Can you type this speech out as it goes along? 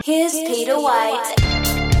Here's Peter White.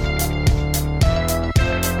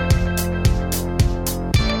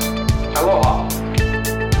 Aloha.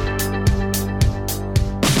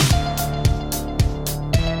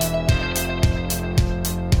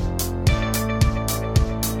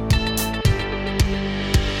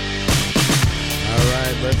 All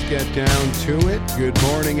right, let's get down to it. Good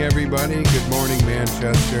morning, everybody. Good morning,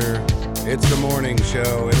 Manchester. It's the morning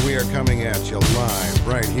show, and we are coming at you live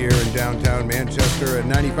right here in downtown Manchester at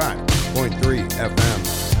 95.3 FM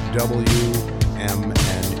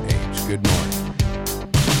WMNH. Good morning.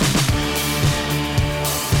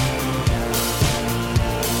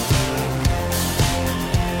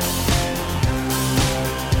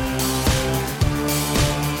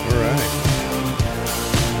 All right.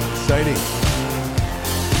 Exciting.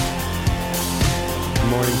 Good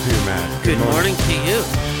morning to you, Matt. Good morning to you.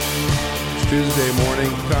 It's Tuesday morning,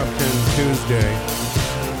 Top 10 Tuesday.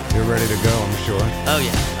 You're ready to go, I'm sure. Oh,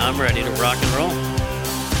 yeah. I'm ready to rock and roll.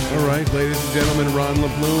 All right, ladies and gentlemen, Ron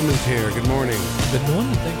Laplume is here. Good morning. Good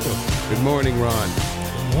morning, thank you. Good morning, Ron.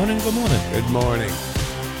 Good morning, good morning. Good morning.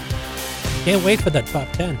 Can't wait for that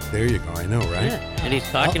top 10. There you go. I know, right? Yeah, and he's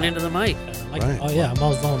talking into the mic. Right. Oh, yeah, I'm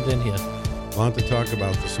all zoned in here. A lot to talk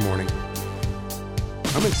about this morning.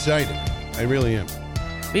 I'm excited. I really am.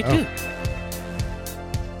 Me too.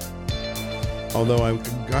 Although I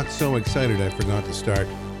got so excited, I forgot to start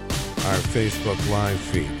our Facebook Live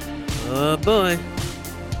feed. Oh, boy.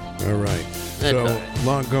 All right. That's So, all right. a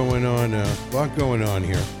lot going on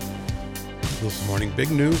here this morning. Big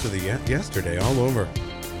news of the yesterday, all over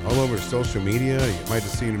social media. You might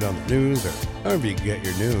have seen it on the news or however you get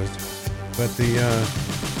your news. But the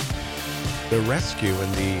rescue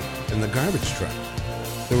in the garbage truck.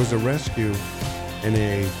 There was a rescue in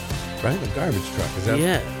a garbage truck. Is that?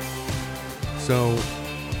 Yeah. So,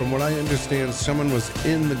 from what I understand, someone was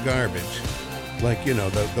in the garbage, like, you know,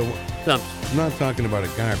 the Dumpster. I'm not talking about a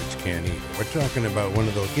garbage can either. We're talking about one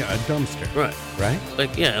of those, a dumpster. Right. Right?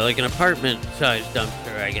 Like an apartment-sized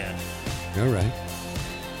dumpster, I guess, All right.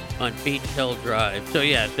 on Beach Hill Drive. So,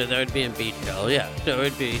 yeah, so that would be in Beach Hill. Yeah, so it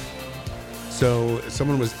would be... So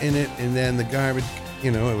someone was in it, and then the garbage,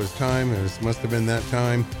 it was time. Must have been that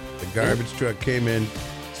time. The garbage truck came in,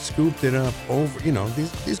 scooped it up over,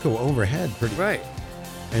 these go overhead pretty. Right.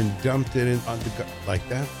 And dumped it in on like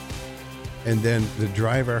that. And then the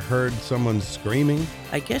driver heard someone screaming.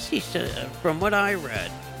 I guess he said, from what I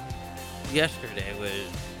read yesterday was,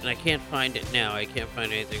 and I can't find it now, I can't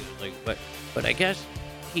find anything, but I guess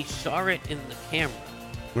he saw it in the camera.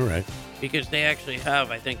 All right. Because they actually have,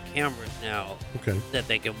 I think, cameras now Okay. that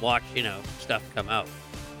they can watch, stuff come out.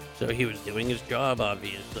 So he was doing his job,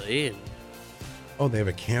 obviously, and Oh, they have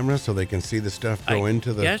a camera so they can see the stuff go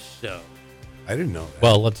into the... Yes, so. I didn't know that.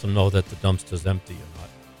 Well, it lets them know that the dumpster's empty or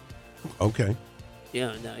not. Okay.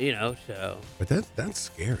 Yeah, no, so. But that's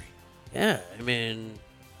scary. Yeah, I mean,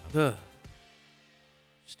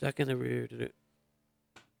 stuck in the rear.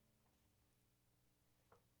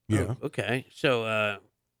 Yeah. Oh, okay, so,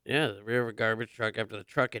 the rear of a garbage truck after the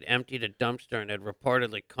truck had emptied a dumpster and had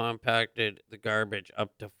reportedly compacted the garbage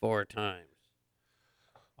up to 4 times.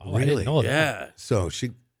 Oh, I Really? didn't know that. Yeah, So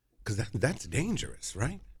because that's dangerous,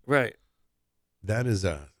 right? right. That is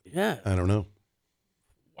Yeah. I don't know.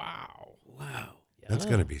 Wow. Wow. That's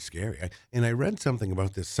going to be scary. And I read something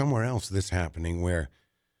about this somewhere else, this happening where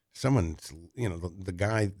someone's, the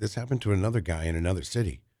guy, this happened to another guy in another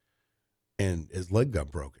city and his leg got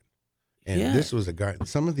broken. And Yeah. this was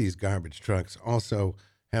some of these garbage trucks also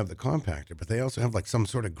have the compactor, but they also have like some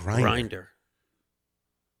sort of grinder.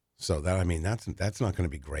 So that's not going to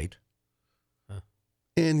be great. Huh.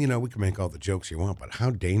 And, we can make all the jokes you want, but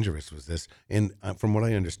how dangerous was this? And from what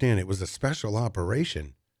I understand, it was a special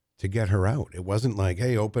operation to get her out. It wasn't like,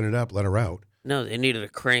 hey, open it up, let her out. No, they needed a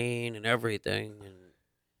crane and everything.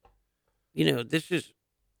 And, this is,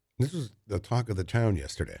 This was the talk of the town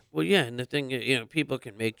yesterday. well, yeah. And the thing, people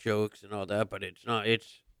can make jokes and all that, but it's not,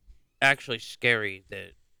 it's actually scary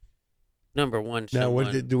that, number one, Now,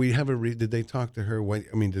 someone, do we have did they talk to her?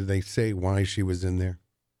 Did they say why she was in there?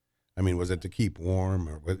 Was it to keep warm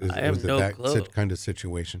or was I have it no that clue. kind of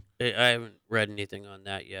situation? I haven't read anything on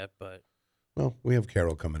that yet, but Well, we have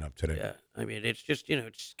Carol coming up today. yeah, it's just,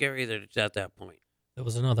 it's scary that it's at that point. There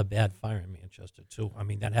was another bad fire in Manchester, too.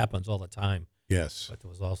 That happens all the time. Yes. But there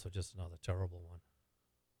was also just another terrible one.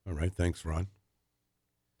 All right. Thanks, Ron.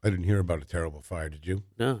 I didn't hear about a terrible fire. Did you?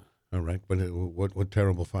 No. All right. But what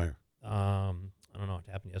terrible fire? I don't know what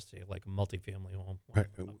happened yesterday, like a multifamily home. Right,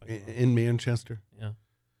 in Manchester? Yeah.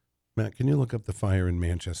 Matt, can you look up the fire in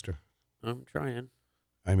Manchester? I'm trying.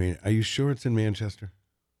 Are you sure it's in Manchester?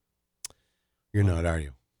 You're not, are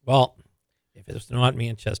you? Well, If it's not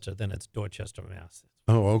Manchester, then it's Dorchester, Mass.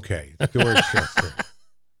 Oh, okay. Dorchester.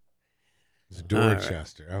 It's All right.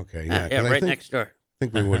 Dorchester. Okay, yeah. Yeah, 'cause right next door. I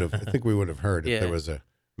think we would have heard if Yeah. there was a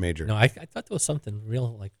major. No, I thought there was something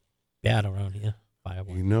real like bad around here.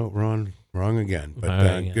 Fireworks. You know, Ron, wrong again. But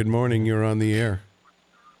Right, good morning. You're on the air.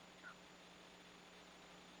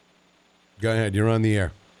 Go ahead. You're on the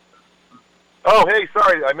air. Oh, hey,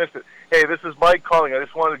 sorry, I missed it. Hey, this is Mike calling. I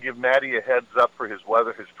just wanted to give Matty a heads up for his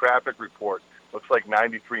traffic report. Looks like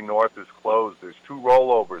 93 North is closed. There's 2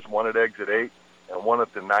 rollovers, one at exit 8 and one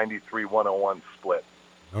at the 93-101 split.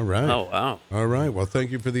 All right. Oh, wow. All right. Well,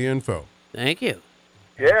 thank you for the info. Thank you.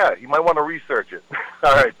 Yeah, you might want to research it.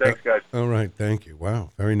 All right, thanks, guys. All right. Thank you.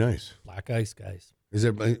 Wow. Very nice. Black ice, guys. Is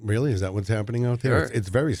it really? Is that what's happening out there? Sure. It's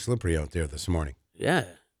very slippery out there this morning. Yeah.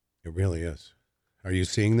 It really is. Are you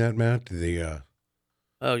seeing that, Matt?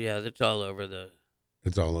 Oh, yeah, that's all over the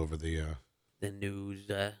It's all over the. news.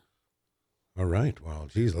 All right. Well,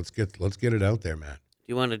 geez, let's get it out there, Matt. Do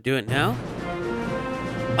you want to do it now?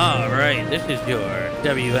 All right, this is your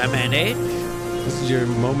WMNH. This is your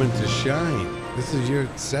moment to shine. This is your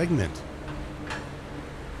segment.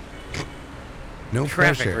 No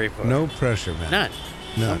Traffic pressure. report. No pressure, Matt. None.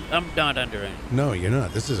 None. I'm not under it. No, you're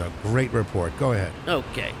not. This is a great report. Go ahead.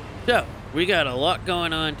 Okay, so we got a lot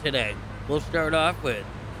going on today. We'll start off with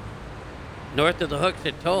north of the hooks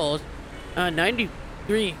at tolls.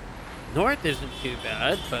 93 north isn't too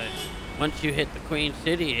bad, but once you hit the Queen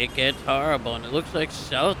City, it gets horrible, and it looks like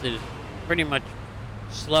south is pretty much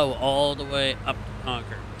slow all the way up to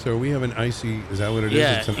Concord. So we have an icy. Is that what it is?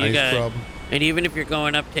 Yeah, It's an you ice got- problem. And even if you're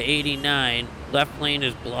going up to 89, left lane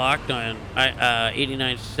is blocked on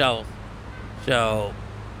 89 south. So,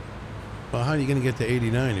 Well, how are you going to get to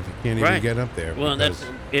 89 if you can't even Right. get up there? well, Because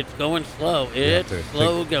it's going slow. have It's to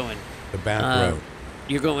slow going. the back Uh, road.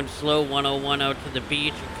 You're going slow 101 out to the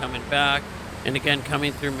beach and coming back. And again,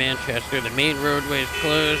 coming through Manchester, the main roadway is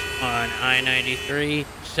closed on I-93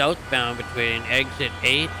 southbound between exit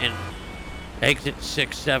 8 and exit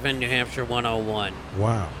 67, New Hampshire 101.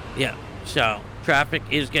 Wow. Yeah, so traffic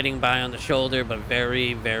is getting by on the shoulder, but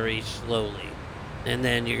very, very slowly. And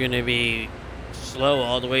then you're going to be slow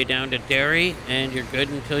all the way down to Derry, and you're good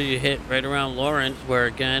until you hit right around Lawrence, where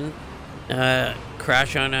again,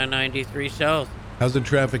 crash on I-93 south. How's the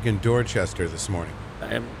traffic in Dorchester this morning?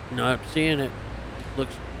 I'm not seeing it.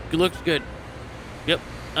 Looks good. Yep.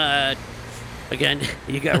 Again,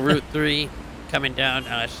 you got Route 3 coming down.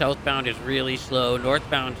 Southbound is really slow.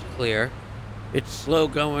 Northbound's clear. It's slow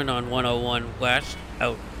going on 101 west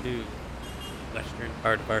out to western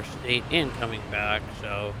part of our state and coming back.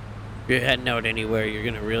 So if you're heading out anywhere, you're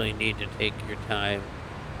going to really need to take your time.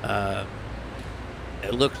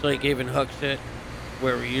 It looks like even Hooksett,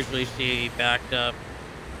 where we usually see backed up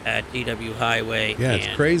at DW Highway. Yeah, it's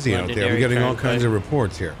and crazy out there. We're Londonderry getting all Turnpike. kinds of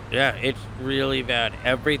reports here. Yeah, it's really bad.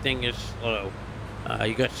 Everything is slow.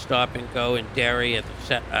 You got stop and go in Derry at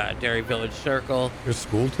the Derry Village Circle. There's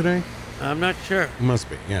school today? I'm not sure, Must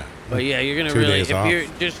be, yeah. but yeah, you're gonna 2 really days off.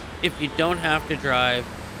 if you don't have to drive,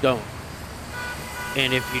 don't.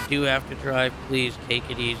 And if you do have to drive, please take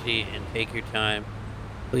it easy and take your time.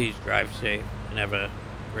 Please drive safe and have a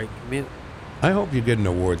great commute. I hope you get an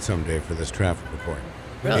award someday for this traffic report.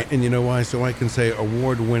 Really? And you know why? So I can say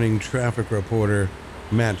award-winning traffic reporter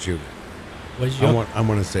Matt Juneau. Was I your want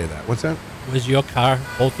to say that. What's that? was your car,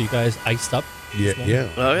 both of you guys, iced up? Yeah, this morning? yeah.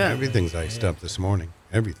 Oh, yeah. Everything's iced up this morning.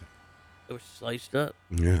 Everything. It was sliced up.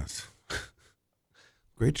 Yes.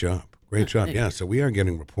 Great job. Great job. Thank Yeah, you. so we are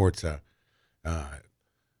getting reports. Yeah,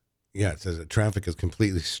 it says that traffic is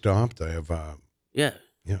completely stopped. I have, Yeah.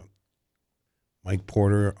 Mike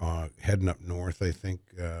Porter heading up north, I think.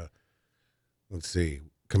 Let's see.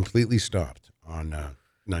 Completely stopped on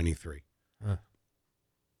 93. Huh.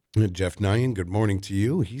 Jeff Nyan, good morning to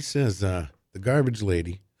you. He says the garbage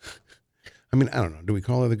lady, I mean, I don't know. Do we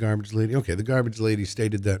call her the garbage lady? Okay, the garbage lady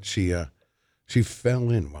stated that she fell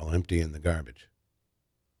in while emptying the garbage.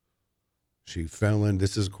 She fell in.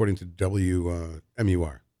 This is according to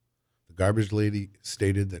WMUR. The garbage lady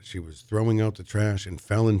stated that she was throwing out the trash and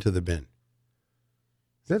fell into the bin.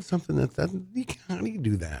 Is that something how do you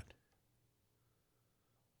do that?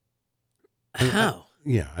 How?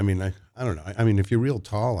 Yeah, I mean, I don't know. I mean, if you're real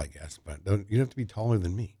tall, I guess, but you'd have to be taller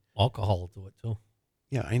than me. Alcohol will do it too.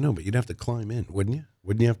 Yeah, I know, but you'd have to climb in, wouldn't you?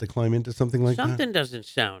 Wouldn't you have to climb into something like that? Something doesn't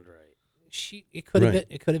sound right. It could have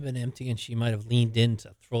Right. been empty, and she might have leaned in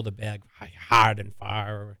to throw the bag hard and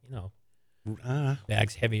far. Or,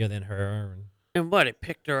 bag's heavier than her. And what? It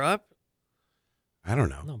picked her up. I don't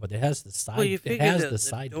know. No, but it has the side. Well, you it figure has the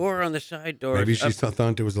side door on the side door. Maybe is she up.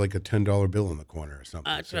 thought there was like a $10 bill in the corner or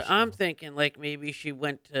something. So I'm thinking like maybe she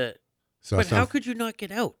went to But how could you not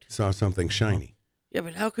get out? Saw something shiny. Yeah,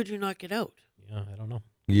 but how could you not get out? Yeah, I don't know.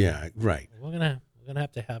 Yeah, right. We're gonna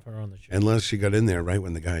have to have her on the show. Unless she got in there right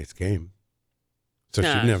when the guys came. So she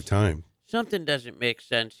Nah, didn't have time. Something doesn't make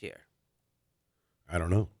sense here. I don't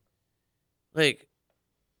know. Like,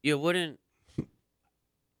 you wouldn't.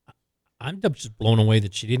 I'm just blown away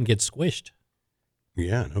that she didn't get squished.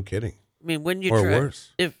 Yeah, no kidding. I mean, wouldn't you Or try?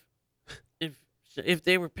 worse. If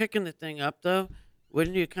they were picking the thing up, though,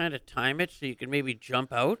 wouldn't you kind of time it so you could maybe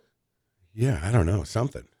jump out? Yeah, I don't know.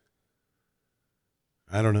 Something.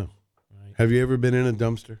 I don't know. Right. Have you ever been in a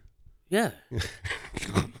dumpster? Yeah.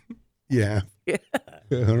 Yeah. Yeah.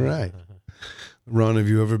 All right. Ron, have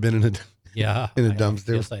you ever been in a Yeah. in a I have.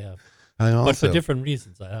 dumpster? Yes, I have. I also, But for different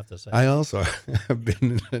reasons, I have to say. I also have been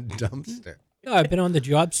in a dumpster. Yeah, I've been on the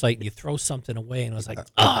job site and you throw something away and I was like,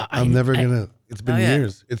 I'm never gonna. It's been Oh, yeah.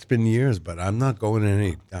 years. It's been years, but I'm not going in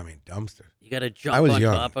any. I mean, dumpster. You got to jump I was on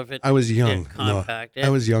young. top of it. I was to young. get No, compacted. I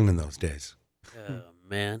was young in those days. Oh,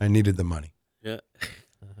 man. I needed the money. Yeah.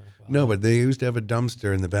 No, but they used to have a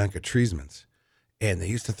dumpster in the back of Treesman's, and they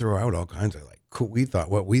used to throw out all kinds of like cool.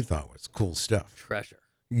 What we thought was cool stuff. Treasure.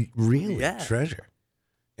 Really, Yeah. treasure.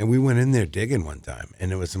 And we went in there digging one time,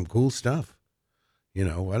 and it was some cool stuff. You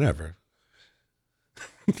know, whatever.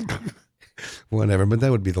 Whatever, but that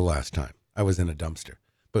would be the last time I was in a dumpster.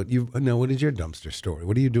 But what is your dumpster story?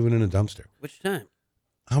 What are you doing in a dumpster? Which time?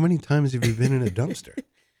 How many times have you been in a dumpster?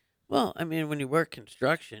 Well, I mean, when you work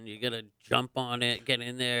construction, you got to jump on it, get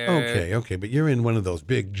in there. Okay, but you're in one of those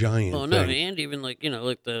big giant Well, no, things, and even like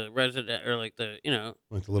like the resident or like the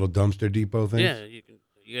like the little dumpster depot things. yeah,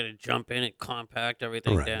 you got to jump in and compact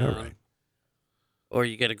everything down. All right. Or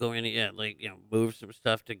you got to go in and move some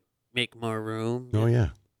stuff to make more room. Oh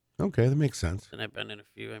yeah. Okay, that makes sense. And I've been in a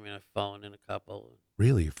few. I mean, I've fallen in a couple.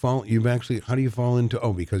 Really, you've actually. How do you fall into?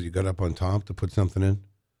 Oh, because you got up on top to put something in,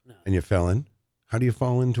 No, and you fell in. How do you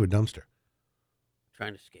fall into a dumpster?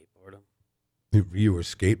 trying to skateboard them. You were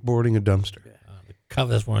skateboarding a dumpster. Yeah. the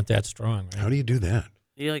covers weren't that strong, right? How do you do that?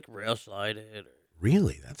 You like rail slide it or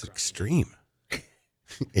Really, that's extreme.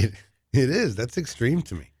 it is. That's extreme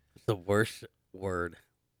to me. it's the worst word.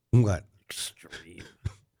 What? Extreme.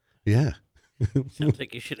 Yeah. Sounds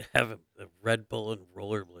like you should have a Red Bull and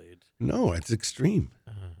rollerblades. No, it's extreme.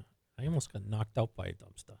 I almost got knocked out by a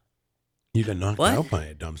dumpster. You got knocked What? out by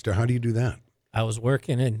a dumpster. How do you do that? I was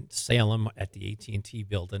working in Salem at the AT&T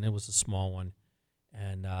building. It was a small one.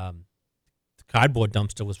 And the cardboard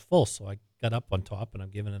dumpster was full. So I got up on top and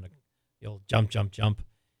I'm giving it the old jump.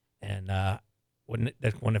 And when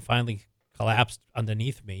it finally collapsed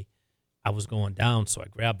underneath me, I was going down. So I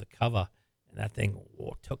grabbed the cover and that thing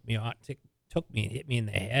took me and hit me in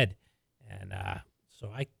the head. And so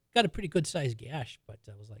I got a pretty good sized gash. But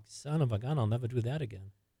I was like, son of a gun, I'll never do that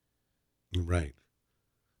again. Right.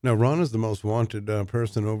 Now, Ron is the most wanted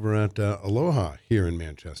person over at Aloha here in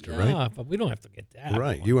Manchester, right? Yeah, but we don't have to get that.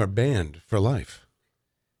 Right. one. You are banned for life.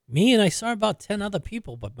 Me and I saw about 10 other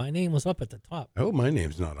people, but my name was up at the top. Oh, my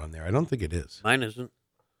name's not on there. I don't think it is. Mine isn't.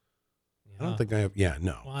 I don't think I have. Yeah,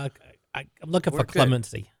 no. Well, I'm looking We're for good.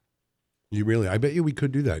 clemency. You really? I bet you we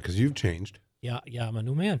could do that because you've changed. Yeah, I'm a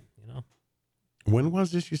new man, When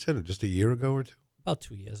was this? You said it just a year ago or two? about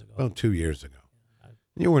 2 years ago. About 2 years ago.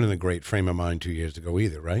 You weren't in a great frame of mind 2 years ago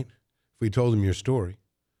either, right? If we told him your story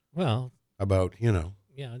Well, about, yeah,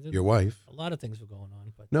 your wife. a lot of things were going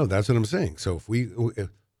on, but No, that's what I'm saying. So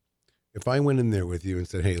if I went in there with you and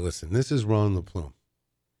said, hey, listen, this is Ron Laplume.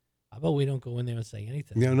 how about we don't go in there and say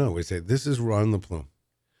anything? No, we say, this is Ron Laplume.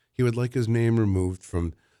 He would like his name removed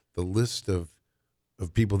from the list of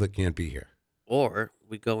people that can't be here. Or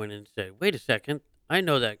we go in and say, wait a second, I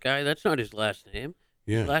know that guy. That's not his last name.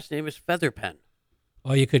 Yeah. His last name is Featherpen.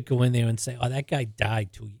 Or you could go in there and say, oh, that guy died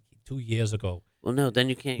two years ago. Well, no, then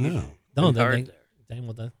you can't use No. No, the card there. then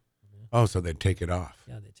well, Oh, so they'd take it off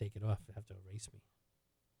yeah, they take it off. They have to erase me.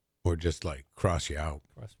 or just like cross you out.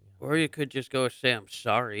 Cross me out. Or you could just go say, I'm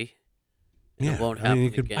sorry. And Yeah, it won't I mean, happen you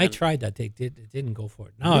could- again. I tried that. It didn't go for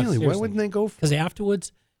it. No, Really? Why wouldn't they go for Because it?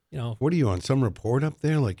 afterwards, What are you on some report up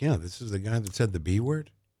there? Like, yeah, this is the guy that said the B word?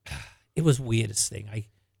 it was weirdest thing.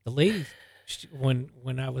 The lady, when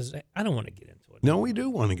I was, I don't want to get into it. No, we do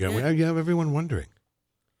want to get. Yeah. You have everyone wondering.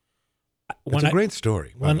 It's When a I- great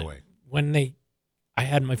story, by the way. When I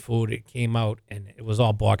had my food, it came out and it was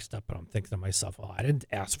all boxed up. And I'm thinking to myself, oh, I didn't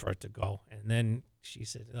ask for it to go. And then she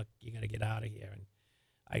said, look, you got to get out of here. And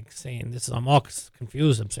I'm saying, I'm all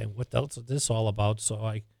confused. I'm saying, what else is this all about? So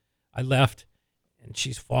I left and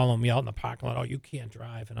she's following me out in the parking lot. Oh, you can't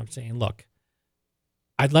drive. And I'm saying, look,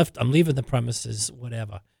 I'm leaving the premises,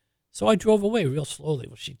 whatever. So I drove away real slowly.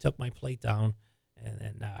 Well, she took my plate down and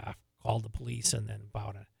then called the police. And then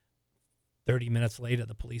about 30 minutes later,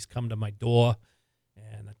 the police come to my door,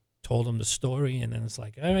 and I told them the story, and then it's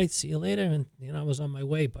like, all right, see you later. And, I was on my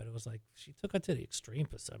way, but it was like she took it to the extreme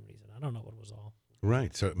for some reason. I don't know what it was all.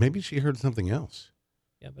 Right. So maybe she heard something else.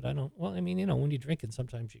 Yeah, but I don't. Well, when you're drinking,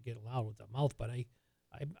 sometimes you get loud with the mouth. But I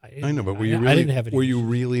know, but I didn't have any were you issues.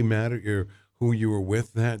 really mad at who you were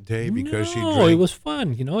with that day because she No, drank? it was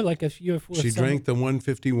fun. Like if you're with She someone- drank the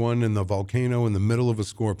 151 in the volcano in the middle of a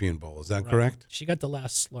scorpion bowl. Is that Right. correct? She got the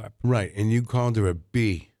last slurp. Right. And you called her a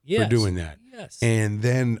B Yes. for doing that. Yes. And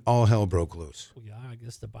then all hell broke loose. Well, yeah, I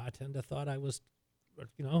guess the bartender thought I was,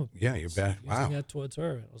 Yeah, you're bad. using Wow. that towards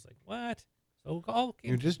her. I was like, what? So all came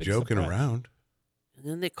You're to a just big joking surprise. around. And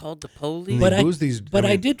then they called the And police. But they booze these.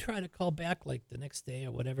 I did try to call back like the next day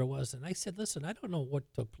or whatever it was, and I said, "Listen, I don't know what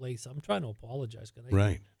took place. I'm trying to apologize."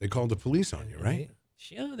 Right. They called the police on you, right?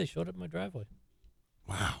 They showed up at my driveway.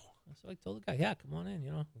 Wow. So I told the guy, "Yeah, come on in.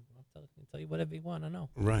 I'll tell you whatever you want to know."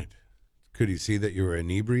 Right. Could he see that you were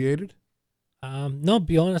inebriated? No,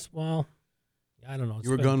 be honest. Well, I don't know.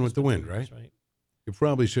 You were gone with the wind, right? Right. You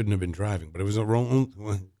probably shouldn't have been driving, but it was a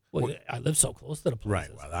wrong. Well, I live so close to the place. Right.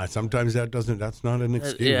 Well, sometimes that's not an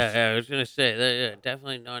excuse. Yeah, I was gonna say that.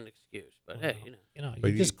 Definitely not an excuse. But hey, You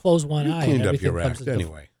But just close one You eye. cleaned and up everything your comes act into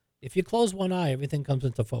anyway. If you close one eye, everything comes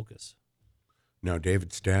into focus. Now,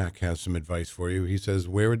 David Stack has some advice for you. He says,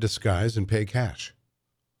 wear a disguise and pay cash.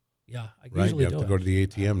 Yeah, I Right? usually You have do. to go to the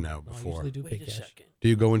ATM now No, I before. usually do pay wait a cash. second. Do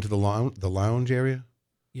you go into the lounge area?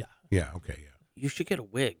 Yeah. Yeah, okay, yeah. You should get a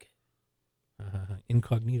wig.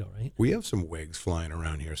 Incognito, right? We have some wigs flying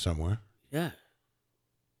around here somewhere. Yeah.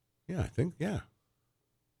 Yeah, I think, yeah.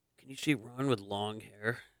 Can you see Ron with long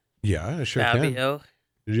hair? Yeah, I sure can. Fabio.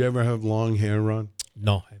 Did you ever have long hair, Ron?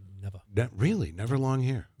 No, I've never. Really? Never long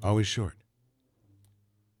hair? Always short?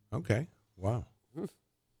 Okay. Wow.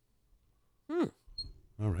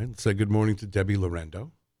 All right. Let's say good morning to Debbie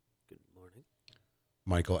Lorendo, Good morning.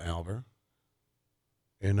 Michael Alber,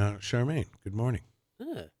 and Charmaine. Good morning.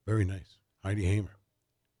 Very nice. Heidi Hamer.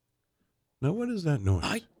 Now, what is that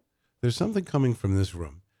noise? There's something coming from this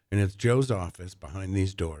room, and it's Joe's office behind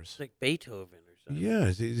these doors. It's like Beethoven or something. Yeah,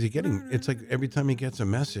 is he getting? It's like every time he gets a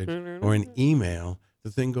message or an email,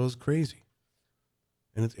 the thing goes crazy,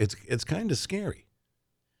 and it's kind of scary.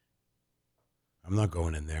 I'm not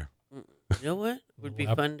going in there. You know what would be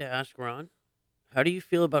Well, fun to ask Ron? How do you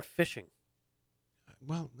feel about fishing?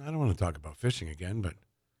 Well, I don't want to talk about fishing again, but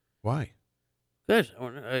why? Good.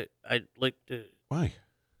 I'd like to. Why?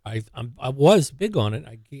 I was big on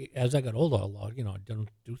it. As I got older, a lot. I don't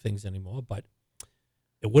do things anymore. But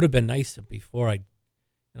it would have been nice before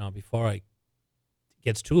it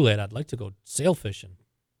gets too late. I'd like to go sail fishing.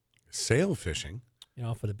 Sail fishing?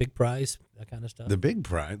 For the big prize, that kind of stuff. The big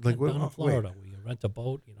prize? Like what? down in Florida, where you rent a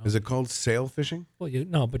boat. Is it called sail fishing?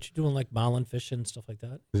 Well, but you're doing like marlin fishing and stuff like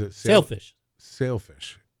that. Is it Sailfish.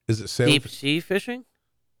 Sailfish. Is it sail? Deep sea fishing?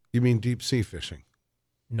 You mean deep sea fishing?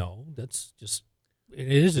 No, that's just. It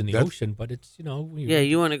is in the ocean, but it's Yeah,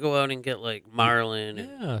 you want to go out and get like marlin.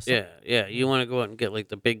 And, Yeah, You want to go out and get like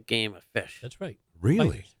the big game of fish. That's right. Really?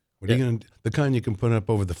 Fighters. What are you gonna? The kind you can put up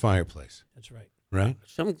over the fireplace, That's right. right?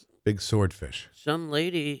 Big swordfish. Some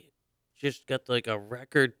lady just got like a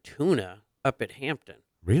record tuna up at Hampton.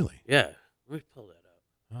 Really? Yeah, let me pull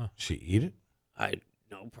that up. She eat it? I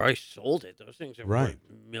know, probably sold it. Those things are Right.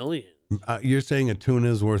 worth millions. You're saying a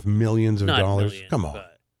tuna is worth millions of Not dollars? millions, Come on,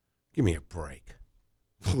 but- give me a break,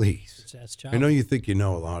 please. It's ass I know you think you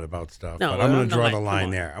know a lot about stuff, No, but I'm going I'm to draw not. the Come line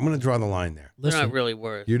on. there. I'm going to draw the line there. They're Listen, not really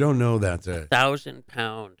worth You don't know that's a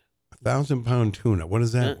 1,000-pound. 1,000-pound tuna. What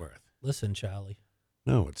is that Yeah. worth? listen, Charlie.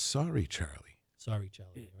 No, it's sorry, Charlie. Sorry,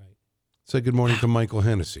 Charlie. Right. Say good morning to Michael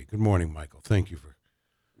Hennessy. Good morning, Michael. Thank you for.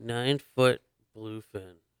 9-foot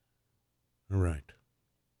bluefin. All right.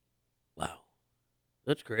 Wow,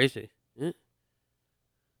 that's crazy. Yeah.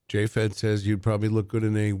 J-Fed says you'd probably look good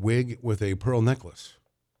in a wig with a pearl necklace.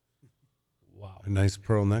 Wow. A nice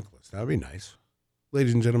pearl necklace. That'd be nice.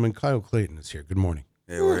 Ladies and gentlemen, Kyle Clayton is here. Good morning.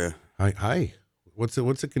 Hey, where are you? Hi. What's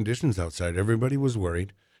the conditions outside? Everybody was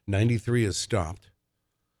worried. 93 has stopped.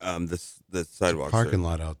 The sidewalks. Parking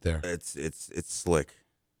lot out there. It's slick.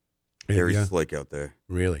 Very Yeah. slick out there.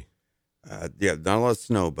 Really? Yeah, not a lot of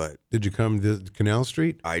snow, but Did you come to Canal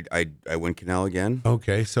Street? I went canal again.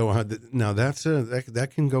 Okay, so now that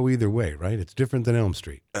can go either way, right? It's different than Elm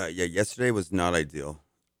Street. Yeah, yesterday was not ideal.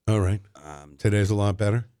 All right. Today's a lot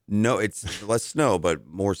better. No, it's less snow, but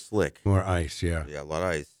more slick. More ice, yeah. Yeah, a lot of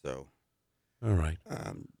ice. So, All right.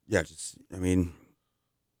 yeah,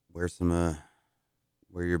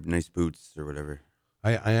 wear your nice boots or whatever.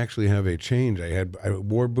 I actually have a change. I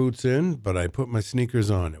wore boots in, but I put my sneakers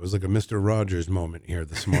on. It was like a Mr. Rogers moment here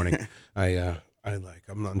this morning. I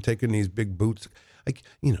I'm taking these big boots, like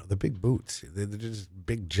the big boots. They're just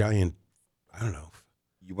big giant. I don't know.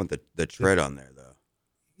 You want the tread on there though.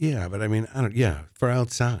 Yeah, but I mean, I don't. Yeah, for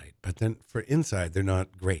outside, but then for inside, they're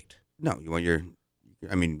not great. No, you want your.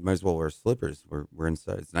 I mean, might as well wear slippers. We're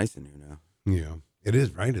inside. It's nice in here now. Yeah, it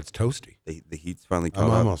is right. It's toasty. The heat's finally I'm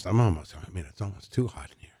caught almost. I mean, it's almost too hot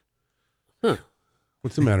in here. Huh.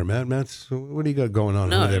 What's the matter, Matt? What do you got going on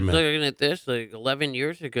No, over I there, was Matt? looking at this. Like 11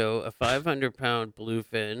 years ago, a 500-pound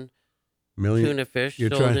bluefin Million tuna fish you're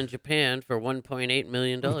sold trying- in Japan for $1.8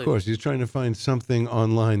 million. Of course, he's trying to find something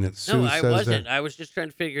online that Sue No, I says wasn't. that. I was just trying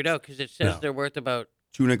to figure it out because it says No. they're worth about.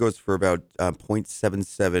 Tuna goes for about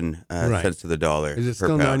 0.77 Right. cents to the dollar. Is it per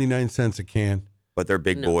still pound. 99 cents a can? But they're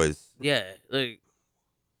big No. boys. Yeah, like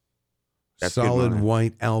That's good Solid money.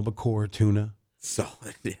 white albacore tuna.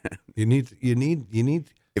 Solid. Yeah. You need.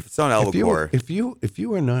 If it's on albacore, If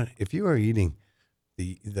you are eating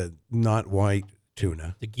the not white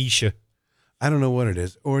tuna, The geisha. I don't know what it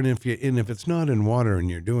is, or if it's not in water and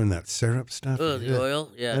you're doing that syrup stuff, the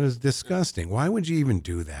oil. Yeah, that is disgusting. Why would you even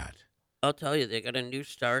do that? I'll tell you, they got a new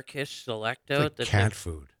Star Kiss Select It's out like that's cat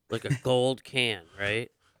food. like a gold can,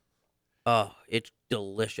 right? Oh, it's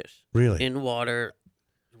delicious. Really, In water,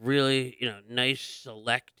 really, nice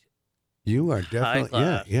select. you are definitely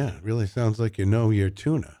class. yeah. It really sounds like you know your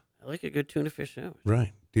tuna, I like a good tuna fish sandwich.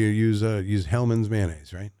 right? Do you use Hellman's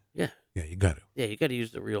mayonnaise, right? Yeah, Yeah, you got to. yeah, you got to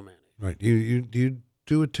use the real mayonnaise. Right. Do you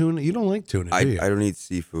do a tuna? You don't like tuna, I do you? don't eat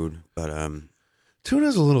seafood, but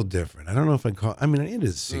Tuna's a little different. I don't know if I call. I mean, it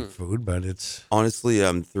is Mm. seafood, but it's honestly,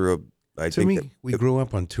 through I to think me. that We grew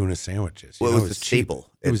up on tuna sandwiches. Well, You it know, was the cheap.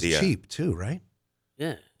 staple It at was the, cheap too, right?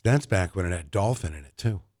 Yeah, That's back when it had dolphin in it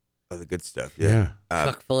too. the good stuff. Yeah, Yeah.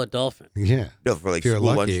 truck full of dolphin. yeah. No, for like If you're school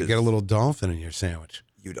lucky, lunches, you get a little dolphin in your sandwich.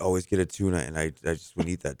 you'd always get a tuna, and I just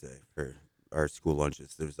wouldn't eat that day for our school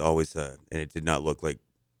lunches. There was always and it did not look like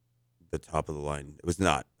the top of the line. It was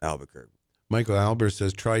not Albuquerque. Michael Albert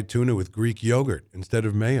says try tuna with Greek yogurt instead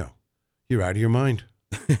of mayo. You're out of your mind.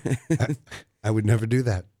 I would never do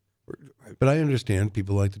that. But I understand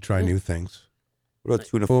people like to try new things. What about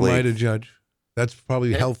tuna Who am I to flakes? judge? That's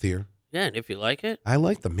probably Yeah. healthier. Yeah, and if you like it, I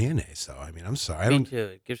like the mayonnaise, though. I mean, I'm sorry. I me don't. too.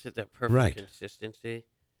 It gives it that perfect Right. consistency.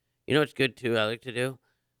 You know what's good too? I like to do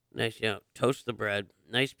nice. Toast the bread,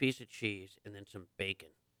 nice piece of cheese, and then some bacon.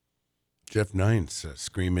 Jeff Nines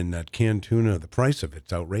screaming that canned tuna, the price of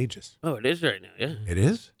it's outrageous. Oh, it is right now. Yeah, It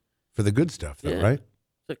is? For the good stuff, though, Yeah. right?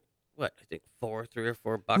 it's like what I think $3 or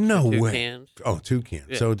 $4 No for two way. cans. Oh, 2 cans.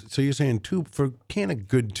 Yeah. So you're saying for a can of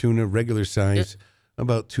good tuna, regular size,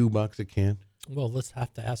 about $2 a can? Well, let's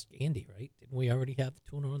have to ask Andy, right? Didn't we already have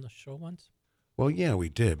tuna on the show once? Well, yeah, we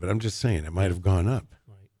did, but I'm just saying it might have gone up.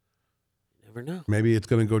 Right. Never know. Maybe it's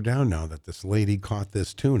going to go down now that this lady caught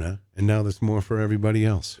this tuna, and now there's more for everybody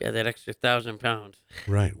else. Yeah, that extra 1,000 pounds.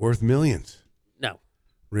 Right, worth millions. No,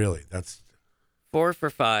 Really, that's. 4 for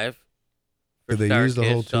 $5. For Do they Star use the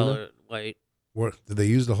Kiss, whole tuna? solid white. Do they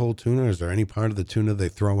use the whole tuna? Or is there any part of the tuna they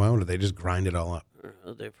throw out, or they just grind it all up? I don't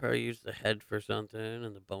know, they probably use the head for something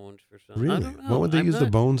and the bones for something. Really? I don't know. What would they I'm use the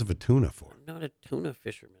not- bones of a tuna for? I'm not a tuna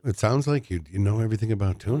fisherman. It sounds like you know everything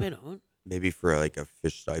about No, I tuna. don't. Maybe for like a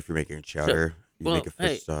fish stock, if you're making a chowder, you well, make a fish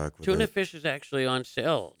hey, stock. With Tuna it. fish is actually on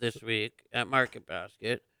sale this week at Market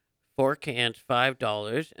Basket. 4 cans,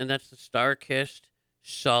 $5, and that's the Star Kissed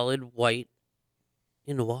solid white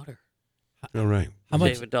in water. All right. How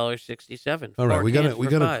much? Save $1.67. All right, 4 we cans got for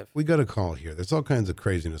we $5. got a call here. There's all kinds of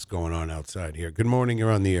craziness going on outside here. Good morning.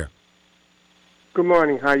 You're on the air. Good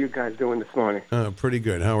morning. How you guys doing this morning? Pretty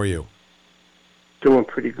good. How are you? Doing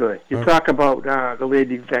pretty good. You talk about the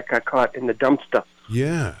lady that got caught in the dumpster.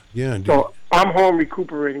 Yeah. So I'm home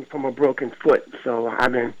recuperating from a broken foot. So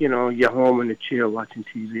I've been, you're home in the chair watching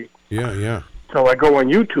TV. Yeah. So I go on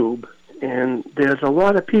YouTube, and there's a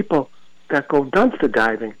lot of people that go dumpster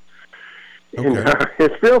diving. And Okay.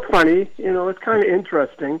 it's real funny. It's kind of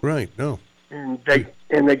interesting. Right. No. And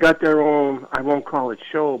they got their own, I won't call it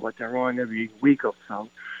show, but they're on every week or so.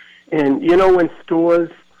 And when stores,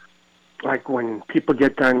 like when people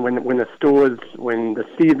get done, when the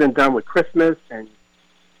season done with Christmas and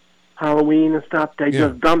Halloween and stuff, they Yeah.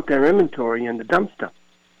 just dump their inventory in the dumpster.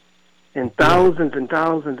 And thousands and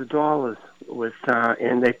thousands of dollars with,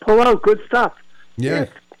 and they pull out good stuff. Yeah.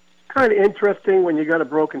 It's kind of interesting when you got a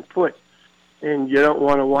broken foot and you don't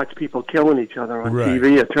want to watch people killing each other on Right.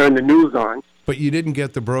 TV or turn the news on. But you didn't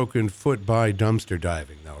get the broken foot by dumpster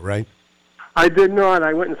diving, though, right? I did not.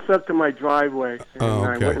 I went and stepped in my driveway, and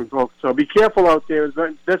I okay. went and broke. So be careful out there.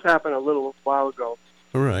 This happened a little while ago.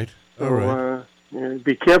 All right. All So, right.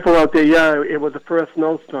 be careful out there. Yeah, it was the first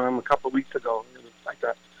snowstorm a couple of weeks ago. It was like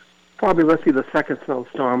that. Probably, let's see, the second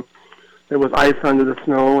snowstorm. there was ice under the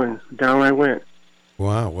snow, and down I went.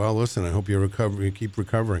 Wow. Well, listen, I hope you recover. You keep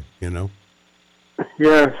recovering.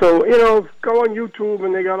 Yeah, so go on YouTube,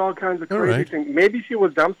 and they got all kinds of crazy right. things. Maybe she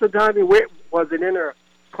was dumpster diving. Wait, was it in her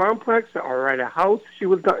complex or at a house? She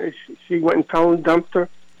went and found a dumpster.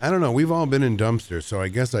 I don't know. We've all been in dumpsters, so I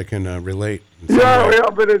guess I can relate. in some Yeah, way.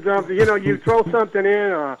 but a dumpster. You throw something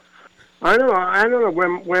in. I don't know.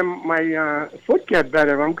 When my foot get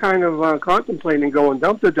better, I'm kind of contemplating going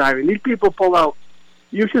dumpster diving. These people pull out.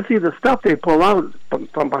 You should see the stuff they pull out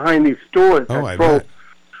from behind these stores. Oh, I bet.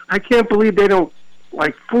 I can't believe they don't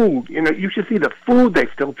like food. You should see the food they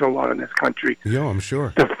still throw out in this country. Yo, I'm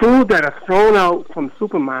sure. The food that are thrown out from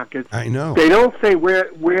supermarkets. I know. They don't say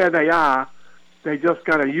where they are. They just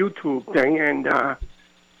got a YouTube thing, and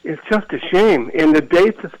it's just a shame. And the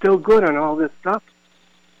dates are still good on all this stuff.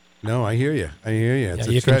 No, I hear you. Yeah,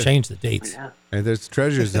 you can change the dates. Yeah. And there's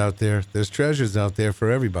treasures out there. There's treasures out there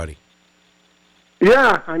for everybody.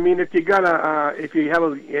 Yeah, I mean, if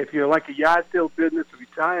you're like a yard sale business,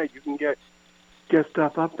 retired, you can get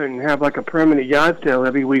stuff up and have like a permanent yard sale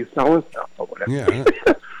every week selling stuff or whatever. Yeah,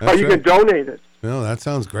 or you can donate it. Well, that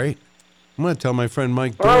sounds great. I'm going to tell my friend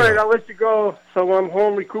Mike Doyle. All right, I'll let you go. So I'm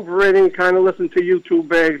home recuperating, kind of listen to YouTube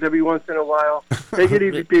bags every once in a while. Take it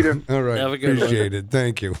easy, Peter. All right, Have a good one. appreciate it.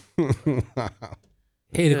 Thank you.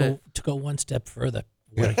 Hey, to go one step further,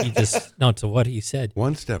 to what he said.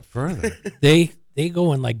 One step further. They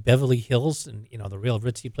go in like Beverly Hills and the real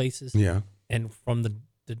ritzy places. Yeah. And from the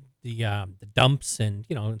dumps and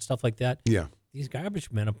and stuff like that. Yeah. These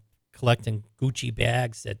garbage men are collecting Gucci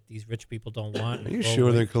bags that these rich people don't want. Are you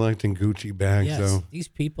sure they're collecting Gucci bags, Yes, though? these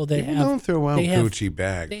people People don't throw out Gucci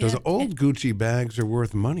bags. Those old Gucci bags are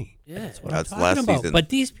worth money. Yeah. That's what That's I'm talking last about. season. But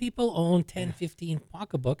these people own 10, 15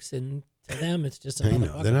 pocketbooks, and to them, it's just I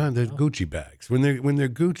another know. bucket, They're Gucci bags. When they're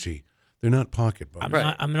Gucci, they're not pocketbooks.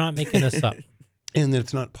 I'm not making this up. And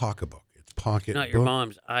it's not pocketbook. It's pocketbook. Not your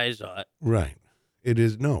mom's eyes on it. Right. It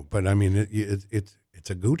is but I mean it's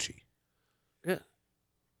a Gucci. Yeah.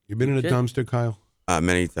 You been in a Legit. dumpster, Kyle?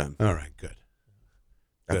 Many times. All right, good.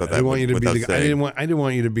 I Good. thought I didn't want you to be without the guy. I saying. didn't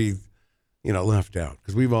want you to be, left out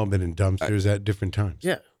because we've all been in dumpsters at different times.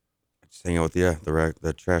 Yeah. Just hang out with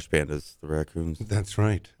the trash pandas, the raccoons. That's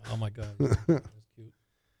right. Oh my God, that's cute.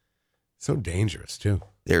 So dangerous too.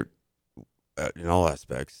 They're in all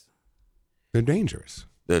aspects. They're dangerous.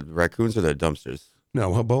 The raccoons are the dumpsters. No,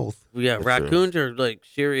 well, both. Yeah, That's raccoons are like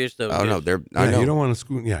serious though. Oh no, because I know. You don't want to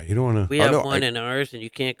school. Yeah, you don't want to. we have no, one in ours, and you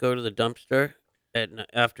can't go to the dumpster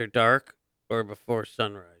after dark or before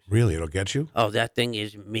sunrise. Really, it'll get you. Oh, that thing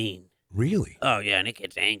is mean. Really, Oh yeah, and it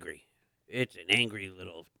gets angry. It's an angry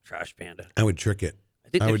little trash panda. I would trick it. I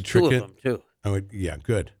think I there's would trick two of it. them too. I would. Yeah,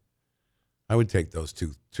 good. I would take those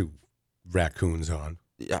two raccoons on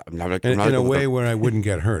Yeah, I'm not in a going way where I wouldn't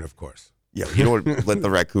get hurt, of course. Yeah, you don't let the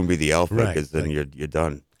raccoon be the alpha Right, because then like- you're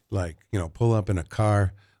done. Like pull up in a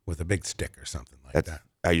car with a big stick or something like That's that.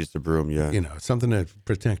 I used to broom. Yeah, Something to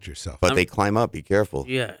protect yourself. but they climb up. Be careful.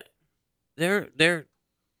 Yeah, they're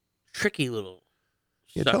tricky little.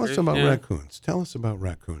 Yeah, tell us suckers, about yeah. raccoons. Tell us about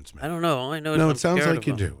raccoons, man. I don't know. All I know is No, I'm it sounds scared like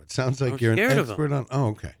of you them. do. It sounds like I'm you're an scared of 'em. expert on. Oh,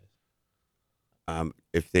 okay.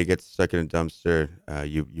 If they get stuck in a dumpster,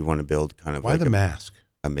 you want to build kind of Why like the mask?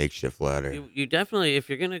 a makeshift ladder. You definitely, if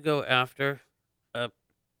you're gonna go after a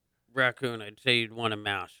raccoon, I'd say you'd want a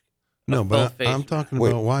mask. No, A but full-face I'm mask. talking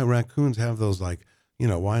Wait. about why raccoons have those why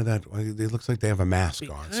it looks like they have a mask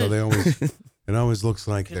on. So they always it always looks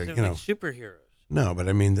like Because they're they're like superheroes. No, but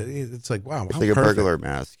I mean it's like wow, It's how like a perfect. burglar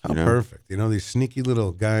mask. How You know? perfect. These sneaky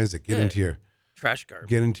little guys that get Yeah. into your Trash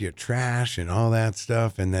garbage. trash and all that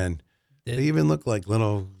stuff, and then they even look like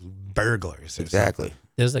little burglars. Or Exactly. something.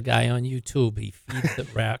 There's a guy on YouTube. He feeds the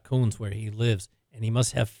raccoons where he lives, and he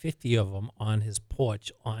must have 50 of them on his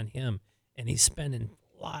porch on him, and he's spending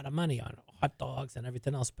a lot of money on hot dogs and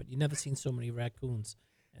everything else. But you never seen so many raccoons,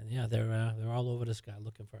 and yeah, they're all over this guy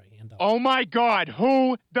looking for a handout. Oh my God,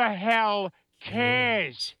 who the hell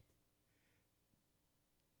cares?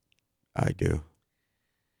 I do.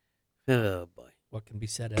 Oh boy. What can be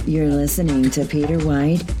said? After You're that? listening to Peter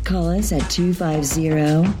White. Call us at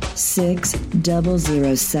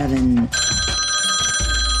 250-6007.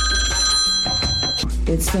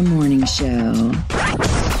 It's the morning show.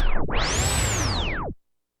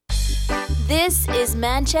 This is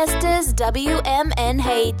Manchester's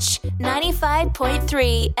WMNH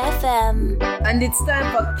 95.3 FM. And it's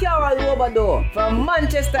time for Carol Robidoux from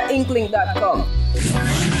ManchesterInkling.com.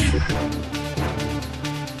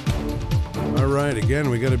 All right, again,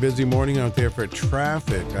 we got a busy morning out there for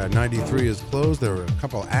traffic. 93 is closed. There were a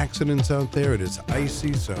couple accidents out there. It is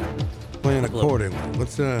icy, so plan accordingly.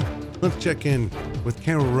 Let's check in with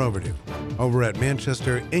Carol Robidoux. over at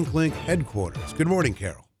Manchester Inklink headquarters. Good morning,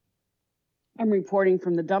 Carol. I'm reporting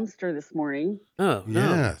from the dumpster this morning. Oh, no.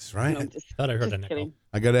 Yes, right. No, just, Thought I heard just a nickel. kidding.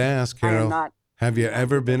 I got to ask, I am Carol, not. have you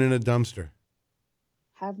ever been in a dumpster?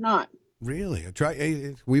 Have not. Really?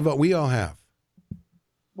 We all have.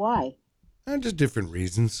 Why? Just different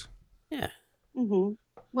reasons. Yeah. Mm-hmm.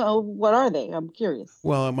 Well, what are they? I'm curious.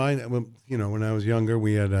 Well, when I was younger,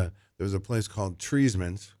 we had there was a place called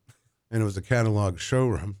Treesman's, and it was a catalog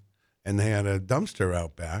showroom, and they had a dumpster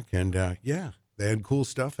out back, and they had cool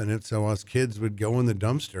stuff in it. So us kids would go in the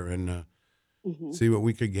dumpster and see what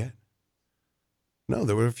we could get. No,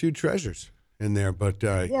 there were a few treasures in there, but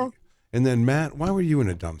yeah. And then Matt, why were you in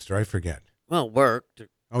a dumpster? I forget. Well, worked.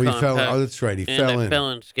 Oh, he fell. Oh, that's right. He fell in. I fell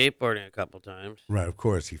in skateboarding a couple times. Right, of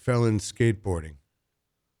course. He fell in skateboarding.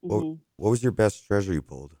 What was your best treasure you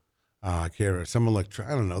pulled? Kara, some I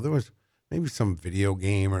don't know. There was maybe some video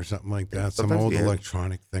game or something like that. Some Sometimes old we had-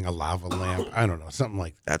 electronic thing, a lava lamp. I don't know, something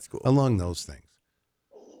like that. That's cool. Along those things.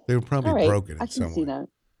 They were probably All right. broken I in can some see way. that.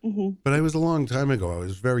 Mm-hmm. But it was a long time ago. I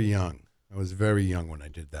was very young. When I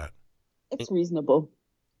did that. It's reasonable.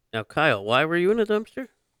 Now, Kyle, why were you in a dumpster?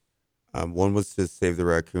 One was to save the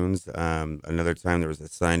raccoons. Another time there was a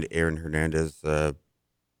signed Aaron Hernandez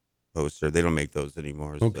poster. They don't make those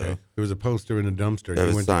anymore. Okay. So. There was a poster in a dumpster. That You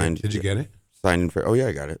was went signed. Did you get it? Signed for. Oh yeah,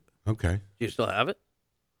 I got it. Okay. Do you still have it?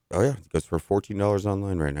 Oh yeah, it goes for $14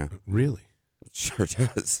 online right now. Really? It sure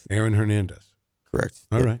does. Aaron Hernandez. Correct.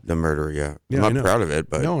 All right. The murderer. Yeah. Yeah, I'm I not know. proud of it,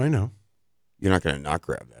 but No, I know. you're not going to not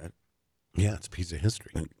grab that. Yeah, it's a piece of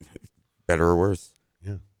history. Better or worse.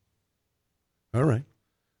 Yeah. All right.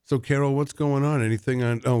 So, Carol, what's going on? Anything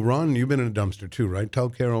on? Oh, Ron, you've been in a dumpster too, right? Tell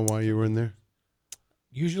Carol why you were in there.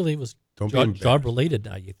 Usually it was Don't be job embarrassed. related.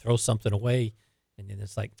 You throw something away, and then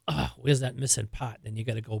it's like, where's that missing pot? Then you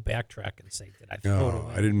got to go backtrack and say, did I throw it No,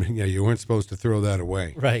 away? I didn't. Yeah, you weren't supposed to throw that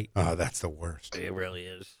away. Right. Oh, that's the worst. It really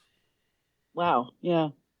is. Wow. Yeah.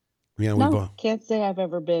 Yeah, we've No, can't say I've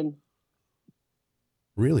ever been.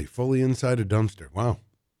 really fully inside a dumpster. Wow.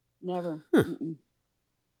 Never.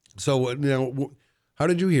 So now, how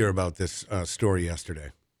did you hear about this story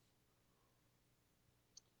yesterday?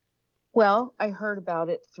 Well, I heard about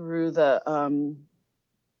it through the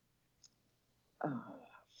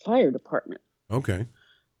fire department. Okay.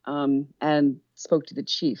 And spoke to the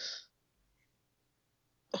chief,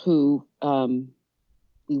 who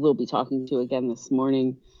we will be talking to again this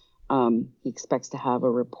morning. He expects to have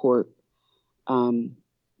a report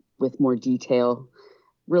with more detail.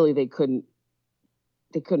 Really, they couldn't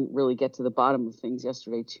really get to the bottom of things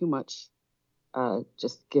yesterday too much,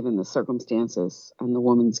 just given the circumstances and the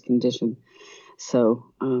woman's condition.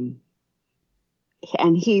 So, and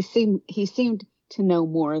he seemed to know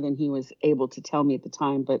more than he was able to tell me at the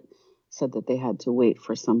time, but said that they had to wait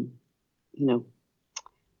for some,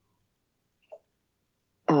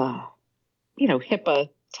 HIPAA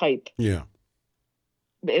type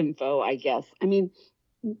info, I guess. I mean,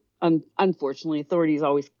 unfortunately, authorities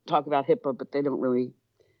always talk about HIPAA, but they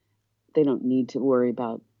don't need to worry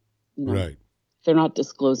about, Right. if they're not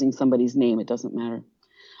disclosing somebody's name, it doesn't matter.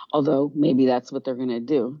 Although maybe that's what they're going to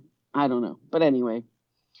do. I don't know. But anyway,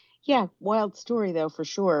 yeah, wild story though, for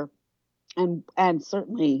sure. And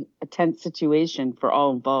certainly a tense situation for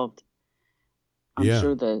all involved. I'm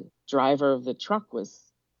sure the driver of the truck was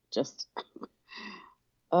just,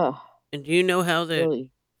 And do you know how they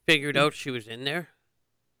really figured out she was in there?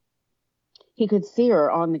 He could see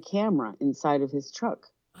her on the camera inside of his truck.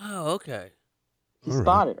 Oh, okay. He All right.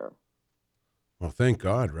 spotted her. Well, thank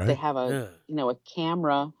God, right? They have a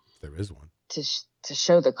camera There is one. to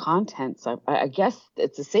show the contents. I guess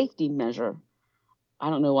it's a safety measure. I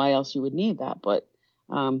don't know why else you would need that, but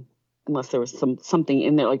unless there was something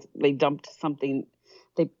in there, like they dumped something.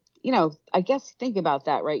 I guess think about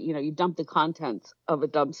that, right? You dump the contents of a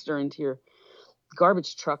dumpster into your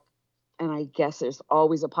garbage truck, and I guess there's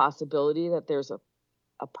always a possibility that there's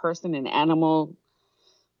a person, an animal,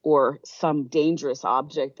 or some dangerous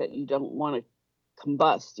object that you don't want to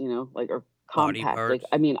combust, or Body compact. parts.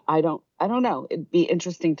 I don't know. It'd be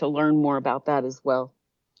interesting to learn more about that as well.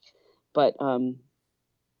 But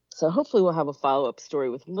so hopefully we'll have a follow-up story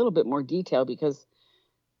with a little bit more detail, because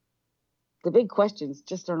the big questions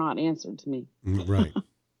just are not answered to me. Right.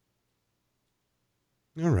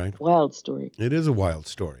 All right. Wild story. It is a wild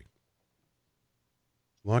story.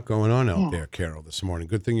 A lot going on out there, Carol, this morning.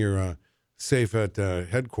 Good thing you're safe at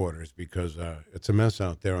headquarters, because it's a mess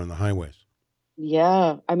out there on the highways.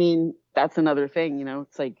 Yeah, that's another thing.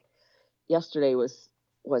 It's like yesterday was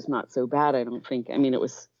not so bad, I don't think. It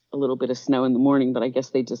was a little bit of snow in the morning, but I guess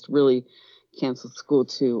they just really canceled school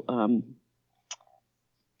to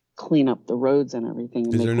clean up the roads and everything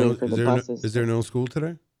and make way for the buses. Is there no school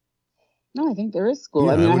today? No, I think there is school.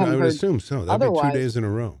 Yeah, I mean, I I haven't would heard assume so. That'd be 2 days in a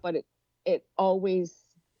row. But it always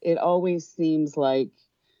seems like,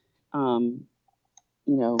 the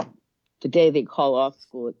day they call off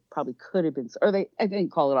school, it probably could have been, I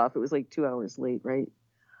didn't call it off. It was like 2 hours late, right?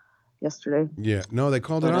 Yesterday. Yeah, no, they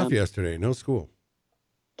called it off yesterday. No school.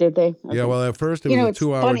 Did they? Okay. Yeah, well, at first it was a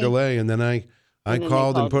 2-hour delay, and then I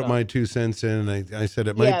called and put my 2 cents in, and I said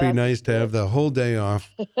it might be nice to have the whole day off.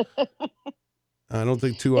 I don't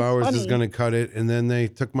think 2 hours is going to cut it, and then they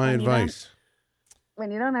took my advice.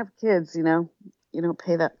 When you don't have kids, you don't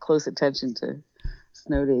pay that close attention to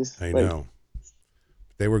snow days. I know.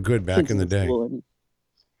 They were good back in the day.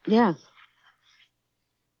 Yeah.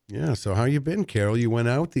 Yeah, so how you been, Carol? You went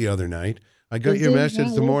out the other night. I got your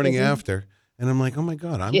message the morning after, and I'm like, oh, my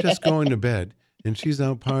God, I'm just going to bed, and she's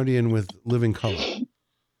out partying with Living Color.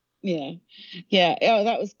 Yeah. Yeah. Oh,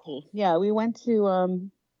 that was cool. Yeah, we went to,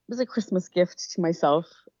 it was a Christmas gift to myself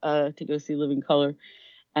to go see Living Color,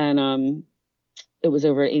 and it was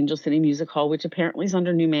over at Angel City Music Hall, which apparently is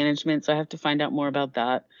under new management, so I have to find out more about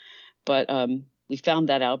that. But we found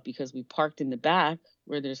that out because we parked in the back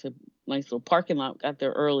where there's a nice little parking lot, got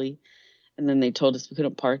there early, and then they told us we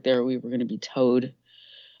couldn't park there. We were going to be towed.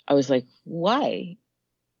 I was like, why?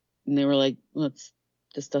 And they were like, well,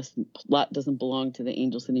 this lot doesn't belong to the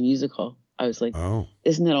Angel City Music Hall. I was like, oh,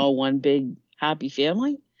 isn't it all one big happy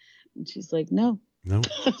family? And she's like, no. No,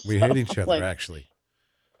 we hate each other, actually.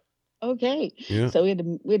 Okay. Yeah. So we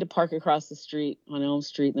had to park across the street on Elm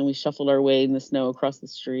Street, and then we shuffled our way in the snow across the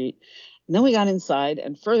street. And then we got inside,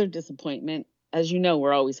 and further disappointment, as you know,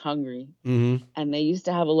 we're always hungry. Mm-hmm. And they used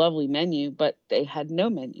to have a lovely menu, but they had no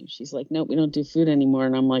menu. She's like, nope, we don't do food anymore.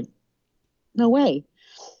 And I'm like, no way.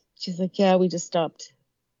 She's like, yeah, we just stopped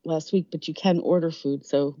last week, but you can order food.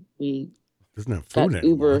 So we got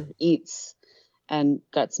Uber Eats and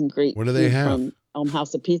got some great what do they have? From Elm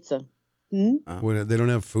House of Pizza. What, they don't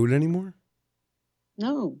have food anymore?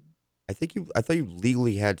 No. I thought you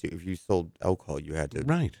legally had to, if you sold alcohol, you had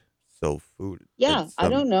to sell food. Yeah, I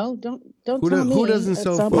don't know. Don't tell me. Who doesn't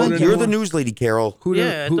sell food anymore? You're the news lady, Carol.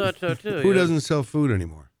 I thought so too. Who doesn't sell food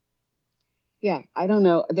anymore? Yeah, I don't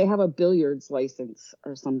know. They have a billiards license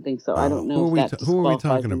or something, so I don't know if that who are we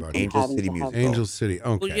talking about? Angel City Music. Angel City,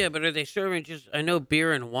 okay. Well, yeah, but are they serving just, I know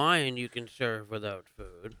beer and wine you can serve without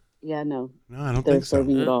food. Yeah, no. No, I don't They're think so.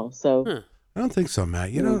 serving it all, so. I don't think so, Matt.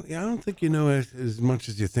 I don't think you know as much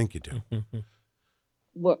as you think you do.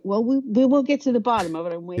 Well, we will get to the bottom of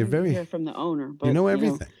it. I'm waiting to hear from the owner. But, you know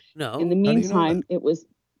everything. No. In the meantime, it was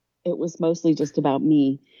mostly just about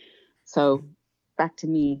me. So back to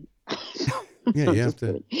me. Yeah, you have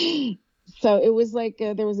to. So it was like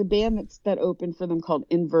there was a band that opened for them called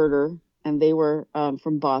Inverter, and they were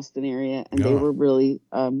from Boston area, and they were really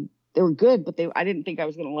they were good, but I didn't think I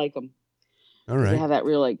was going to like them. All right. They have that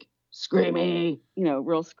real like screamy,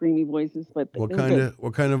 real screamy voices. But what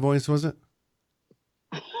kind of voice was it?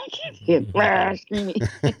 I can't see it. Screamy,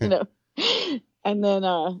 And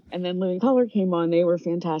then Living Color came on. They were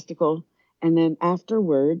fantastical. And then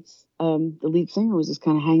afterwards, the lead singer was just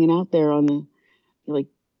kind of hanging out there on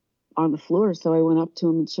the floor. So I went up to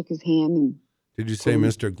him and shook his hand. And did you say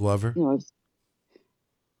Mr. Glover?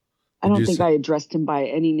 I don't think I addressed him by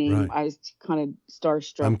any name. Right. I was kind of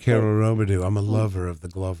starstruck. I'm Carol Robidoux. I'm a lover of the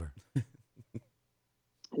Glover. A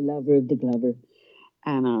lover of the Glover.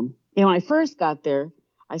 And when I first got there,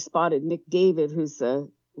 I spotted Nick David, who's a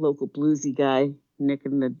local bluesy guy, Nick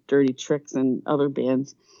and the Dirty Tricks and other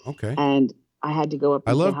bands. Okay. And I had to go up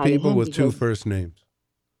and I love say hi to people him with two first names.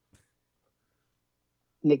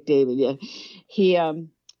 Nick David, yeah.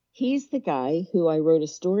 He's the guy who I wrote a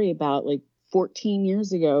story about like 14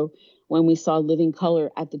 years ago when we saw Living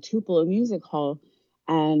Color at the Tupelo Music Hall,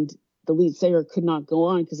 and the lead singer could not go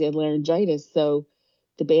on because he had laryngitis. So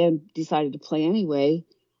the band decided to play anyway,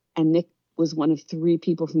 and Nick was one of 3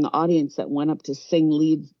 people from the audience that went up to sing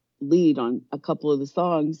lead on a couple of the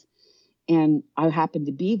songs. And I happened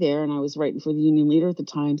to be there, and I was writing for the union leader at the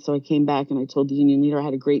time. So I came back and I told the union leader I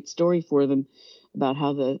had a great story for them about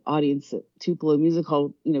how the audience at Tupelo Music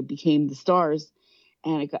Hall, became the stars,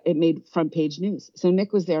 and it made front page news. So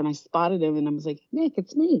Nick was there, and I spotted him, and I was like, Nick,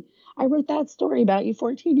 it's me. I wrote that story about you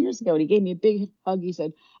 14 years ago. And he gave me a big hug. He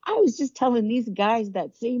said, I was just telling these guys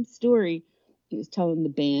that same story. He was telling the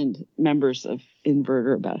band members of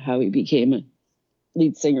Inverter about how he became a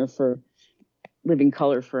lead singer for Living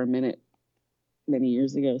Color for a minute many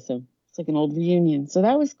years ago. So it's like an old reunion. So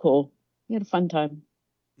that was cool. We had a fun time.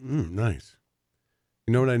 Nice.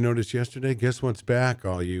 You know what I noticed yesterday? Guess what's back,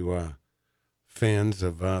 all you fans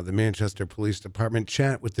of the Manchester Police Department?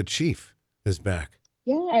 Chat with the Chief is back.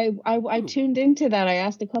 Yeah, I tuned into that. I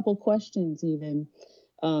asked a couple questions even,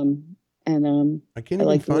 and I can't I even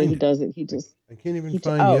like the way he find it. does it. He just I can't even he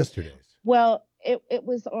find oh yesterday's. well it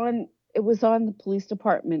was on the police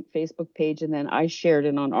department Facebook page, and then I shared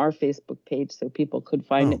it on our Facebook page so people could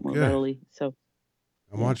find Oh, it more good. readily. So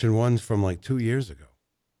I'm watching ones from like 2 years ago.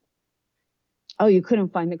 oh, you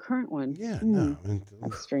couldn't find the current one? Yeah, no.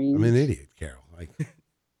 That's strange. I'm an idiot, Carol.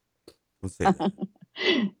 Don't say that.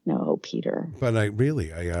 No, Peter. But I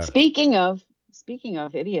Speaking of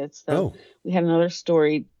idiots, though, we had another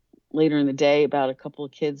story later in the day about a couple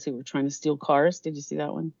of kids who were trying to steal cars. Did you see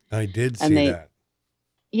that one? I did see that.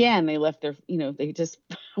 Yeah, and they left their, they just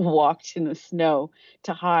walked in the snow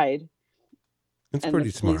to hide. It's and pretty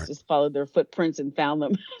the police smart. just followed their footprints and found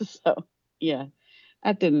them. So, yeah,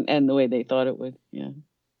 that didn't end the way they thought it would. Yeah.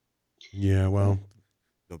 Yeah, well,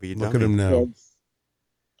 Don't be look at them now.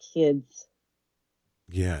 Kids.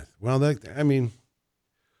 Yeah. Well, I don't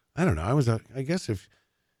know. I guess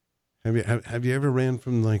have you ever ran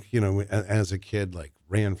from as a kid,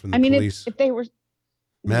 ran from the police? If they were,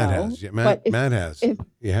 Matt no, has. Yeah, Matt has.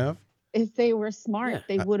 You have? If they were smart,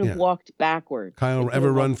 they would have walked backward. Kyle,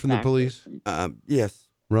 ever run from the police? Yes.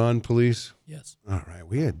 Ron, police? Yes. All right.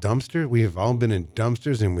 We had dumpster. We have all been in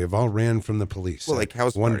dumpsters, and we have all ran from the police. Well, like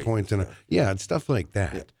house one parties point and it's stuff like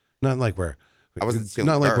that. Yeah. Not like we're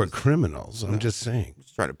criminals. I'm just saying.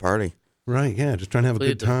 Just trying to party. Right. Yeah. Just trying to have a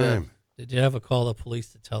good time. Did you ever call the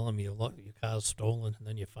police to tell them your car's stolen and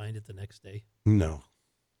then you find it the next day? No.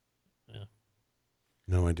 Yeah.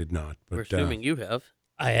 No, I did not. But, we're assuming you have.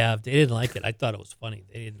 I have. They didn't like it. I thought it was funny.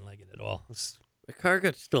 They didn't like it at all. The car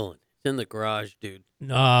got stolen. It's in the garage, dude.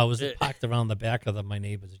 No, it was parked around the back of my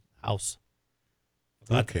neighbor's house.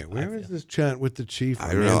 Okay, where is this chat with the chief?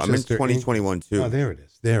 I don't know. I'm in 2021 too. Oh, there it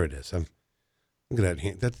is. There it is. Look at that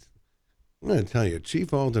hand. I'm going to tell you,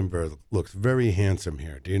 Chief Oldenburg looks very handsome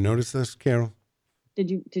here. Do you notice this, Carol? Did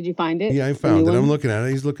you find it? Yeah, I found it. I'm looking at it.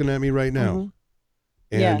 He's looking at me right now.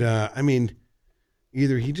 Mm-hmm. And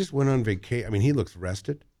either he just went on vacation. He looks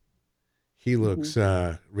rested. He looks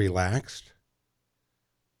relaxed.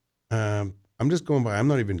 I'm just going by. I'm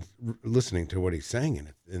not even listening to what he's saying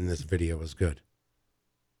in this video is good.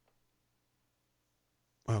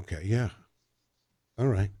 Okay, yeah. All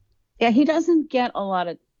right. Yeah, he doesn't get a lot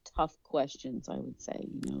of tough questions, I would say.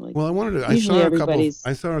 Well, I wanted to. I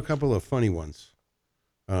saw a couple of funny ones.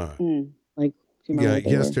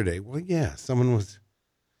 Yesterday. Well, yeah, someone was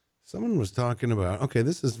talking about. Okay,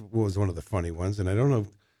 this was one of the funny ones, and I don't know.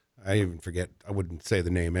 I even forget. I wouldn't say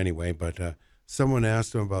the name anyway, but someone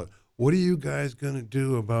asked him about, what are you guys going to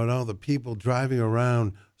do about all the people driving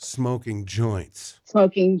around smoking joints?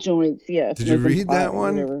 Smoking joints, yes. Did you read that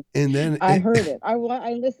one? And then I heard it. I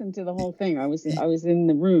listened to the whole thing. I was in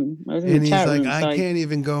the room. I was in the chat room. And he's like, I can't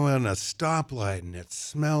even go on a stoplight, and it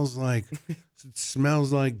smells like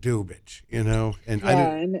doobage,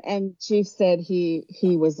 And Chief said he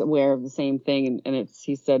was aware of the same thing, and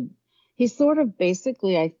he said he sort of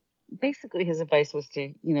basically his advice was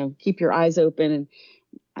to keep your eyes open, and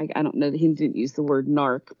I don't know, he didn't use the word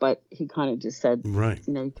narc, but he kind of just said, right,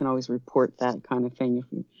 you can always report that kind of thing if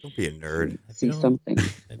you don't be a nerd. See something.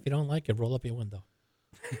 If you don't like it, roll up your window.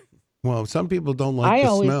 Well, some people don't like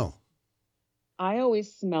the smell. I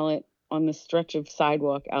always smell it on the stretch of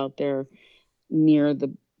sidewalk out there near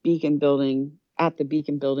the Beacon building,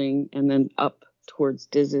 and then up towards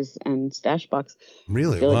Diz's and Stash Box.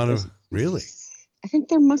 Really? Really? I think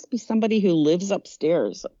there must be somebody who lives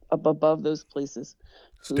upstairs, up above those places.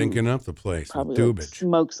 Stinking up the place. Probably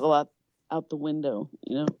smokes a lot out the window,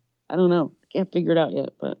 I don't know. I can't figure it out yet,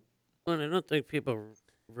 but. Well, I don't think people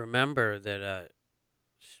remember that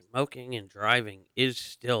smoking and driving is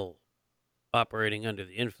still operating under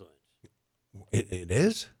the influence. It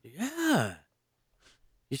is? Yeah.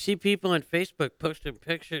 You see people on Facebook posting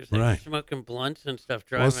pictures like smoking blunts and stuff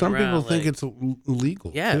driving around. Well, some people think it's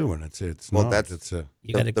illegal too, and it's well, not.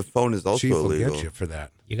 The phone is also Chief illegal. Will get you for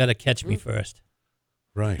that. You got to catch me first.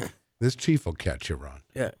 Right. This Chief will catch you, Ron.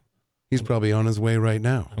 Yeah. He's probably on his way right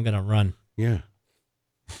now. I'm going to run. Yeah.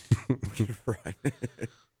 Right.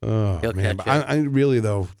 Oh, man. But I really,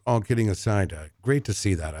 though, all kidding aside, great to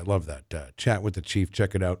see that. I love that. Chat with the Chief.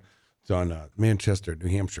 Check it out. It's on Manchester, New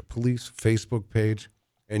Hampshire Police Facebook page.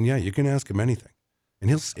 And yeah, you can ask him anything, and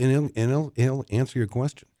he'll answer your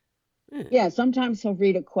question. Yeah, sometimes he'll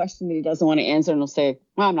read a question that he doesn't want to answer, and he'll say,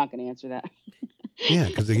 "Well, I'm not going to answer that." Yeah,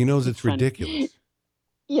 because he knows it's ridiculous.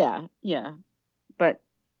 Yeah, but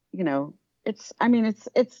it's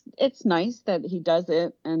nice that he does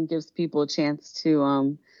it and gives people a chance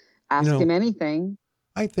to ask him anything.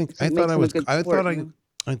 I thought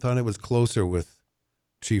it was closer with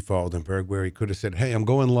Chief Aldenberg, where he could have said, "Hey, I'm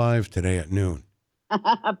going live today at noon."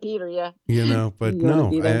 Peter, yeah. You know, but You wanna no,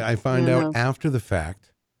 be there. I find Yeah, out no. after the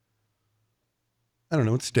fact. I don't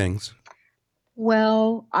know. It stings.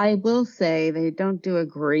 Well, I will say they don't do a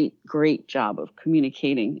great job of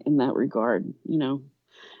communicating in that regard.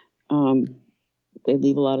 They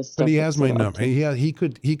leave a lot of stuff. But he has my up number. to- He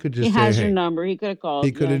could just He say, has "Hey." your number. He could have called.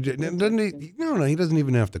 He could have. Yeah, Doesn't he? No, he doesn't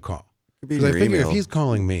even have to call. Could be Because I your figure if email. he's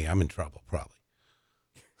calling me, I'm in trouble, probably.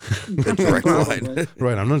 The direct line.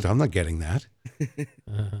 Right. I'm not getting that.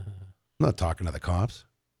 I'm not talking to the cops.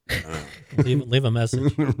 Leave a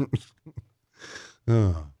message.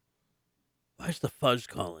 Oh, Why's the fuzz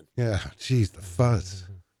calling? yeah. Jeez, the fuzz.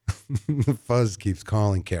 The fuzz keeps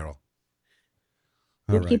calling, Carol.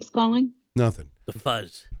 All Who right. keeps calling? Nothing. The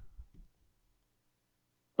fuzz.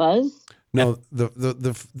 Buzz? No, the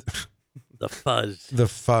The fuzz. the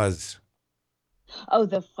fuzz. Oh,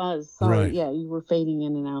 the fuzz. Sorry. Right. Yeah, you were fading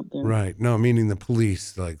in and out there. Right. No, meaning the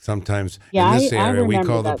police. Like sometimes Yeah, in this I area, we remember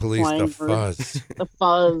call the that police the slang word. fuzz. The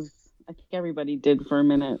fuzz. I think everybody did for a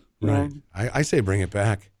minute. Yeah. Right. I say bring it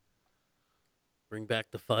back. Bring back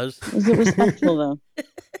the fuzz. Is it respectful though?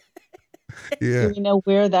 Yeah. Do we know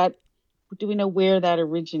where that? Do we know where that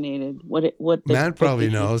originated? What? Matt probably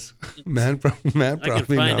knows. Matt probably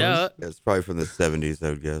find knows. out. Yeah, it's probably from the 70s,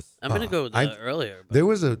 I would guess. I'm gonna go with earlier. But There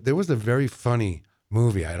was a very funny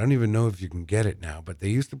movie. I don't even know if you can get it now, but they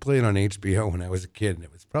used to play it on HBO when I was a kid, and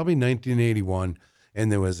it was probably 1981.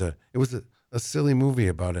 And it was a silly movie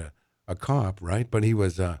about a cop, right? But he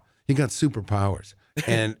got superpowers,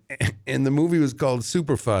 and the movie was called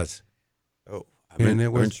Super Fuzz. Oh, I'm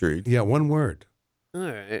intrigued. Yeah, one word. all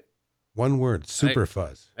right. One word. Super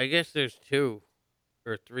Fuzz. I guess there's 2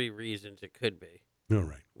 or 3 reasons it could be. All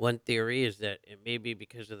right. One theory is that it may be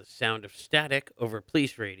because of the sound of static over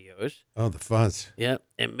police radios. Oh, the fuzz. Yep.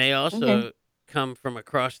 It may also come from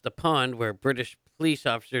across the pond where British police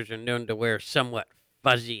officers are known to wear somewhat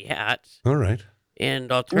fuzzy hats. All right.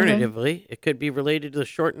 And alternatively, it could be related to the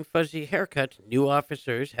short and fuzzy haircuts new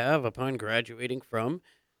officers have upon graduating from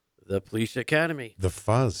the police academy. The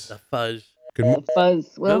fuzz. The fuzz. The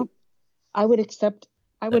fuzz. Well, Nope. I would accept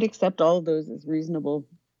all of those as reasonable.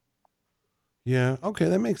 Yeah. Okay,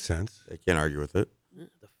 that makes sense. I can't argue with it. The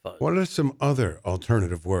fuzz. What are some other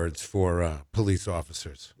alternative words for police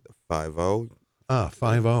officers? 5-0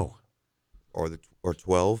 5-0. or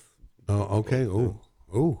 12. Oh, okay. Ooh.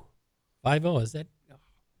 5-0, is that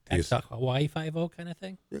Yes. that's a Hawaii 5-0 kind of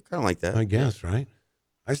thing? Yeah, kind of like that. I guess, right?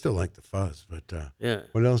 I still like the fuzz, but Yeah.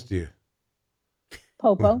 what else do you?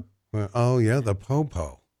 Popo. Well, oh, yeah, the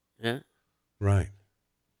popo. Yeah. Right.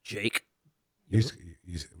 Jake. You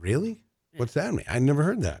really? What's that mean? I never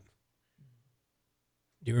heard that.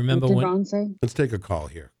 Do you remember What did when? Ron say? Let's take a call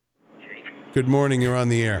here. Good morning. You're on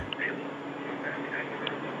the air.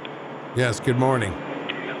 Yes, good morning.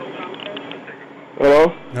 Hello?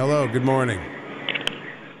 Hello, good morning.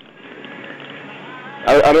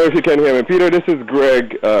 I don't know if you can hear me. Peter, this is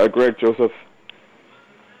Gregg, Gregg Joseph.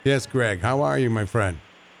 Yes, Greg. How are you, my friend?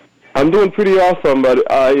 I'm doing pretty awesome, but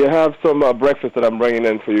I have some breakfast that I'm bringing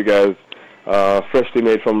in for you guys, freshly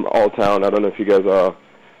made from All Town. I don't know if you guys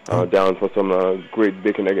are down for some great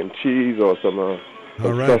bacon, egg, and cheese, or some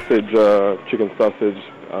sausage, chicken sausage,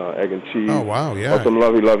 egg and cheese. Oh, wow, yeah. Or some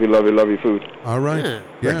lovely food. All right.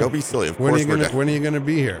 Yeah, don't be silly. Of course we're down. When are you going to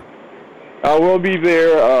be here? I will be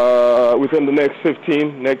there within the next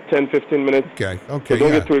 10, 15 minutes. Okay, So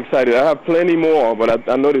don't yeah. get too excited. I have plenty more, but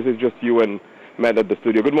I know this is just you and Matt at the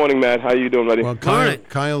studio. Good morning, Matt. How you doing, buddy? Well,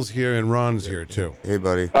 Kyle's here and Ron's here, too. Hey,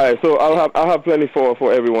 buddy. All right, so I'll have plenty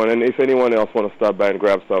for everyone, and if anyone else want to stop by and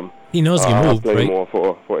grab some, He knows you I'll have moved, plenty right? more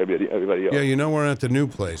for everybody else. Yeah, you know we're at the new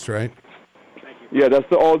place, right? Yeah, that's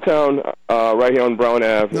the Old Town right here on Brown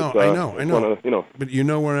Ave. No, It's, I know. But you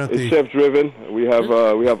know we're at it's the... chef driven. We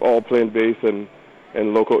have all plant based and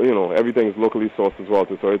local. Everything's locally sourced as well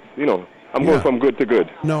too. So it's I'm going from good to good.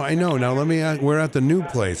 No, I know. Now let me ask, we're at the new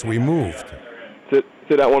place. We moved.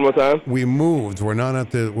 Say that one more time. We moved. We're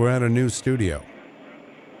at a new studio.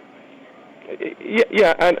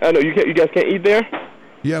 Yeah, I know. You guys can't eat there.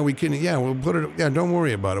 Yeah, we can. Yeah, we'll put it. Yeah, don't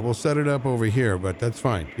worry about it. We'll set it up over here, but that's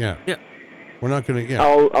fine. Yeah. Yeah. We're not going to. Yeah.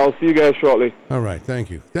 I'll see you guys shortly. All right. Thank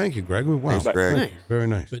you. Thank you, Greg. Wow. Thanks, Greg. Nice. Very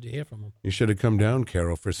nice. Good to hear from him. You should have come down,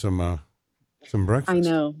 Carol, for some breakfast. I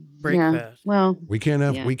know. Breakfast. Yeah. Well, We can't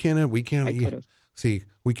have. Yeah. We can't I eat. could've. See,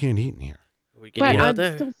 we can't eat in here. We can but eat out I'm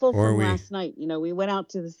there. still full Or from we- last night. We went out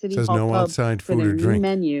to the City Says Hall no pub outside for food their or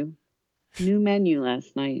drink. New menu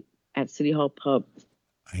last night at City Hall pub.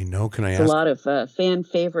 I know. Can I It's ask? a lot of fan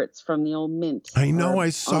favorites from the old Mint. I know, are I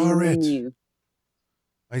saw on the it. menu.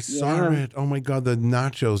 I saw it. Oh my God, the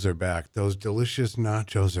nachos are back. Those delicious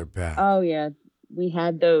nachos are back. Oh yeah, we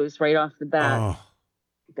had those right off the bat. Oh.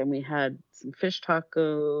 Then we had some fish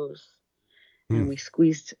tacos, and we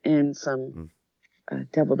squeezed in some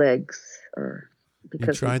deviled eggs.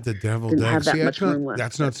 Because you tried the deviled didn't eggs. have that much room left.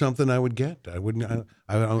 That's not something I would get. I wouldn't.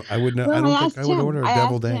 I wouldn't. Well, I don't think I would order a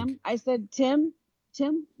deviled egg. Him, I said, Tim,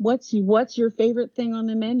 what's your favorite thing on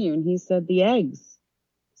the menu? And he said the eggs.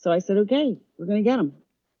 So I said, okay, we're gonna get them.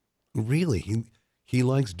 Really, he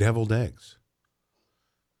likes deviled eggs.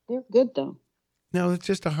 They're good though. No, it's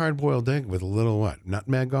just a hard-boiled egg with a little what?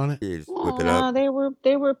 Nutmeg on it. You just whip it up. They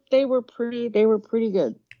were pretty good.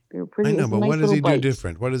 They were pretty. I know, but nice what does he bites. do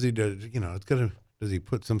different? What does he do? It's gonna. Does he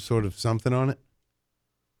put some sort of something on it?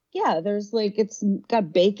 Yeah, there's it's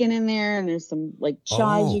got bacon in there, and there's some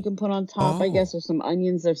chives you can put on top. I guess, or some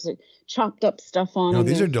onions. There's chopped up stuff on. No,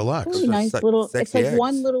 these are deluxe. Really nice little. It's like eggs.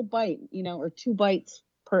 one little bite, or 2 bites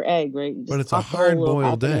per egg, right? You just But it's a pop the whole little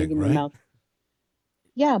hard-boiled half an egg, in your right? mouth.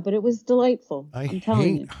 Yeah, but it was delightful. I'm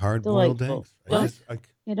telling you, hard-boiled delightful. eggs.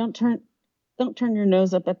 Don't turn your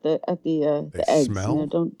nose up at the eggs. Smell?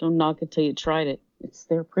 Don't knock it till you tried it.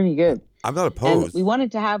 They're pretty good. I'm not opposed. And we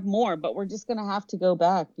wanted to have more, but we're just gonna have to go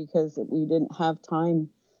back because we didn't have time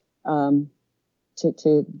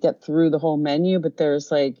to get through the whole menu. But there's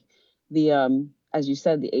the as you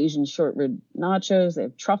said, the Asian short rib nachos. They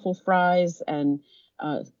have truffle fries and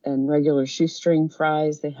regular shoestring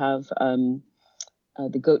fries. They have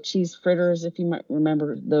the goat cheese fritters, if you might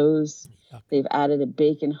remember those. They've added a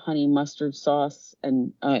bacon honey mustard sauce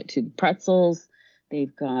and to the pretzels.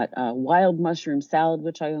 They've got wild mushroom salad,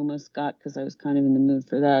 which I almost got because I was kind of in the mood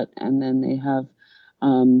for that. And then they have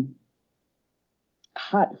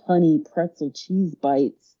hot honey pretzel cheese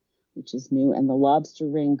bites, which is new. And the lobster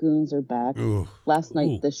rangoons are back. Ooh. Last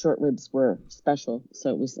night, the short ribs were special.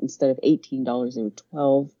 So it was, instead of $18, they were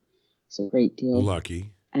 $12. So great deal.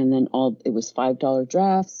 Lucky. And then it was $5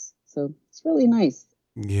 drafts. So it's really nice.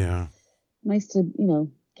 Yeah. Nice to,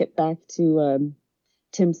 get back to,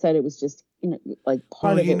 Tim said it was just,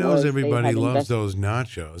 part of it. He knows was everybody loves those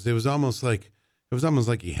nachos. It was almost like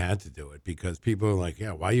he had to do it because people are like,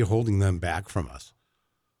 yeah, why are you holding them back from us?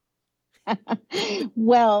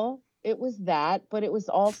 Well, it was that, but it was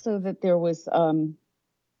also that there was,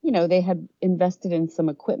 they had invested in some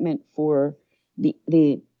equipment for the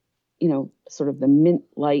sort of the mint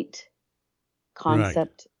light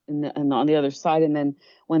concept and on the other side. And then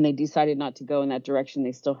when they decided not to go in that direction,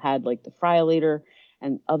 they still had the fry-later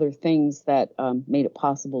and other things that made it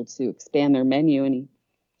possible to expand their menu. And he,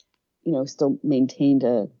 still maintained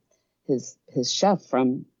his chef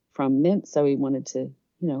from Mint. So he wanted to,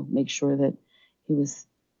 make sure that he was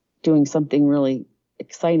doing something really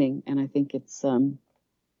exciting. And I think it's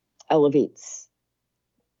elevates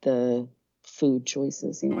the food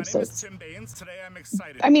choices. My name is Tim Baines. Today I'm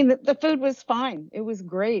excited. I mean, the food was fine. It was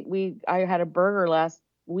great. I had a burger last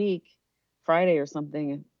week, Friday or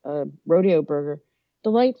something, a rodeo burger.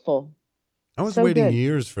 Delightful. I was So waiting good.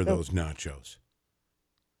 years for those nachos.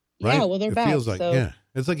 Right? Yeah, well, they're it back. feels like, so,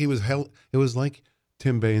 it's like he was held. It was like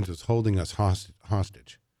Tim Baines was holding us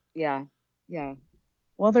hostage. Yeah.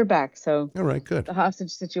 Well, they're back. So All right, good. the hostage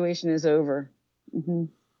situation is over. Mm-hmm.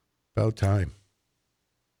 About time.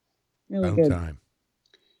 Really About good. time.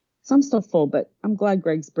 So I'm still full, but I'm glad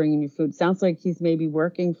Greg's bringing you food. Sounds like he's maybe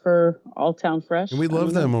working for All Town Fresh. And we I love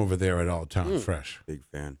don't know. them over there at All Town Fresh. Big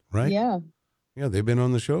fan. Right? Yeah. Yeah, they've been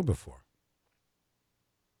on the show before.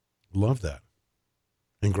 Love that.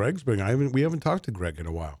 And Greg's been. We haven't talked to Gregg in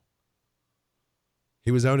a while.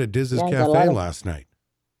 He was out at Diz's Yeah, I got a Cafe lot of- last night.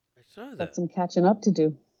 I saw Got that. some catching up to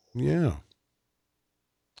do. Yeah.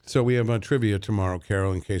 So we have trivia tomorrow,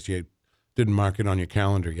 Carol, in case you didn't mark it on your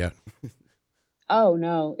calendar yet. Oh,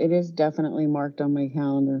 no, it is definitely marked on my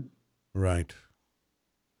calendar. Right.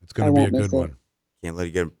 It's I going to be a won't miss good it. one. Can't let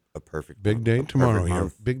it get a perfect Big day a tomorrow perfect here.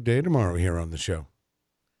 month. Big day tomorrow here on the show.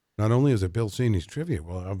 Not only is it Bill Cini's trivia,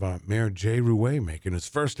 we'll have Mayor Jay Rouet making his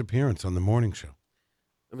first appearance on the morning show.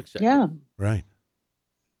 I'm excited. Yeah. Right.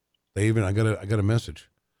 I got a message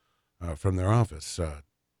from their office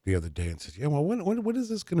the other day and says, "Yeah, well, what is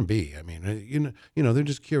this going to be? I mean, they're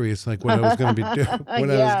just curious, like what I was going to be doing, what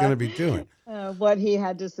I was going to be doing." What he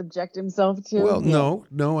had to subject himself to. Well, Yeah.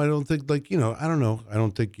 no, I don't think I don't know. I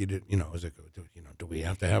don't think you did. Is it? Do we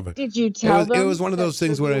have to have a? Did you tell them? It was one of those that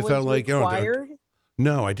things where I trivia felt was like, required?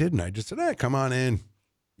 no, I didn't. I just said, "Hey, come on in."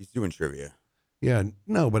 He's doing trivia. Yeah,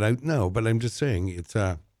 but I'm just saying it's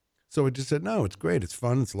so I just said no, it's great, it's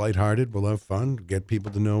fun, it's lighthearted, we'll have fun, get people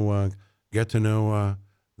to know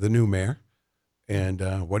the new mayor and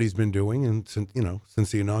what he's been doing and since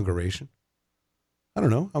the inauguration. I don't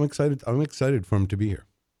know. I'm excited for him to be here.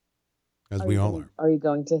 as we all are. Are you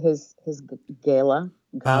going to his gala?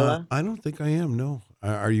 I don't think I am. No.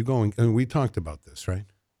 Are you going? I mean, we talked about this, right?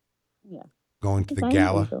 Yeah. Going to the I am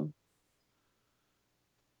gala. gonna go.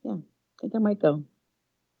 Yeah, I think I might go.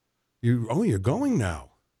 You're going now.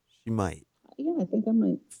 She might. Yeah, I think I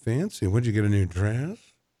might. Fancy. Would you get a new dress?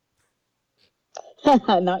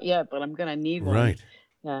 Not yet, but I'm gonna need one. Right.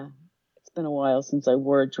 Yeah, it's been a while since I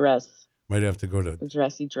wore a dress. Might have to go to a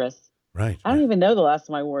dressy dress. Right. I don't even know the last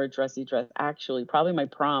time I wore a dressy dress. Actually, probably my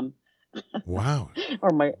prom. Wow. or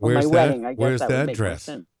my Where's wedding. that? I guess Where's that that would make dress?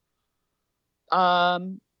 more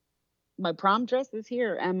sense. My prom dress is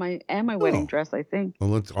here, and my wedding dress. I think.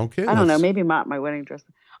 Well, let's okay. I don't know. Maybe not my wedding dress.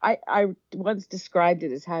 I once described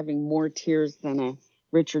it as having more tears than a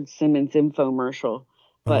Richard Simmons infomercial,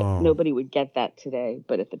 but nobody would get that today.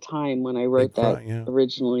 But at the time when I wrote that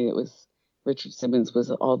originally, it was Richard Simmons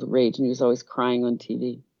was all the rage, and he was always crying on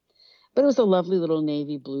TV. But it was a lovely little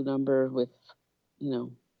navy blue number with,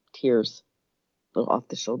 tears, a little off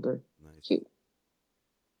the shoulder. Nice. Cute.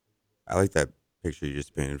 I like that picture you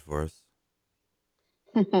just painted for us.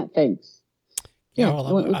 Thanks.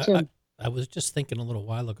 Carol, I was just thinking a little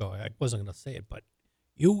while ago. I wasn't going to say it, but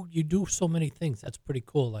you do so many things. That's pretty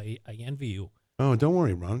cool. I envy you. Oh, don't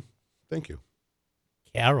worry, Ron. Thank you.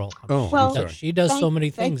 Carol. I'm sorry. She does so many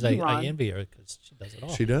things. I envy her because she does it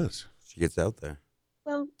all. She does. She gets out there.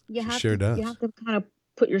 Well, you have sure does. You have to kind of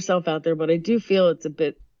put yourself out there, but I do feel it's a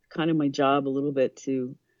bit kind of my job a little bit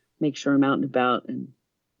to make sure I'm out and about and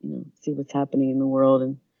see what's happening in the world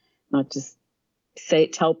and not just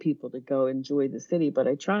tell people to go enjoy the city, but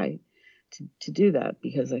I try to do that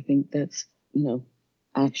because I think that's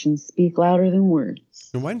actions speak louder than words.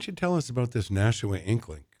 So why don't you tell us about this Nashua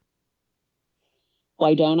Inklink?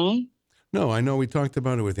 Why don't I? No, I know we talked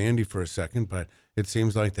about it with Andy for a second, but it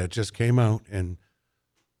seems like that just came out, and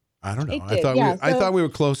I don't know. I thought we were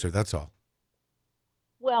closer. That's all.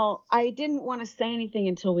 Well, I didn't want to say anything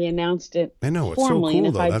until we announced it. I know it's formally, so cool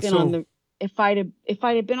and though. if I'd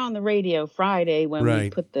have been on the radio Friday when we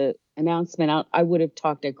put the announcement out, I would have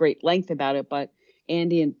talked at great length about it. But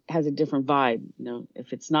Andy has a different vibe.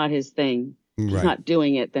 If it's not his thing, he's not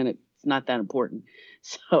doing it, then it's not that important.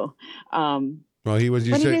 So. Well, he was.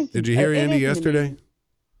 Did you hear Andy yesterday?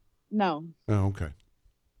 No. Oh, okay.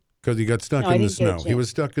 Because he got stuck in the snow. He was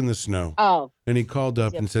stuck in the snow. Oh. And he called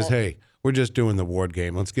up and says, "Hey, we're just doing the ward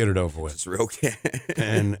game. Let's get it over with." It's real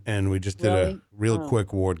game. and we just did a real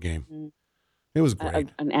quick ward game. Mm-hmm. It was great.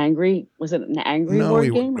 Was it an angry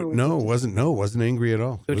ward game? Or it wasn't. No, it wasn't angry at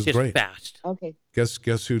all. It was just great. Fast. Okay.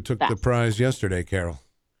 Guess who took the prize yesterday, Carol?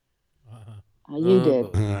 You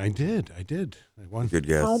did. I did. I won. Good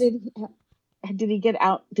guess. How did he get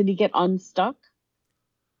out? Did he get unstuck?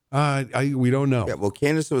 We don't know. Yeah, well,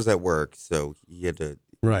 Candace was at work, so he had to.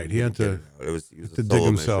 Right, he had to. It was to dig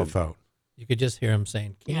himself out. You could just hear him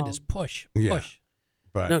saying, "Candace, push."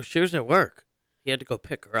 But no, she was at work. He had to go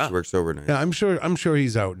pick her up. She works overnight. Yeah, I'm sure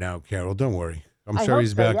he's out now, Carol. Don't worry. I'm sure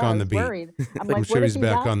he's back on the beat. I'm sure he's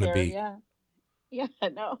back on the beat. Yeah,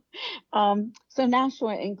 no. So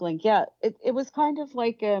Nashua Inklink, it was kind of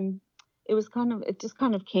like it just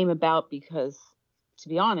kind of came about because, to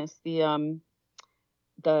be honest, the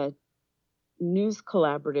News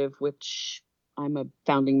Collaborative, which I'm a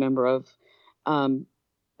founding member of, and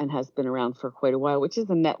has been around for quite a while, which is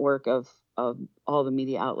a network of all the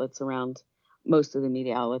media outlets around, most of the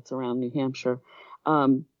media outlets around New Hampshire,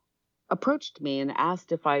 approached me and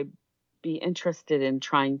asked if I'd be interested in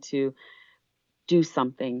trying to do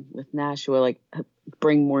something with Nashua, like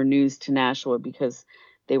bring more news to Nashua, because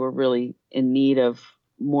they were really in need of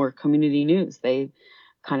more community news. They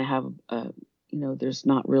kind of have, there's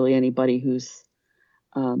not really anybody who's,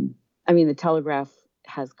 the Telegraph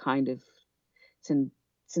has kind of, it's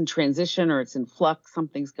in transition or it's in flux.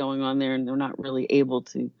 Something's going on there, and they're not really able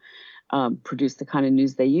to produce the kind of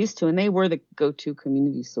news they used to. And they were the go-to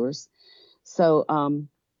community source. So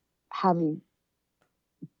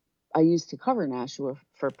I used to cover Nashua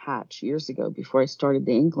for Patch years ago before I started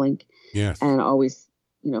the Inklink. Yes. And always,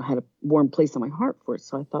 had a warm place in my heart for it.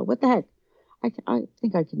 So I thought, what the heck? I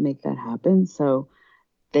think I could make that happen. So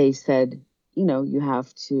they said, you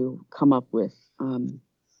have to come up with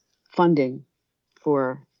funding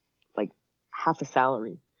for like half a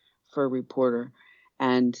salary for a reporter.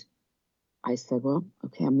 And I said, well,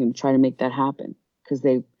 okay, I'm going to try to make that happen, because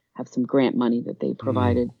they have some grant money that they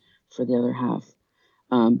provided for the other half,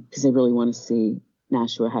 because they really want to see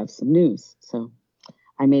Nashua have some news. So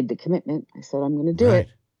I made the commitment. I said, I'm going to do it.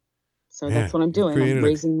 So that's what I'm doing. I'm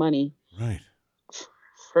raising money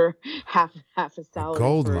for half a salary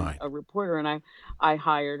for a reporter. And I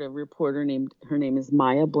hired a reporter her name is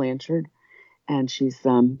Maya Blanchard. and she's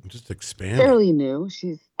just expanding. fairly new.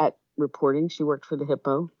 She's at reporting. She worked for the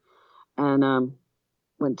Hippo, and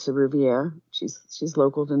went to Riviera. She's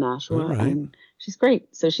local to Nashua, All right. and she's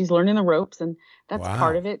great. So she's learning the ropes, and that's Wow.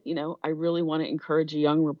 part of it. You know, I really want to encourage a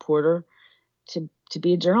young reporter to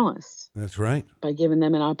be a journalist That's right. by giving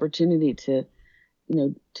them an opportunity to, you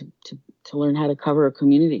know, to learn how to cover a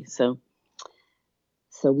community. So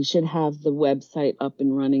we should have the website up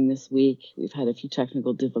and running this week. We've had a few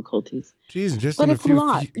technical difficulties. Geez, just but in a it's few, a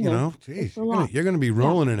lot, you know, geez, you're going to be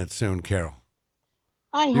rolling in it soon, Carol.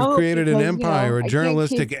 You've You've created an empire, a I can't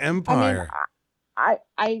journalistic keep- empire.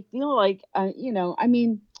 I feel like you know, I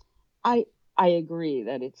mean, I agree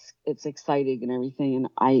that it's exciting and everything, and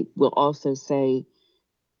I will also say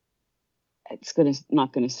it's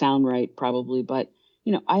not gonna sound right probably, but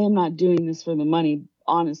you know, I am not doing this for the money.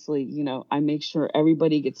 Honestly, you know, I make sure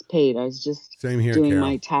everybody gets paid. I was just Same here, doing Carol.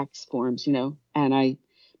 my tax forms, you know, and I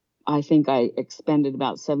think I expended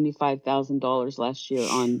about $75,000 last year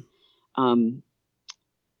on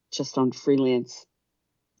just on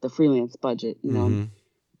the freelance budget, you know, Mm-hmm.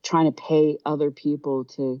 trying to pay other people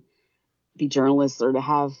to be journalists or to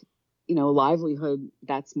have, you know, a livelihood.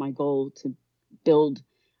 That's my goal, to build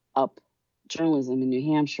up journalism in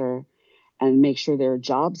New Hampshire and make sure there are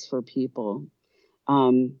jobs for people.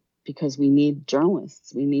 Because we need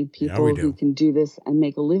journalists. We need people we do. who can do this and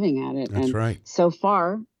make a living at it. That's and right. so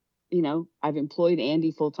far, you know, I've employed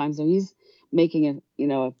Andy full time, so he's making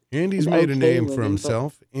Andy's an made a okay name living, for but-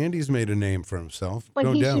 himself. Andy's made a name for himself. But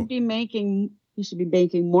no he doubt. should be making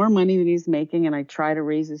more money than he's making, and I try to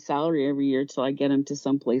raise his salary every year till I get him to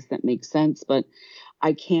some place that makes sense. But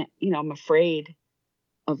I can't, you know, I'm afraid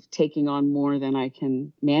of taking on more than I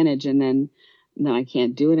can manage, and then I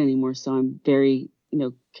can't do it anymore. So I'm very, you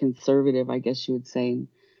know, conservative, I guess you would say, and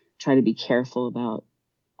try to be careful about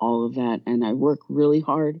all of that. And I work really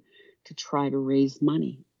hard to try to raise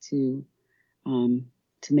money to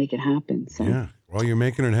make it happen. So Yeah. Well, you're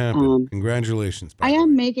making it happen. Congratulations. I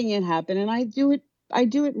am making it happen, and I do it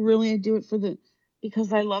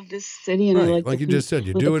because I love this city, and I Right. like You the just said,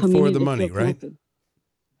 you with do the it for community the to money, feel right? connected.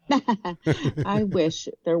 I wish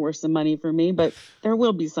there were some money for me, but there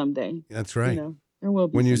will be someday. That's right. You know, there will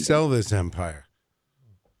be when you someday. sell this empire.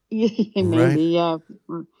 Maybe, Right? yeah.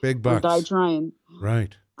 Big Or bucks. die trying.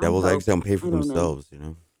 Right. Deviled eggs don't pay I for don't know. themselves, you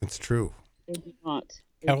know. It's true. They do not.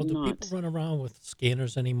 They Carol, do do not. people run around with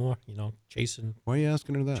scanners anymore? You know, chasing. Why are you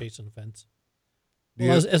asking her that? Chasing events. Do you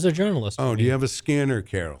Well, have- as a journalist. Oh, I do you mean, have a scanner,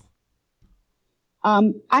 Carol?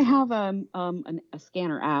 I have a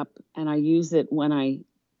scanner app, and I use it when I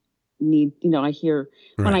need, you know,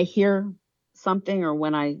 when I hear something, or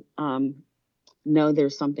when I know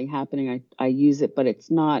there's something happening, I use it, but it's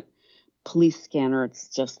not police scanner. It's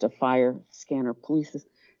just a fire scanner. Police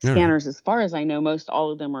scanners, as far as I know, most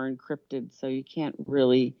all of them are encrypted, so you can't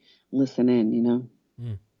really listen in, you know.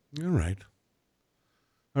 All right.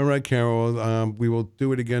 All right, Carol. We will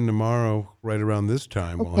do it again tomorrow, right around this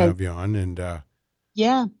time. We'll Okay. have you on, and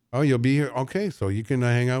Yeah. oh, you'll be here. Okay, so you can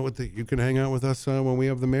hang out with us when we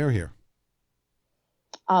have the mayor here.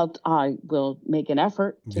 I will make an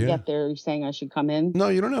effort to Yeah. get there. You're saying I should come in? No,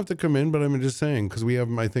 you don't have to come in, but I'm just saying because we have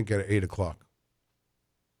them, I think, at 8:00.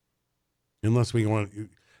 Unless we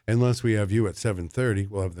have you at 7:30,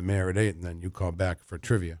 we'll have the mayor at 8, and then you call back for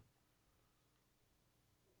trivia.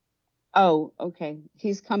 Oh, okay.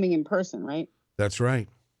 He's coming in person, right? That's right.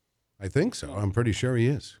 I think so. I'm pretty sure he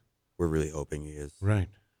is. We're really hoping he is. Right.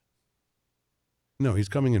 No, he's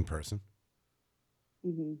coming in person.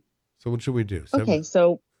 Mm-hmm. So what should we do? Okay,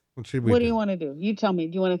 so what should we what do? do you want to do? You tell me.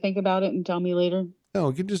 Do you want to think about it and tell me later? No,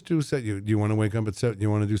 we could just do set. Do you want to wake up at 7? Do you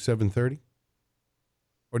want to do 7:30?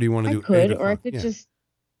 Or do you want to I do could, 8 or I o'clock? could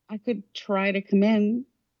I could try to come in.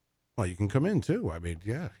 Well, you can come in too. I mean,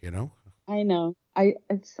 yeah, you know. I know.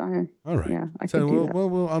 It's All right. Yeah, I So could do that.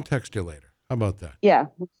 I'll text you later. How about that? Yeah,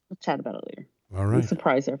 we'll chat about it later. All And right.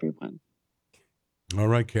 surprise everyone. All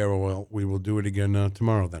right, Carol. Well, we will do it again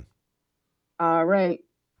tomorrow then. All right.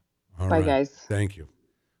 All Bye, right. guys. Thank you.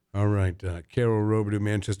 All right. Carol Robidoux,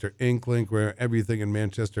 Manchester Inklink, where everything in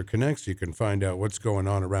Manchester connects. You can find out what's going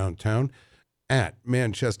on around town at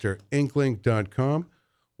manchesterinklink.com.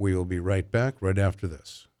 We will be right back right after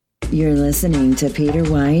this. You're listening to Peter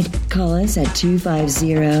White. Call us at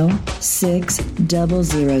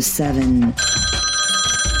 250-6007.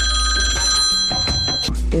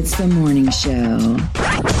 It's the morning show.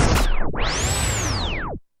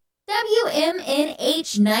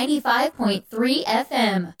 WMNH 95.3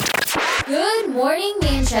 FM. Good morning,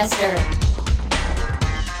 Manchester.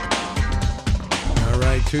 All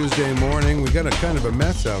right, Tuesday morning. We got a kind of a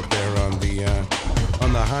mess out there on the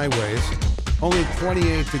highways. Only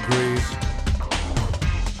 28 degrees.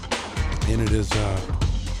 And it is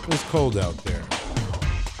cold out there.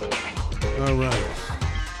 All right.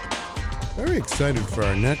 Very excited for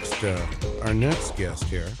our next guest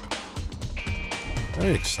here.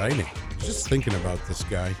 Very exciting. Just thinking about this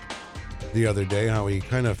guy the other day, how he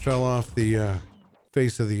kind of fell off the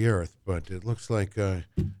face of the earth, but it looks like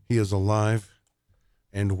he is alive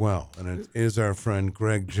and well. And it is our friend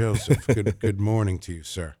Gregg Joseph. Good morning to you,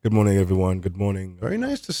 sir. Good morning, everyone. Good morning. Very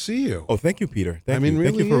nice to see you. Oh, thank you, Peter. Thank you. Thank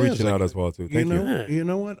Really you for is. reaching out as well too. Thank you. You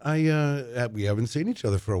know what? We haven't seen each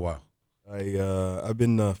other for a while. I've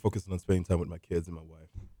been focusing on spending time with my kids and my wife.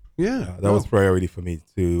 Yeah, that was priority for me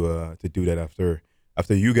to do that after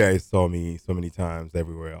you guys saw me so many times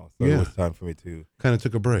everywhere else. So it was time for me to kind of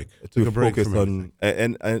took a break. Focus on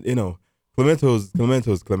and you know, Clemento's.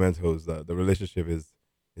 The relationship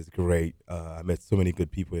is great. I met so many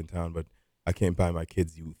good people in town, but I can't buy my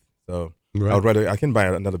kids' youth. So I can buy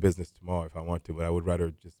another business tomorrow if I want to, but I would rather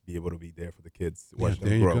just be able to be there for the kids, watch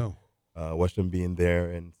them grow. Watch them being there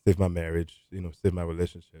and save my marriage, save my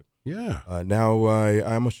relationship. Yeah. Now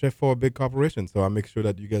I'm a chef for a big corporation, so I make sure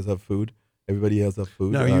that you guys have food. Everybody has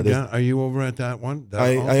food. Now, are you over at that one? I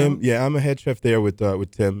am. Yeah, I'm a head chef there with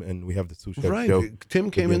Tim, and we have the sous chef show.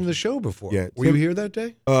 Tim came in the show before. Yeah, were you here that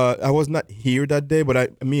day? I was not here that day,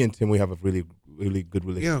 but me and Tim, we have a really good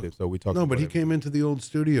relationship. Yeah. So we talked. No, but he came into the old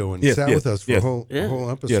studio and sat with us for a whole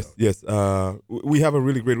episode. Yes. We have a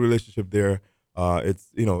really great relationship there. It's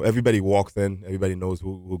everybody walks in, everybody knows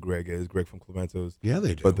who Gregg is. Gregg from Clemento's. Yeah,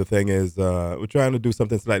 they do. But the thing is, we're trying to do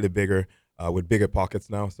something slightly bigger, with bigger pockets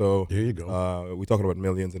now. So there you go. We're talking about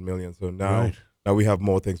millions and millions. So now we have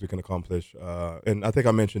more things we can accomplish. And I think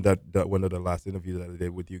I mentioned that one of the last interviews that I did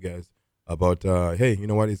with you guys about, hey, you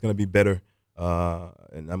know what? It's gonna be better,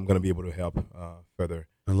 and I'm gonna be able to help further.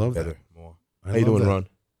 I love better, that. More. How you doing, Ron?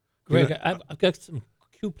 Greg, I've got some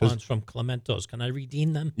coupons from Clemento's. Can I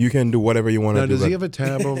redeem them? You can do whatever you want to do. Does he have a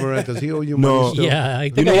tab over at? Does he owe you no, money still? Yeah, I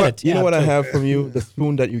think you know what I have from you? The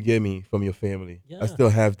spoon that you gave me from your family. Yeah. I still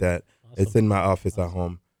have that. Awesome. It's in my office at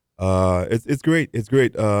home. It's great. It's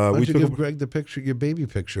great. Why don't you give Gregg the picture, your baby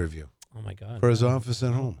picture of you? Oh my God! For his office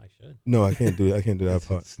at home. I should. No, I can't do. I can't do that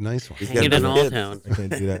part. It's a nice one. Hang it in all town. I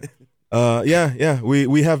can't do that. Yeah.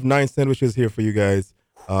 We have 9 sandwiches here for you guys.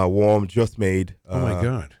 Warm, just made. Oh my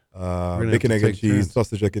God. Bacon, egg, and cheese,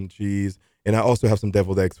 sausage, egg, and cheese, and I also have some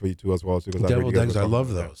deviled eggs for you too as well. Deviled eggs, I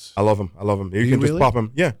love those. I love them. You can just pop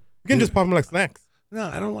them. Yeah, you can just pop them like snacks. No,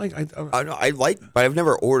 I don't like. I like, but I've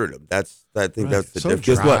never ordered them. I think that's the difference.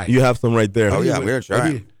 Guess what? You have some right there. Oh yeah, we're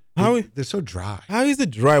gonna try. They're so dry. How is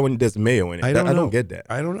it dry when there's mayo in it? I don't get that.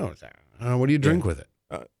 I don't know. What do you drink with it?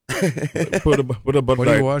 Put a Bud What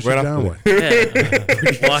do you wash it down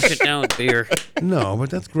with? Wash it down with beer. No, but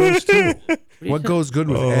that's gross too. What goes good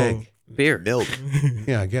with egg? Beer. Milk.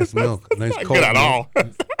 Yeah, I guess milk. Nice cold good at all.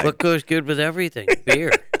 What goes good with everything?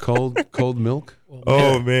 Beer. Cold milk.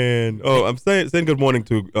 Oh man. Oh, I'm saying good morning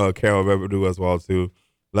to Carol Robidoux as well too.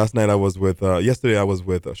 Last night I was with. Yesterday I was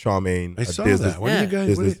with Charmaine. I saw that. What are you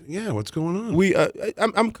guys? What's going on?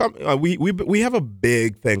 We we have a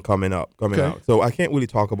big thing coming out. So I can't really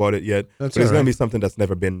talk about it yet. That's but it's going to be something that's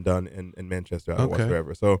never been done in Manchester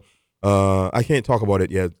whatsoever. So I can't talk about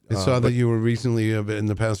it yet. I saw that you were recently in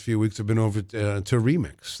the past few weeks have been over to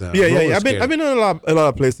Remix. Yeah. I've been in a lot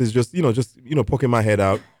of places. Just poking my head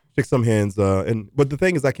out, shake some hands. But the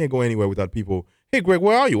thing is, I can't go anywhere without people. Hey, Gregg,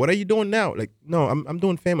 where are you? What are you doing now? Like, no, I'm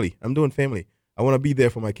doing family. I want to be there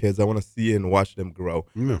for my kids. I want to see and watch them grow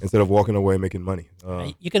instead of walking away and making money.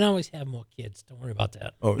 You can always have more kids. Don't worry about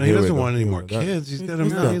that. Oh, no, he doesn't want any more kids. He's got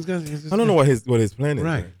I don't know what his plan is.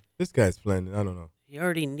 Right. This guy's plan. I don't know. He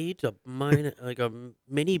already needs a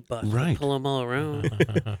mini bus to pull them all around.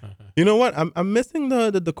 You know what? I'm missing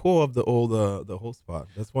the decor of the old the whole spot.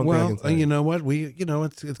 That's one thing I can say. You know what?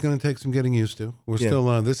 It's going to take some getting used to. We're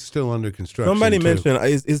still this is still under construction. Somebody mentioned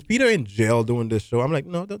is Peter in jail doing this show? I'm like,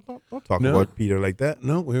 no, don't talk about Peter like that.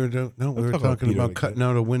 No, we were talking about cutting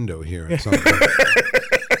out a window here at some point.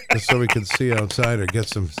 Just so we could see outside or get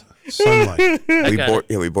some sunlight.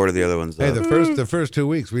 We boarded the other ones. Hey, the first 2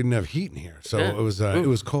 weeks we didn't have heat in here, so it was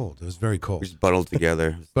cold. It was very cold. We just bundled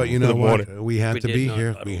together. But you know what? We had to be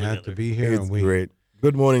here. We had to be here. It's great.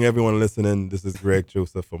 Good morning, everyone listening. This is Gregg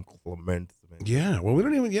Joseph from Clemento's. Yeah, well, we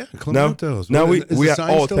don't even. Yeah, Clemento's. Now we are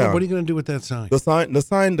all town. What are you going to do with that sign? The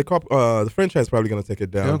sign. The franchise probably going to take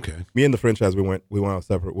it down. Okay. Me and the franchise, we went our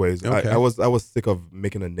separate ways. Okay. I was sick of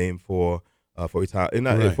making a name for Italian.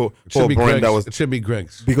 Right. For a brand that was. It should be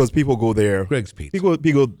Gregg's. Because people go there. Gregg's Pizza.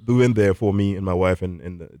 People go in there for me and my wife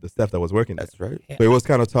and the staff that was working there. That's right. So it was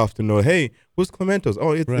kind of tough to know. Hey, who's Clemento's?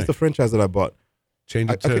 Oh, it's the franchise that I bought. Change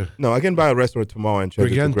it to I can buy a restaurant tomorrow and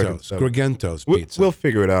change it to Greggento's pizza. We'll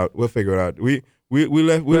figure it out. We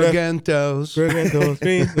left Greggento's.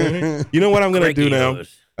 You know what I'm gonna do now?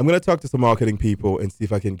 I'm gonna talk to some marketing people and see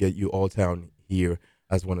if I can get you All Town here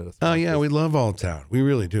as one of the sponsors. Oh yeah, we love All Town. We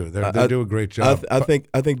really do. They do a great job. I think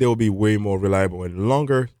they will be way more reliable and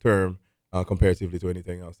longer term comparatively to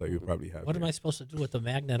anything else that you probably have. What am I supposed to do with the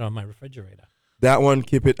magnet on my refrigerator? That one,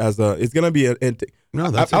 keep it as a. It's gonna be an. No,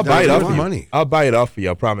 I'll buy it off you. Money. I'll buy it off for you.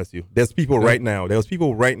 I promise you. There's people right now. That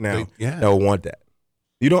will want that.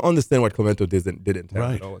 You don't understand what Clemento didn't tell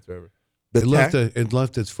at all whatsoever. It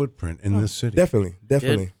left its footprint in this city. Definitely. Big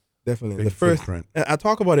The first. footprint. I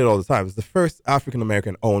talk about it all the time. It's the first African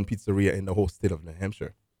American owned pizzeria in the whole state of New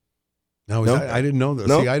Hampshire. No, I didn't know that.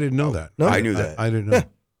 No? See, I didn't know that. No? I knew that. I didn't know.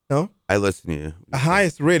 No, I listened to you. the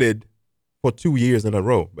highest rated for 2 years in a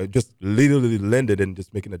row, but just literally landed and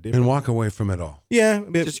just making a difference. And walk away from it all. Yeah,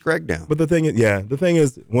 Just Gregg now. But the thing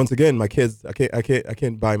is, once again, my kids, I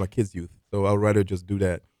can't buy my kids youth, so I'd rather just do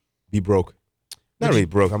that. Be broke. Not really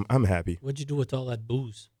broke. I'm happy. What'd you do with all that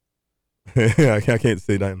booze? I can't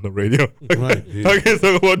say that on the radio. Right. I can't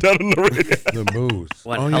talk about that on the radio. The booze.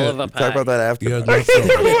 One hell of a pie. Talk about that after. Yeah, I can't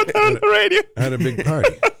talk about that on the radio. I had a big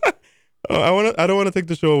party. I don't want to take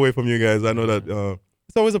the show away from you guys. I know that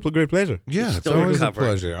it's always a great pleasure. Yeah, it's Still always recovering. a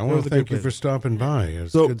pleasure. I want to thank you for stopping by.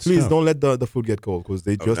 It's So good please stuff. don't let the food get cold because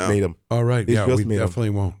they just made them. All right. They Yeah, just we made 'em.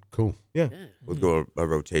 definitely won't. Cool. Yeah. We'll go a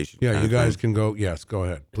rotation. Yeah, kind you of guys thing. can go. Yes, go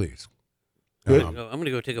ahead, please. Good. I'm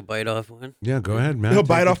gonna go take a bite off one. Yeah, go ahead, man.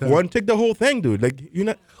 Bite Take off your time. one, take the whole thing, dude. Like you're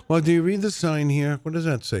not. Well, do you read the sign here? What does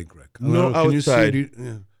that say, Greg? No Can you see outside. it?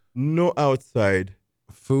 Yeah. No outside.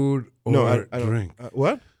 Food or No, I don't. drink.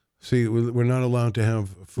 What? See, we're not allowed to have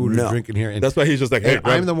food or drink in here. And That's why he's just like, hey, and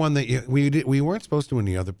I'm the one that we weren't supposed to in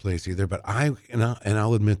the other place either. But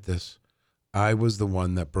I'll admit this, I was the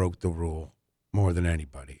one that broke the rule more than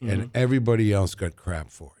anybody, and everybody else got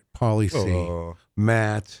crap for it. Paulie C,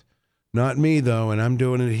 Matt, not me though, and I'm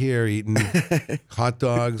doing it here, eating hot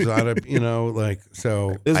dogs out of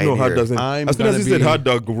so. There's no hot dogs. As soon as he said hot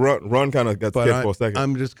dog, Ron kind of got scared for a second.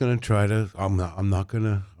 I'm just gonna try to. I'm not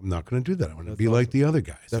gonna do that. I'm gonna be like the other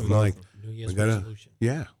guys. That's I'm like, New Year's we gotta, resolution.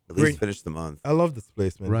 yeah, At least finish the month. I love this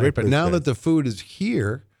place, man. right. Great But place, now guys. that the food is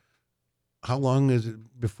here, how long is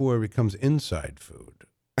it before it becomes inside food?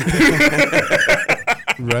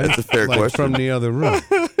 Right, That's a fair question. From the other room.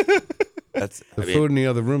 That's The food in the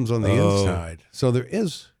other room's on the inside, so there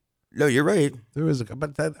is. No, you're right. There is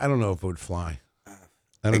but I don't know if it would fly.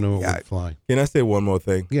 I don't know if it would fly. Can I say one more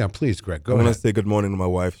thing? Yeah, please, Greg. Go I want ahead. to say good morning to my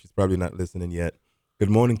wife. She's probably not listening yet. Good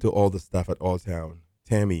morning to all the staff at All Town.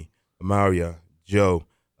 Tammy, Maria, Joe,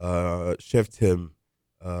 Chef Tim.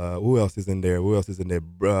 Who else is in there?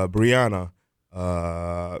 Brianna.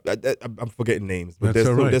 I'm forgetting names, but That's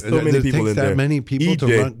all right. there's so many people in there. That many people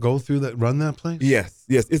EJ. to run that place? Yes.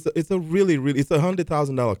 It's a really it's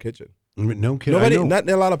 $100,000 kitchen. No kidding. Not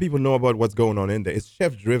a lot of people know about what's going on in there. It's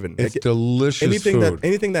chef driven. It's delicious food.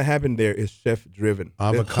 Anything that happened there is chef driven.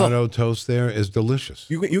 Avocado toast there is delicious.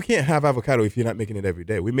 You can't have avocado if you're not making it every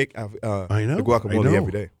day. We make I know. the guacamole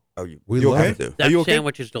every day. Oh, We you love okay? it. That you okay?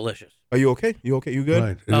 sandwich is delicious. Are you okay? You okay? You good?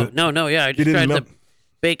 Right. Oh no, yeah. I just didn't tried melt- the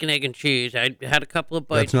bacon, egg, and cheese. I had a couple of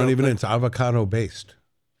bites. That's not real even quick. it's avocado based.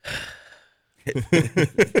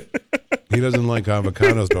 He doesn't like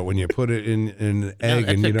avocados, but when you put it in an No, egg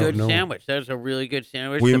that's and you a don't good know, sandwich. That's a really good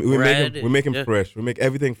sandwich. We The make bread, them. We make them yeah. fresh. We make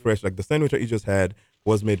everything fresh. Like the sandwich that you just had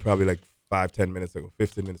was made probably like 5-10 minutes ago,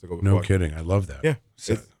 15 minutes ago. no before. kidding. I love that. Yeah.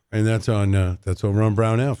 So, and that's over on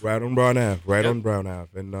Brown Ave. Right on Brown Ave. Right on Brown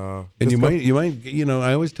Ave. And And you might,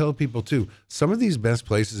 I always tell people too, some of these best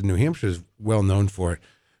places in New Hampshire is well known for it.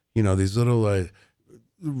 These little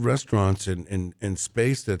restaurants and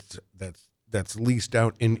space that's leased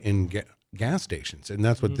out in gas stations, and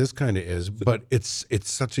that's what this kind of is. But it's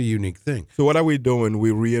such a unique thing. So what are we doing?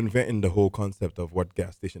 We're reinventing the whole concept of what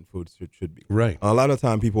gas station food should be. Right. A lot of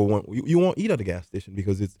time people you won't eat at a gas station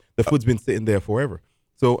because the food's been sitting there forever.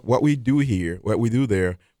 So what we do here, what we do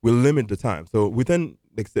there, we limit the time. So within,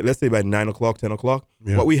 let's say by 9 o'clock, 10 o'clock,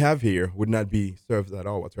 what we have here would not be served at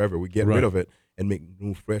all whatsoever. We get rid of it and make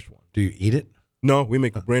new fresh ones. Do you eat it? No, we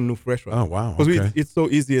make brand new fresh ones. Oh wow! Because Okay. it's so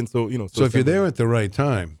easy and so So if you're there at the right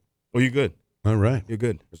time, you're good. All right, you're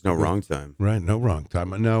good. There's no wrong time. Right, no wrong time.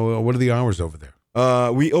 Now, what are the hours over there?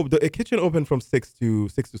 The kitchen open from 6 to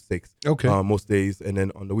 6. Okay. Most days, and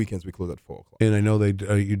then on the weekends we close at 4 o'clock. And I know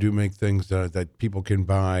you do make things that people can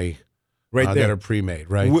buy Right there. that are pre-made,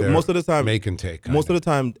 right? Most of the time, make and take. Most of the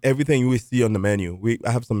time, everything we see on the menu,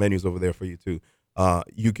 I have some menus over there for you too.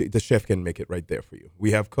 The chef can make it right there for you.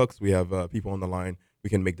 We have cooks, we have people on the line. We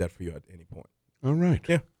can make that for you at any point. All right.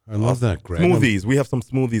 Yeah. I love that, Greg. Smoothies. We have some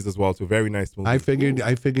smoothies as well too. Very nice smoothies.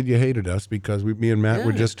 I figured you hated us because me and Matt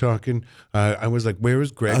were just talking. I was like, "Where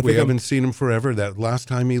is Greg? We haven't seen him forever." That last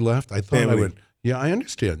time he left, I thought I would. Yeah, I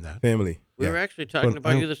understand that. Family. We were actually talking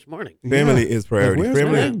about you this morning. Family is priority. Where's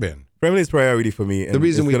Greg been? Family is priority for me, and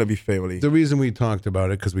it's going to be family. The reason we talked about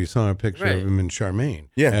it because we saw a picture of him in Charmaine.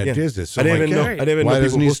 at Disney. So I didn't even know. I didn't even know. Why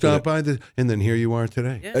doesn't he people stop posted by? And then here you are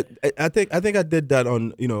today. Yeah. I think I did that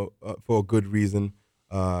on for a good reason.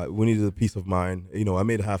 We needed a peace of mind. I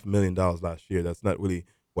made $500,000 last year. That's not really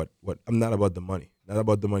what I'm not about the money. Not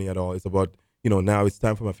about the money at all. It's about now it's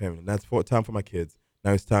time for my family. That's time for my kids.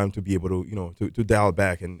 Now it's time to be able to to dial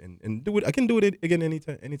back and do it. I can do it again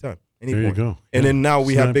anytime. There you go. And then now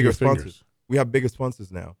we Snap have bigger your fingers. sponsors. We have bigger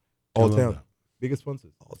sponsors now. All town. Bigger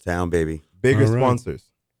sponsors. All town, baby. Bigger All right. sponsors.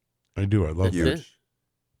 I do. I love that.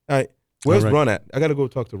 All right. Where's All right. Ron at? I got to go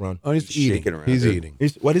talk to Ron. Oh, he's eating. shaking around, He's dude. eating.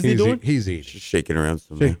 What is he doing? He's eating. Just shaking around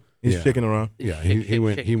somewhere. He's shaking around. Yeah, he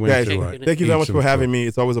went. He went Guys, to. thank you very eat much some for having food. me.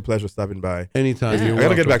 It's always a pleasure stopping by. Anytime. I You're got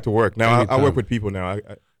to get welcome. back to work now. I Anytime. work with people now.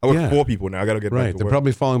 I work with 4 people now. I got to get back Right. to They're work.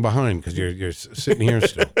 probably falling behind because you're sitting here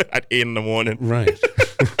still. At 8 in the morning. Right.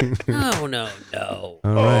 No. All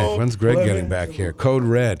right. When's Greg getting back here? Code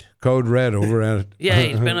Red over at. Yeah,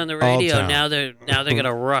 he's been on the radio. Alltown. Now they're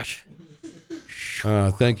gonna rush.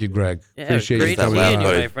 Thank you, Greg. Yeah, Appreciate great you coming seeing you,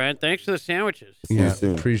 by. my friend. Thanks for the sandwiches. Yeah,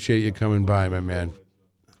 soon. appreciate you coming by, my man.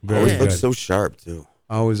 Very Always good. looks so sharp too.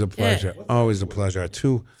 Always a pleasure. Always a pleasure.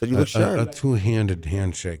 So you look sharp. A two-handed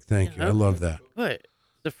handshake. Thank you. I love that. What?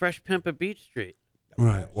 The Fresh Pimp of Beach Street.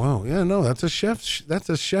 Right. Wow. Yeah. No. That's a chef. That's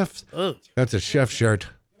a chef. Oh. That's a chef shirt.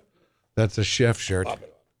 That's a chef shirt.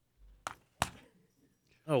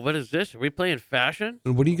 Oh, what is this? Are we playing fashion?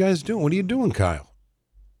 And what are you guys doing? What are you doing, Kyle?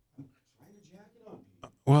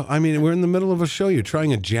 Well, I mean, we're in the middle of a show. You're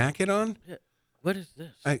trying a jacket on? Yeah. What is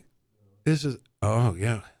this? This is. Oh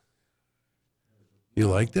yeah. You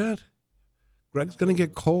like that? Greg's gonna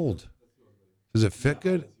get cold. Does it fit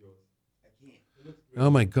good? Oh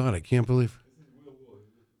my God! I can't believe.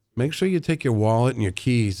 Make sure you take your wallet and your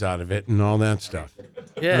keys out of it and all that stuff.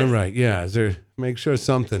 Yeah. All right. Yeah. Is there? Make sure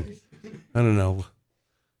something. I don't know.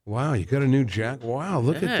 Wow, you got a new jacket. Wow,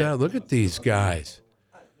 look at that. Look at these guys.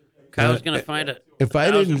 Kyle's gonna find it. If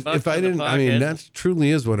I didn't, I mean, that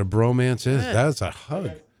truly is what a bromance is. Yeah. That's a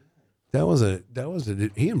hug. That was a.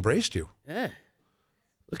 He embraced you. Yeah.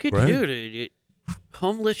 Look at Right? you, dude.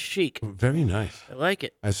 Homeless chic. Very nice. I like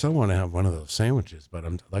it. I still want to have one of those sandwiches, but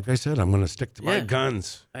like I said, I'm going to stick to my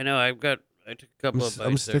guns. I know. I took a couple of bites.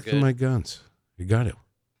 I'm sticking to my guns. You got to.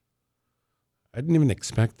 I didn't even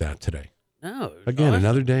expect that today. No. it was Again, awesome.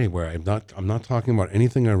 another day where I'm not talking about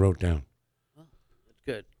anything I wrote down. That's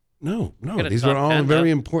good. No. Got a These top are all 10 very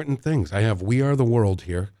up. important things. I have We Are the World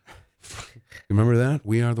here. Remember that?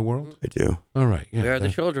 We Are the World? I do. All right. Yeah, We are the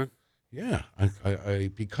that- children. Yeah,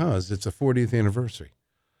 I because it's a 40th anniversary.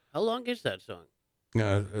 How long is that song?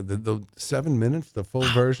 The 7 minutes, the full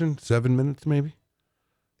version, 7 minutes maybe.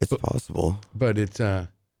 It's possible. But it's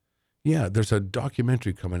there's a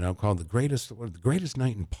documentary coming out called the greatest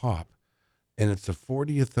night in pop, and it's the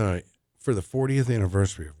 40th for the 40th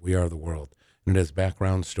anniversary of We Are the World, and it has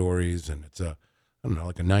background stories, and it's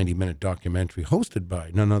like a 90-minute documentary hosted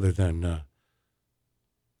by none other than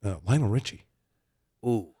Lionel Richie.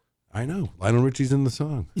 Ooh. I know. Lionel Richie's in the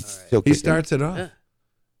song. Still He kicking. starts it off. Yeah.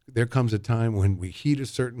 There comes a time when we heed a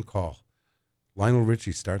certain call. Lionel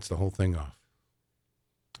Richie starts the whole thing off.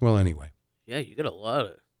 Well, anyway. Yeah, you got a lot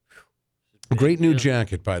of. Great new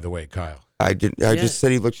jacket, by the way, Kyle. I just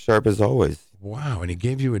said he looked sharp as always. Wow, and he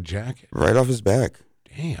gave you a jacket. Right off his back.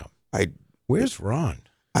 Damn. Where's Ron?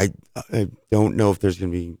 I don't know if there's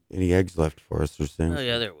going to be any eggs left for us or sandwiches. Oh,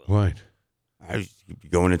 yeah, there will. Right. I just keep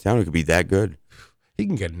going to town. It could be that good. He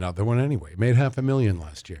can get another one anyway. Made $500,000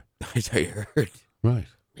 last year. I heard. Right.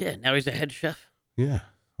 Yeah, now he's a head chef. Yeah.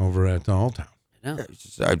 Over at Alltown. I know. I just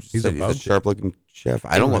He's said he's a above it. sharp-looking chef.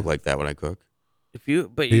 I don't look like that when I cook. If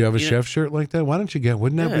you, but Do you have a know- chef shirt like that? Why don't you get?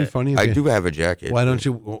 Wouldn't that be funny? If I you- do have a jacket. Why don't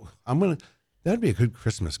you? Well, that'd be a good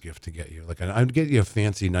Christmas gift to get you. I'd get you a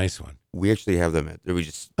fancy, nice one. We actually have them we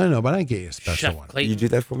just. I know, but I'd get you a special Chef one. Clayton. You do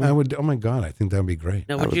that for me? I would. Oh my God, I think that'd be great.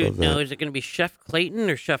 Now, I would love that. is it going to be Chef Clayton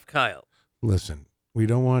or Chef Kyle? Listen, we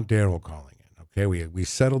don't want Daryl calling in. Okay, we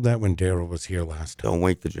settled that when Daryl was here last time. Don't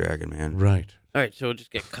wake the dragon, man. Right. All right, so we'll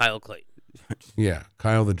just get Kyle Clayton. Yeah,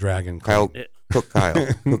 Kyle the Dragon. Kyle, Yeah. cook Kyle.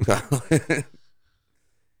 Cook Kyle.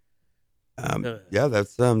 Yeah,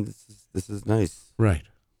 that's this is nice. Right.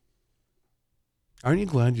 Aren't you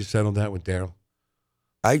glad you settled that with Daryl?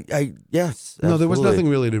 Yes. No, there was absolutely. nothing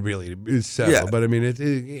really to settle. Yeah. But I mean,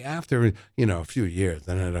 after a few years,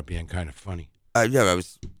 that ended up being kind of funny. Yeah, I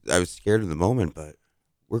was scared in the moment, but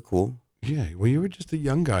we're cool. Yeah, well, you were just a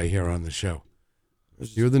young guy here on the show.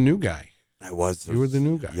 You're the new guy. I was. You were the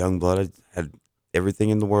new guy. Young blood. I had everything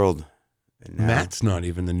in the world. And now, Matt's not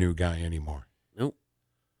even the new guy anymore. Nope.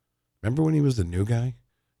 Remember when he was the new guy?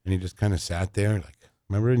 And he just kind of sat there like,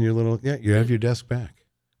 remember in your little, you have your desk back.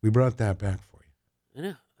 We brought that back for you. I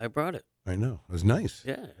know. I brought it. I know. It was nice.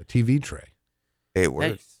 Yeah. A TV tray. Hey, it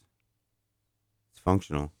works. It's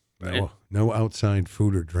functional. No outside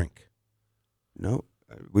food or drink. No.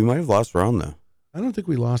 We might have lost Ron, though. I don't think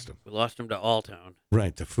we lost him. We lost him to Alltown.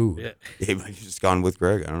 Right, to food. Yeah. He might have just gone with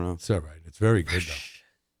Gregg. I don't know. It's all right. It's very good, though.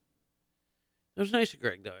 It was nice of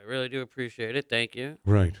Gregg, though. I really do appreciate it. Thank you.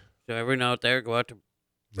 Right. So everyone out there, go out to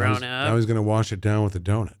Brown Ave. Now he's going to wash it down with a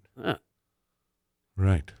donut. Huh.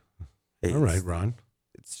 Right. Hey, all right, Ron.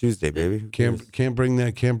 It's Tuesday, baby. Can't bring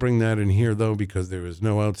that in here though because there is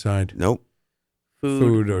no outside. Nope.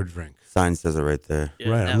 Food or drink. Sign says it right there. Yeah,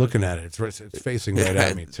 right. I'm looking at it. It's facing right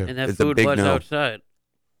at me too. And that food was outside.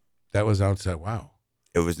 That was outside. Wow.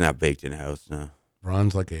 It was not baked in house. No.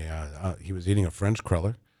 Ron's like he was eating a French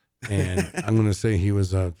cruller, and I'm going to say he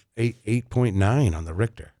was 8.9 on the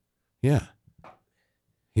Richter. Yeah.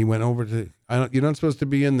 He went over to. You're not supposed to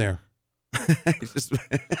be in there.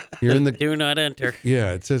 You're in the. Do not enter.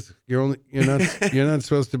 Yeah, it says you're not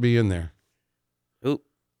supposed to be in there. Oop,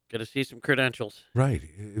 gotta see some credentials. Right.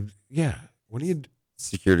 Yeah. What do you?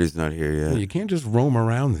 Security's not here yet. Well, you can't just roam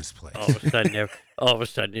around this place. All of a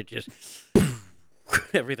sudden, it just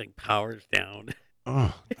everything powers down.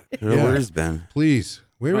 Oh, where is Ben? Please,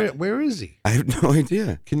 where is he? I have no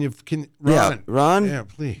idea. Can Ron? Yeah, Ron. Yeah,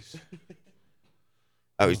 please.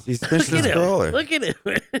 Oh, he's finished his crawler. Look at him.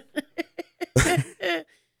 I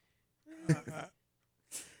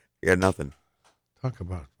got nothing. Talk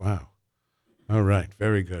about wow. All right,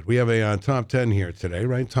 very good. We have a top 10 here today,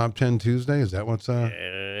 right? Top 10 Tuesday. Is that what's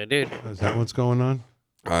dude? Is that what's going on?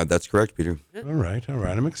 That's correct, Peter. All right.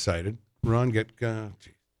 I'm excited. Ron, get all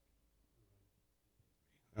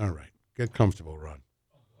right. Get comfortable, Ron.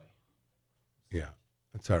 Yeah,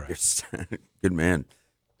 that's all right. You're good man.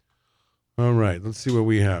 All right, let's see what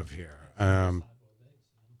we have here.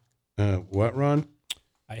 What, Ron?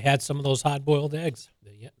 I had some of those hard-boiled eggs.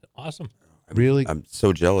 They're awesome. Really? I'm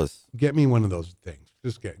so jealous. Get me one of those things.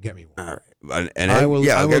 Just get me one. All right. And I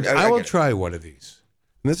will try one of these.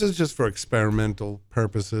 And this is just for experimental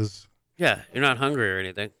purposes. Yeah, you're not hungry or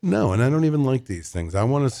anything. No, and I don't even like these things. I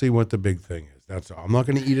want to see what the big thing is. That's all. I'm not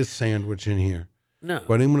going to eat a sandwich in here. No.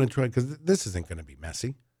 But I'm going to try, because this isn't going to be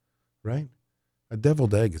messy, right? A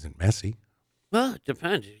deviled egg isn't messy. Well, it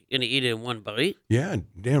depends. You're going to eat it in one bite? Yeah,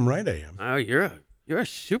 damn right I am. Oh, you're a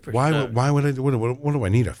superstar. Why would I do what do I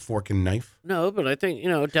need, a fork and knife? No, but I think,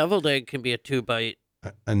 deviled egg can be a 2-bite.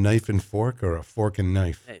 A knife and fork or a fork and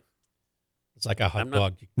knife? Hey. It's like a hot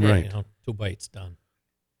dog. Right. 2 bites done.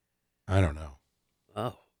 I don't know.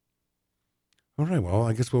 Oh. All right, well,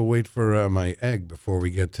 I guess we'll wait for my egg before we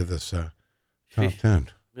get to this top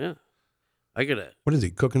 10. Yeah. I get it. What is he,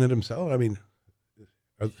 cooking it himself? I mean...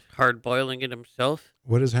 Hard boiling it himself?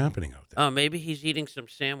 What is happening out there? Oh, maybe he's eating some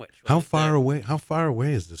sandwich. How far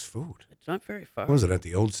away is this food? It's not very far. Was it at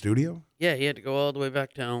the old studio? Yeah, he had to go all the way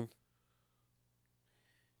back down.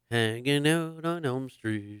 Hanging out on Elm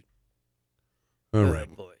Street. All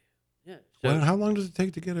right. Boy. Yeah. So, how long does it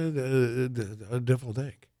take to get a deviled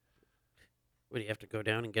egg? What, do you have to go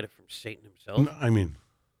down and get it from Satan himself? No, I mean,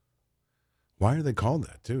 why are they called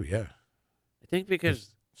that too? Yeah. I think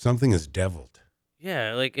because something is deviled.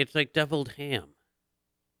 Yeah, it's like deviled ham.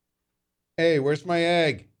 Hey, where's my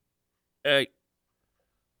egg?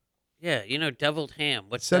 Yeah, deviled ham.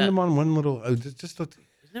 What's Send that? them on one little. Isn't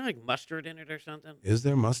there like mustard in it or something? Is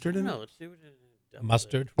there mustard in it? No, let's do it.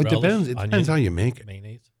 Mustard. It relish, depends. It depends how you make it.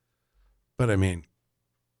 Mayonnaise. But I mean,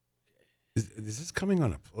 is this coming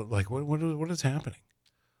on a like what is happening?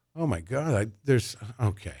 Oh my God! There's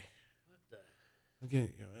okay.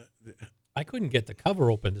 Okay. I couldn't get the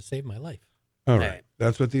cover open to save my life. All right,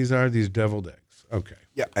 that's what these are. These deviled eggs. Okay.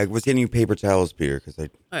 Yeah, I was getting you paper towels, Peter, because All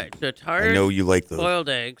right, so it's hard. I know you like those. Boiled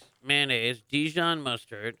eggs, mayonnaise, Dijon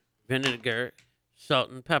mustard, vinegar,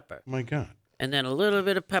 salt and pepper. Oh my God. And then a little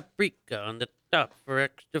bit of paprika on the top for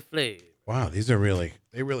extra flavor. Wow, they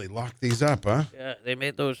really locked these up, huh? Yeah, they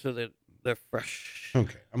made those so that they're fresh.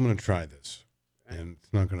 Okay, I'm gonna try this, and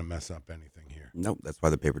it's not gonna mess up anything here. Nope, that's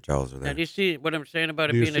why the paper towels are there. Now, do you see what I'm saying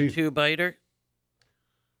about it being a 2-biter?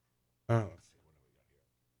 Oh.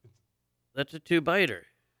 That's a 2-biter.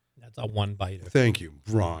 That's a 1-biter. Thank you,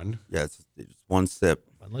 Ron. Yeah, it's one sip.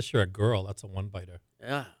 Unless you're a girl, that's a 1-biter.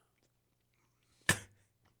 Yeah.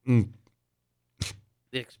 Mm.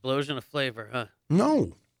 The explosion of flavor, huh?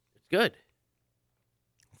 No. It's good.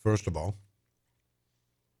 First of all,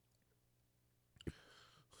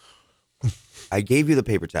 I gave you the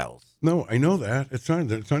paper towels. No, I know that. It's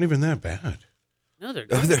not even that bad. No, they're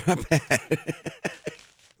Oh, good. they're not bad.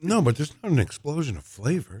 No, but there's not an explosion of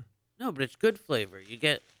flavor. No, but it's good flavor. You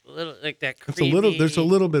get a little like that It's creamy. there's a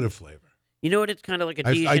little bit of flavor. You know what? It's kind of like a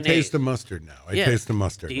I Dijonnaise. taste the mustard now. I taste the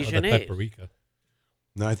mustard. The Dijonnaise. paprika.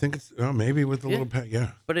 No, I think it's maybe with a little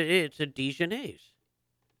yeah. But it's a Dijonnaise.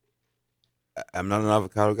 I'm not an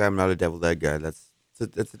avocado guy. I'm not a deviled egg guy. That's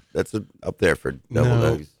up there for deviled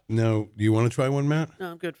eggs. No, do you want to try one, Matt?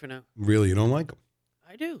 No, I'm good for now. Really, you don't like them?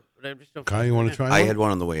 I do, but I just don't. Kai, you want to try? I one? had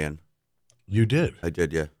one on the way in. You did? I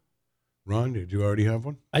did, yeah. Ron, did you already have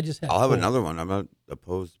one? I just had. I'll have another one. I'm not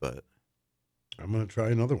opposed, but I'm going to try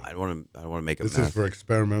another one. I don't want to make a This mess. is for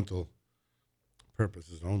experimental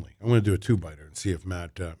purposes only. I'm going to do a 2-biter and see if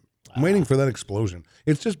Matt. I'm waiting for that explosion.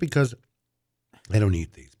 It's just because I don't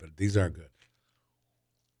eat these, but these are good.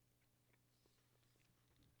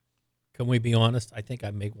 Can we be honest? I think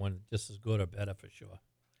I make one just as good or better for sure.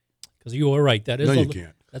 Because you were right. That is No, you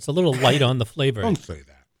can't. That's a little light on the flavor. Don't say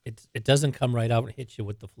that. It doesn't come right out and hit you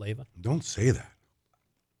with the flavor. Don't say that.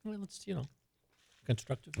 Well, it's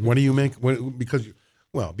constructive. What do you make? Because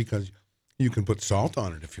you can put salt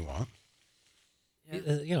on it if you want.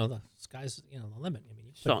 The sky's the limit. I mean,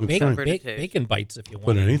 you Salt put and pepper to taste. bacon bites if you want.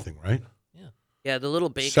 Put anything, right? Yeah, the little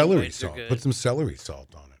bacon Celery bites are salt. good. Put some celery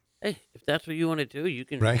salt on it. Hey, if that's what you want to do, you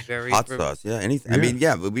can Right. vary Hot from- sauce, yeah, anything. Yeah. I mean,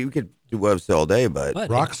 yeah, we could do webs all day, but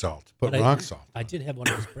Rock salt. Put but rock salt. I did have one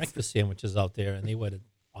of those breakfast sandwiches out there, and they were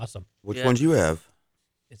awesome. which ones you have?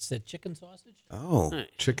 It's the chicken sausage. Oh, Nice.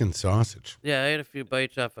 Chicken sausage. Yeah, I had a few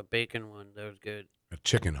bites off a bacon one. That was good. A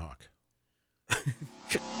chicken hawk.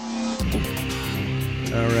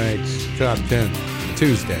 All right. Top 10.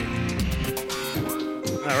 Tuesday.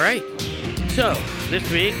 All right. So, this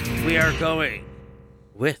week we are going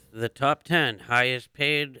with the top 10 highest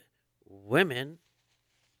paid women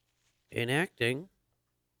in acting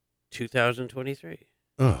 2023.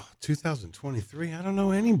 Oh, 2023. I don't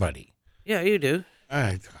know anybody. Yeah, you do.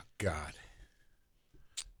 Oh, God.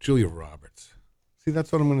 Julia Roberts. See,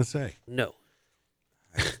 that's what I'm going to say. No.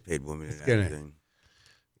 paid woman in gonna- acting.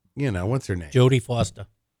 What's her name? Jodie Foster.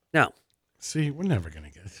 No. See, we're never going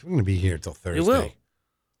to get it. We're going to be here till Thursday. You will.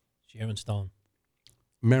 Sharon Stone.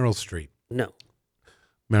 Meryl Streep. No.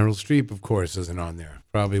 Meryl Streep, of course, isn't on there.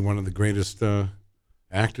 Probably one of the greatest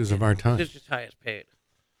actors of our time. This is highest paid.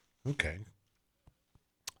 Okay.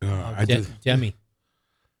 Demi.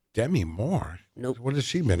 Demi Moore? Nope. What has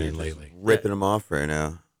she been in lately? Ripping them off right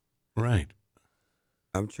now. Right.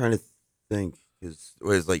 I'm trying to think because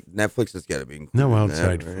it's like Netflix has got to be included No in that,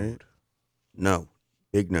 outside right? food. No,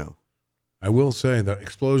 big no. I will say the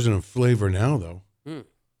explosion of flavor now, though. Hmm.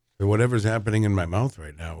 Whatever's happening in my mouth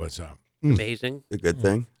right now is Amazing. A good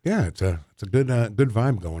thing. Yeah, it's a good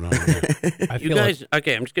vibe going on here. You guys,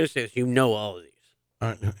 okay, I'm just going to say this. You know all of these.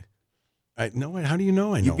 I know. How do you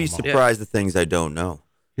know? I know. You'd be them all? surprised the things I don't know.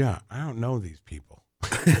 Yeah, I don't know these people.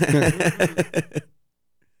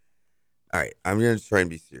 All right, I'm gonna try and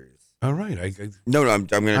be serious. All right, No, I'm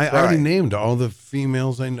gonna I try. already named all the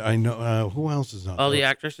females I know. Who else is on? All the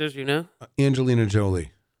actresses, you know? Angelina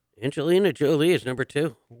Jolie. Angelina Jolie is number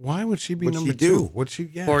 2. Why would she be What'd number she do? 2? What'd she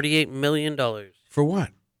get? $48 million. For what?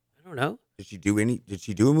 I don't know. Did she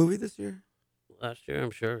do a movie this year? Last year,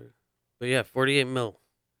 I'm sure. But yeah, 48 mil.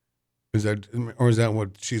 Is that what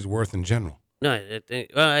she's worth in general? No,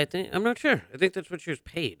 I think I'm not sure. I think that's what she was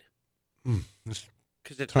paid. This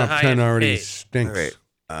Because it's top the 10 highest already paid. stinks.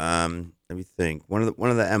 All right. Let me think. One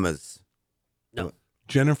of the Emmas. No.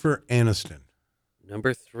 Jennifer Aniston.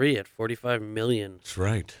 Number 3 at 45 million. That's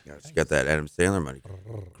right. Yeah, she got that Adam Sandler money.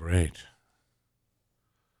 Great.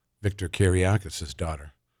 Victor Kiriakis'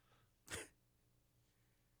 daughter.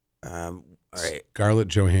 All right. Scarlett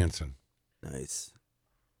Johansson. Nice.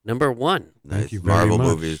 Number 1. Nice. Thank you very Marvel much.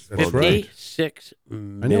 movies. That's Well done. right. 56 I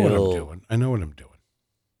know what I'm mil. doing. I know what I'm doing.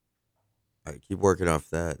 All right, keep working off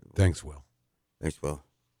that. Thanks, Will. Thanks, Will.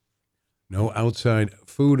 No outside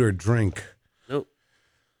food or drink. Nope.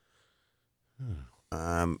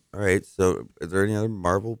 All right. So, are there any other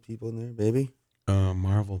Marvel people in there? Maybe.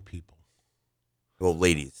 Marvel people. Well,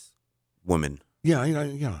 ladies, women. Yeah.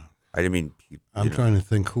 I didn't mean. I'm trying to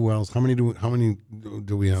think who else. How many do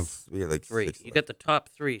we have? We have like 3. 6 You got the top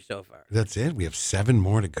 3 so far. That's it. We have 7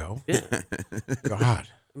 more to go. Yeah. God.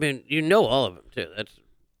 I mean, you know all of them too. That's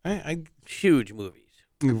I huge movies.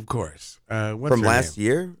 of course. What's From her last name?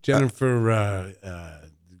 year? Jennifer.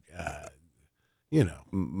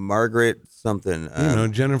 Margaret something.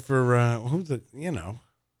 Jennifer. Who's the?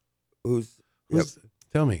 Who's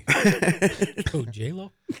Tell me. Oh,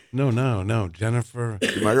 J-Lo? No. Jennifer.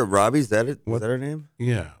 Margaret Robbie? Is that it? Was that her name?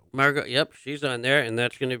 Yeah. Margot, yep, she's on there, and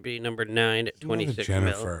that's going to be number 9 at 26 mil.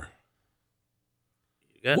 Jennifer.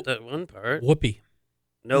 You got that one part. Whoopi.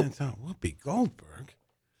 Nope. It's not Whoopi Goldberg.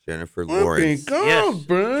 Jennifer Whoopi Lawrence.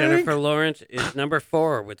 Goldberg. Yes, Jennifer Lawrence is number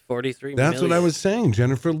 4 with 43 That's million. what I was saying.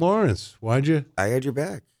 Jennifer Lawrence. Why'd you? I had your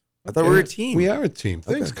back. I thought we were a team. We are a team.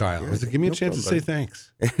 Thanks, Okay. Kyle. Yeah, Give me a no chance to problem, say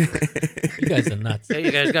thanks. You guys are nuts. Hey,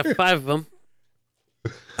 you guys got 5 of them.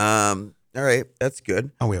 All right, that's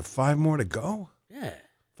good. Oh, we have 5 more to go? Yeah.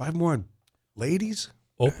 5 more ladies?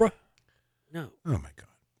 Oprah? No. Oh, my God.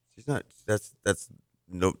 She's not. That's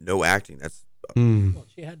no acting. That's Well,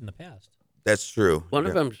 she had in the past. that's true. One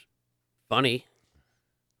of them's funny.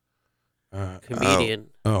 Comedian.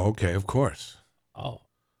 Oh, okay. Of course. Oh.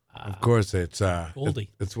 Of course. It's Goldie.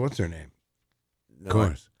 It's what's her name? No, Of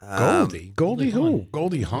course. Goldie. Goldie who?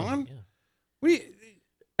 Goldie Hawn?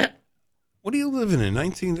 What are you living in?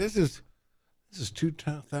 This is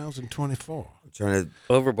 2024. I'm trying to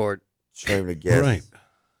Overboard. trying to guess Right.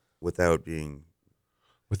 without being.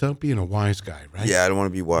 Without being a wise guy, right? Yeah, I don't want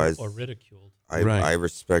to be wise. Or ridiculed. I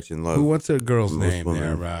respect and love. What's that girl's most name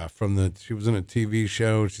women. there? She was in a TV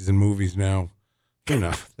show. She's in movies now. You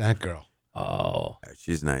know, that girl. Oh.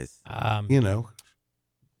 She's nice. You know.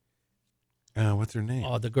 What's her name?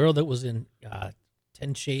 Oh, the girl that was in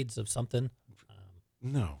 10 Shades of something.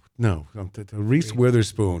 No. Reese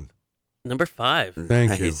Witherspoon. Number 5.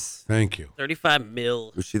 Thank you. Nice. Thank you. 35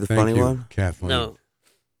 mil. Was she the Thank funny you, one? Kathleen. No.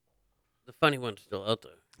 The funny one's still out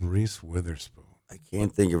there. Reese Witherspoon. I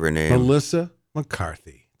can't think of her name. Melissa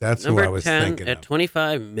McCarthy. That's Number who I was 10 thinking at of.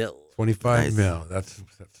 25 mil. 25 Nice. mil. That's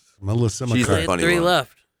Melissa She's McCarthy. the funny 3 one.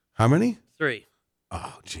 left. How many? 3.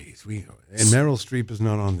 Oh, jeez. And Meryl Streep is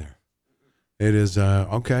not on there. It is,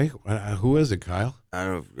 okay. Who is it, Kyle? I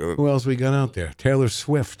don't know. Who else we got out there? Taylor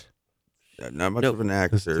Swift. Not much Nope. of an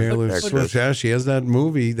That's actor. Taylor Actress. Swift. Yeah, she has that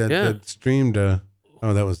movie that, Yeah. that streamed. That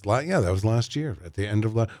was last year at the end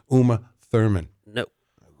of Uma Thurman. No.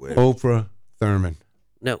 Oprah Thurman.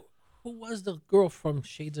 No. Who was the girl from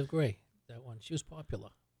Shades of Grey? That one. She was popular.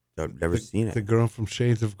 I've never seen it. The girl from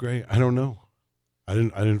Shades of Grey. I don't know. I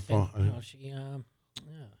didn't fall. And, she, yeah.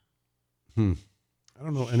 I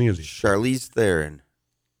don't know any of these. Charlize Theron.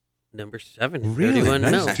 Number 7. Really? 31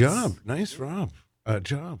 Nice mil. job. Nice job.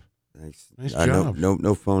 Nice. Nice No, job.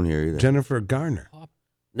 no phone here either. Jennifer Garner.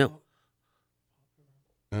 No.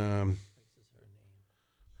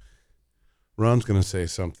 Ron's going to say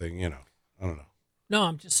something, I don't know. No,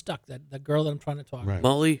 I'm just stuck. That girl that I'm trying to talk Right. about.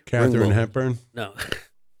 Molly Catherine Ringwald. Hepburn. No.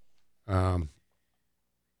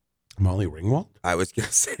 Molly Ringwald? I was going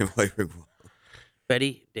to say Molly Ringwald.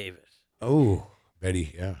 Betty Davis. Oh,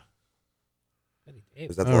 Betty, yeah. Betty Davis.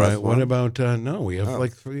 Was that the All last right, one? what about, no, we have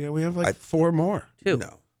we have 4 more. 2.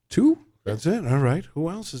 No. 2? That's it. All right. Who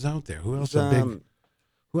else is out there? Who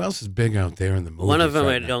else is big out there in the movies? One of them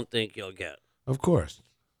right I now? don't think you'll get. Of course.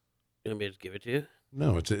 You want me to give it to you?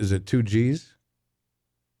 No, is it 2 G's?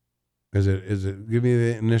 Is it give me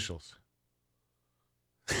the initials.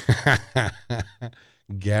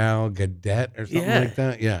 Gal Gadot or something like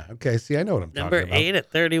that? Yeah. Okay, see, I know what I'm Number talking about. 8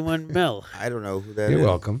 at 31 mil. I don't know who that is. You're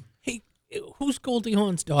welcome. Hey, who's Goldie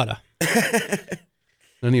Hawn's daughter?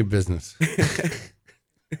 None of your business.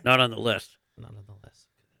 Not on the list. None on the list.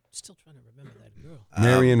 I'm still trying to remember that girl.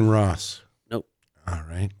 Marion Ross. Nope. All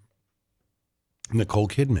right. Nicole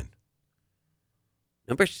Kidman.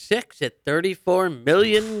 Number 6 at $34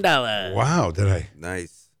 million. Wow, did I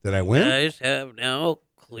Nice. win? You guys have now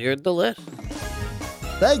cleared the list.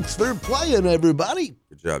 Thanks for playing, everybody.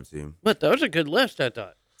 Good job, team. But that was a good list, I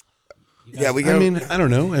thought. Yeah, we got. I mean, I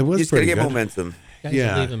don't know. It was You just gotta pretty get good. momentum. Guys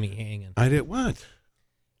Yeah. are leaving me hanging. I did what?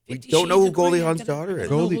 We 50 don't know Shades who of Grey, Goldie I Hawn's gotta- daughter I is.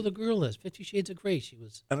 don't know Goldie- who the girl is. 50 Shades of Grey. She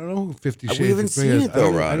was. I don't know who 50 Shades We haven't of Grey seen is. it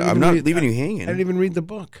though, I Rod. didn't I'm even not read- leaving you I hanging. didn't even read the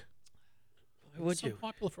book. Why would so you?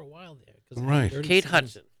 popular for a while there. 'cause Right. 30 Kate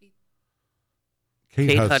seconds- Hudson.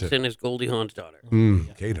 Kate Hudson. Hudson. Is Goldie Hawn's daughter.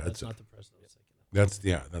 Kate That's Hudson. not the person I was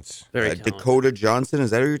thinking of. That's Very talented. Dakota Johnson.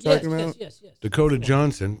 Is that who you're talking about? Yes. Dakota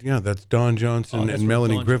Johnson. Yeah, that's Dawn Johnson Oh, that's and right,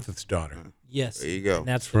 Melanie Dawn Griffith's daughter. Yes. There you go. And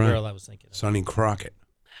that's the Right. girl I was thinking of. Sonny Crockett.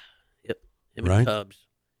 Yep. Him Right. and Tubbs.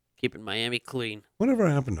 Keeping Miami clean. Whatever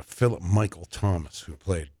happened to Philip Michael Thomas, who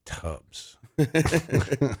played Tubbs?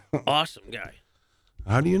 Awesome guy.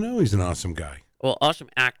 How do you know he's an awesome guy? Well, awesome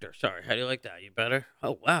actor. Sorry. How do you like that? You better?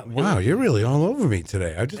 Oh, wow. Wow, you're really all over me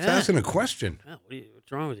today. I'm just Yeah. asking a question. Wow,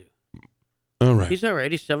 what's wrong with you? All right. He's all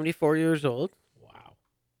right. He's 74 years old. Wow.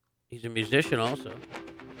 He's a musician also.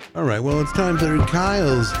 All right, well, it's time for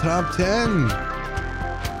Kyle's Top 10.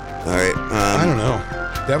 All right. I don't know.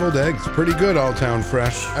 Deviled eggs, pretty good, All Town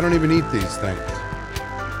Fresh. I don't even eat these things.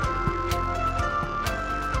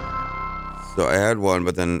 So I had one,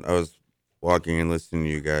 but then I was walking and listening to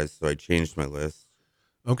you guys, so I changed my list.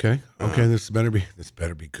 Okay. This better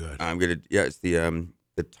be good. I'm gonna. Yeah, it's the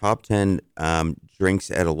top 10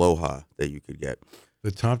 drinks at Aloha that you could get.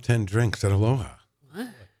 The top 10 drinks at Aloha. What?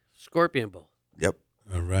 Scorpion Bowl. Yep.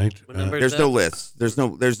 All right. What number is There's that? no list. There's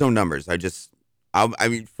no numbers. I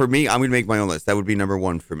mean, for me, I'm gonna make my own list. That would be number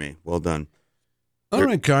 1 for me. Well done. All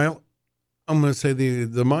right, Kyle. I'm going to say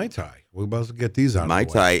the Mai Tai. We're about to get these out Mai of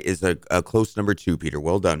the way. Tai is a close number 2, Peter.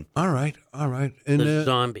 Well done. All right. And The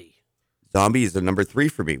zombie. Zombie is a number 3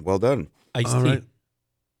 for me. Well done. Iced all tea. right.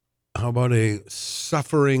 How about a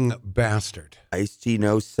suffering bastard? Iced tea,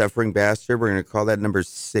 no suffering bastard. We're gonna call that number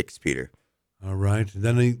 6, Peter. All right.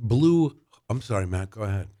 Then a blue. I'm sorry, Matt. Go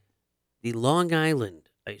ahead. The Long Island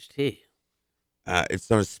iced tea. It's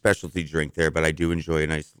not a specialty drink there, but I do enjoy a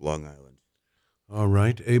nice Long Island. All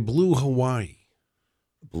right. A blue Hawaii.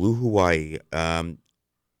 Blue Hawaii. I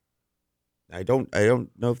don't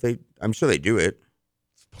know if they. I'm sure they do it.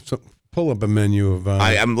 So pull up a menu of.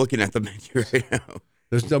 I'm looking at the menu right now.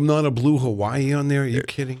 There's not a blue Hawaii on there. Are you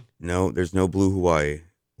kidding? No, there's no blue Hawaii.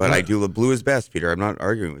 But I do. Blue is best, Peter. I'm not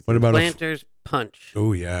arguing with you. What about Planters Punch.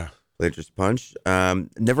 Oh yeah. Planters Punch.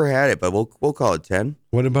 Never had it, but we'll call it 10.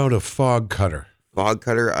 What about a fog cutter? Fog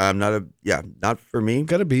cutter. Not for me.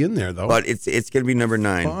 Got to be in there though. But it's gonna be number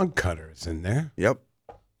 9. Fog cutter is in there. Yep.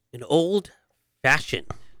 An old fashioned.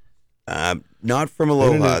 Not from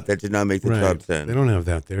Aloha. That did not make the top 10. They don't have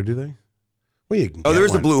that there, do they? Well, you can. Oh, get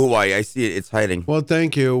there's one. a blue Hawaii. I see it. It's hiding. Well,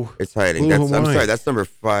 thank you. It's hiding. Blue I'm Hawaii. sorry. That's number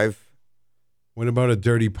 5. What about a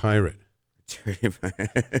dirty pirate?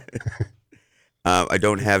 I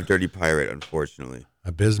don't have Dirty Pirate, unfortunately.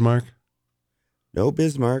 A Bismarck? No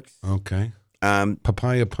Bismarcks. Okay.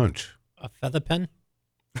 Papaya punch. A feather pen?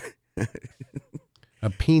 A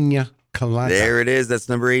pina colada. There it is. That's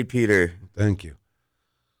number 8, Peter. Thank you.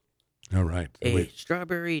 All right. A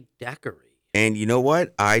strawberry daiquiri. And you know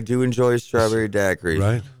what? I do enjoy a strawberry daiquiri.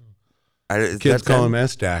 Right. Kids call them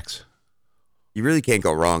S-Daiquis. You really can't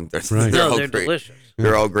go wrong. Right. No, all they're great. delicious.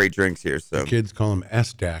 They're all great drinks here. So Kids call them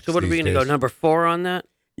S-Daiquis. So what are we these going to go, days. number 4 on that?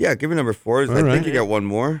 yeah, give me number 4. I All think right. you got one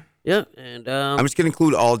more. Yeah, and I'm just going to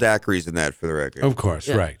include all daiquiris in that for the record. Of course,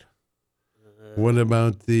 Yeah. right. What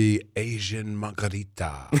about the Asian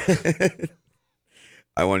margarita?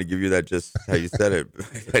 I want to give you that just how you said it.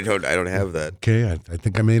 I don't have that. Okay, I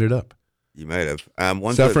think I made it up. You might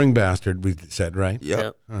have. Suffering bastard, we said, right?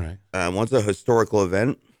 Yep. All right. One's a historical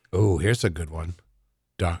event. Oh, here's a good one.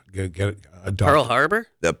 Get a Pearl Harbor?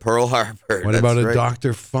 The Pearl Harbor. What That's about a right.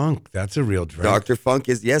 Dr. Funk? That's a real drink. Dr. Funk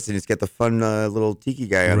is, yes, and it's got the fun little tiki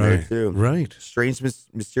guy on there, Right, too. right. Strange,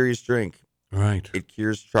 mysterious drink. Right. It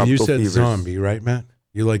cures And tropical you said fevers. zombie, right, Matt?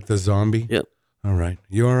 You like the zombie? Yep. All right.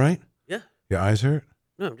 You all right? Yeah. Your eyes hurt?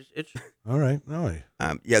 No, I'm just itching. All right. No.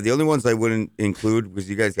 Yeah, the only ones I wouldn't include, because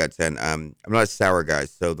you guys got 10, I'm not a sour guy,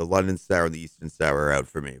 so the London sour and the Eastern sour are out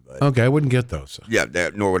for me. But Okay, I wouldn't get those. yeah,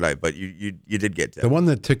 nor would I, but you did get 10. The one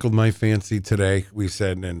that tickled my fancy today, we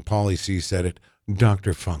said, and Paulie C said it,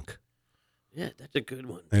 Dr. Funk. Yeah, that's a good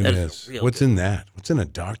one. It That is. a real What's good in that? What's in a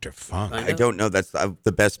Dr. Funk? I don't know. That's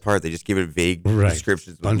the best part. They just give it vague Right.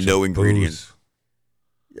 descriptions with Bunch no of ingredients. booze.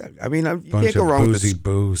 Yeah, I mean, you Bunch can't go of wrong with boozy the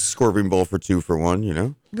booze. Scorpion Bowl for 2 for 1, you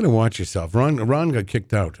know? You're going to watch yourself. Ron got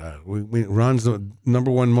kicked out. Ron's the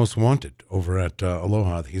number 1 most wanted over at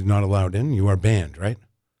Aloha. He's not allowed in. You are banned, right?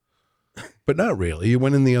 But not really. You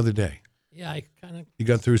went in the other day. Yeah, I kind of You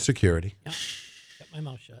got through security. kept my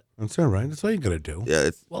mouth shut. That's all right. That's all you got to do.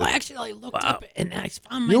 Yeah, Well, actually, I looked up and I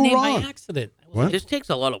found my You're name wrong. by accident. I was What? like- This takes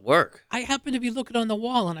a lot of work. I happened to be looking on the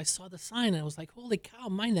wall and I saw the sign and I was like, holy cow,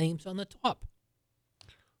 my name's on the top.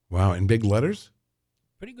 Wow, in big letters?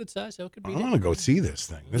 Pretty good size, so it could I be. want to go see this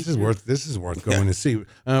thing. This is worth going to see.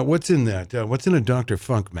 What's in that? What's in a Dr.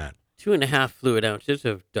 Funk, Matt? 2.5 fluid ounces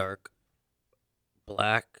of dark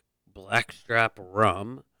blackstrap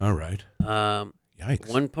rum. All right. Yikes. Yikes.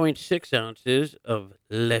 1.6 ounces of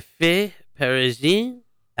Leffe Parisien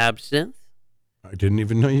absinthe. I didn't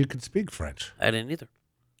even know you could speak French. I didn't either.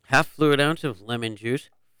 Half fluid ounce of lemon juice,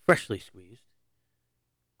 freshly squeezed.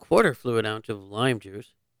 Quarter fluid ounce of lime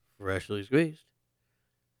juice, freshly squeezed.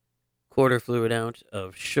 Quarter fluid ounce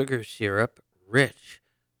of sugar syrup, rich,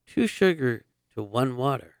 2 sugar to 1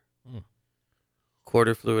 water.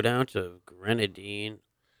 Quarter fluid ounce of grenadine,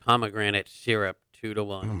 pomegranate syrup, 2 to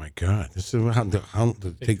 1. Oh my God! This is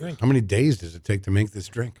how many days does it take to make this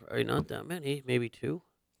drink? Probably not that many, maybe 2.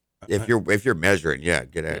 If you're measuring, yeah,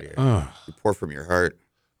 get out of here. Oh. You pour from your heart.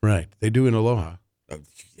 Right. They do in Aloha. Oh,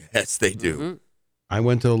 yes, they do. Mm-hmm. I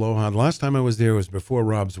went to Aloha. The last time I was there was before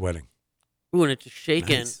Rob's wedding. Ooh, and it's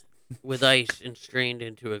shaken Nice. with ice and strained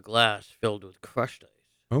into a glass filled with crushed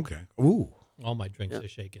ice. Okay. Ooh. All my drinks are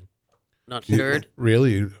shaken. Not stirred?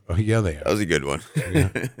 Really? Oh, yeah, they are. That was a good one. Yeah.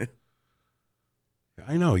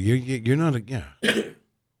 I know you're not a yeah.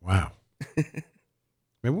 Wow.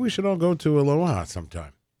 Maybe we should all go to Aloha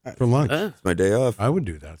sometime for lunch. It's my day off. I would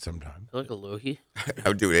do that sometime. I like Alohi. I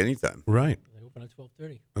would do it anytime. Right. They open at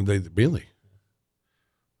 12:30. And they really.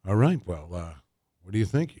 All right. Well, what do you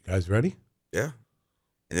think? You guys ready? Yeah.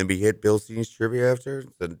 And then we hit Bill C's trivia after.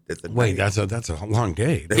 It's a Wait, night. that's a long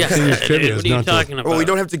day. Yeah, Seniors trivia what is are you not till- talking about? Well, we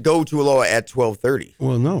don't have to go to Aloha at 12:30.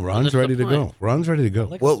 Well, no, Ron's that's the ready to go. point. Ron's ready to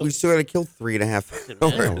go. Well, we still got to kill 3.5 hours. Yeah, The we're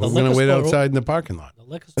going to liquor wait store- outside in the parking lot. The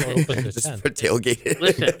liquor store opens at Just 10. for tailgate.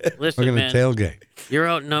 Listen, We're going man. to tailgate. You're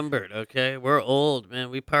outnumbered, okay? We're old, man.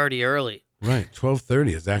 We party early. Right.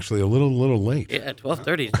 12:30 is actually a little late. Yeah,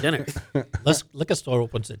 12:30 is dinner. Liquor store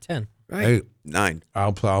opens at 10. Right. Hey, 9.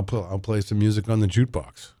 I'll play some music on the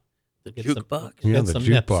jukebox. The Get some- jukebox. Yeah, Get the some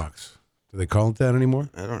nips. jukebox. Do they call it that anymore?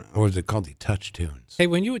 I don't know. Or is it called the touch tunes? Hey,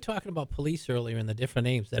 when you were talking about police earlier and the different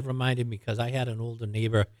names, that reminded me because I had an older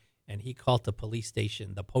neighbor and he called the police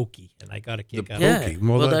station the Pokey, and I got a kick out of Yeah. it.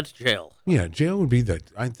 Well, Well, that- that's jail. Yeah, jail would be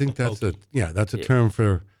that. I think that's that's a Yeah. term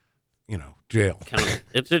for, jail.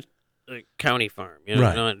 It's a county farm. You know,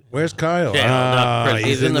 Right. not Where's Kyle? jail, not prison.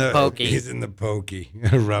 He's in the Pokey. He's in the Pokey.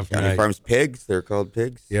 Rough County night. Farms pigs. They're called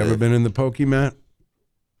pigs. You ever been in the Pokey, Matt?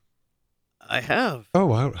 I have. Oh,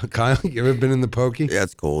 wow. Kyle, you ever been in the Pokey? Yeah,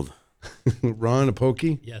 it's cold. Ron, a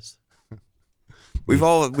Pokey? Yes. We've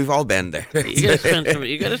all been there. You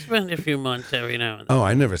gotta spend a few months every now and then. Oh,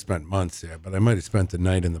 I never spent months there, but I might have spent the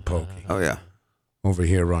night in the Pokey. Oh yeah. Over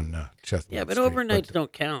here on Chestnut Yeah, but Street. overnights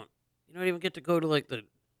don't count. You don't even get to go to like the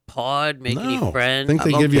pod, make any No. friends. Think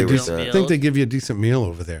they I'm give you a okay with decent. that. Think they give you a decent meal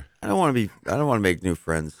over there. I don't want to make new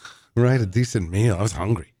friends. Right, a decent meal. I was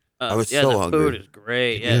hungry. I was yeah, so the hungry. food is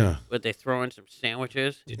great. Yeah. Yeah. But they throw in some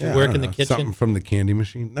sandwiches. Did you work I in the don't know, kitchen? Something from the candy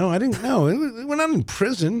machine. No, I didn't. No, we're not in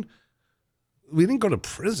prison. We didn't go to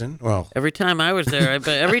prison. Well, Every time I was there, but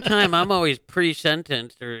every time I'm always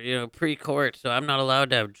pre-sentenced or pre-court, so I'm not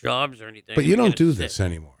allowed to have jobs or anything. but you I'm don't gonna do sit. this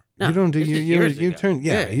anymore. No, you don't do. this is You years ago. turned.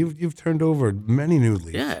 Yeah, you've turned over many new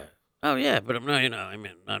leaves. Yeah. Oh yeah, but I'm not.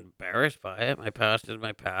 Not embarrassed by it. My past is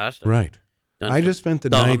my past. I've Right. done I some just spent the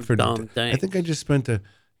dumb, night for. dumb I things. think I just spent I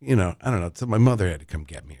don't know. So my mother had to come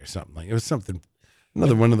get me or something. Like it was something.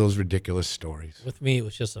 Another one of those ridiculous stories. With me, it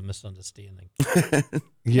was just a misunderstanding.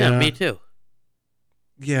 Yeah, me too.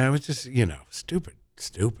 Yeah, it was just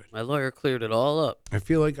stupid. My lawyer cleared it all up. I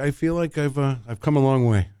feel like I've come a long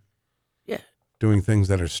way. Yeah. Doing things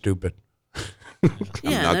that are stupid.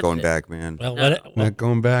 Yeah, I'm not that's going it. back, man. Well, No. Not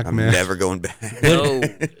going back, I'm man. never going back. No.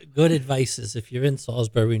 Good advice is if you're in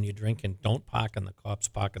Salisbury and you're drinking, don't park in the cops'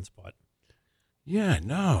 parking spot. Yeah,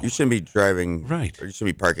 no. You shouldn't be driving. Right. Or you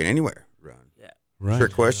shouldn't be parking anywhere, Ron. Yeah. Right.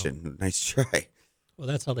 Trick question. Nice try. Well,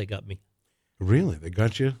 that's how they got me. Really? They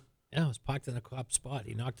got you? Yeah, I was parked in a cop's spot.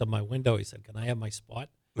 He knocked on my window. He said, "Can I have my spot?"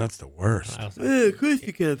 That's the worst. And I was like, Of course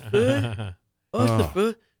you can, sir.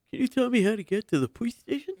 Can you tell me how to get to the police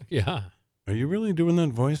station? yeah. Are you really doing that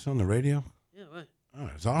voice on the radio? Yeah, what? Oh,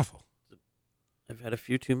 it's awful. I've had a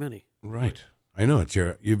few too many. Right. I know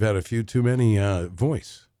you've had a few too many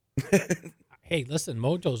voice. Hey, listen,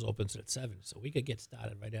 Mojo's opens at 7, so we could get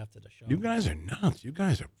started right after the show. You guys are nuts. You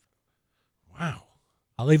guys are wow.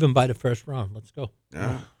 I'll even buy the first round. Let's go.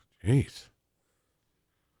 Oh. Jeez.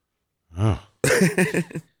 Oh.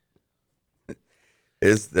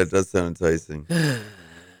 That does sound enticing.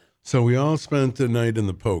 So we all spent the night in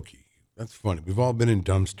the Pokey. That's funny. We've all been in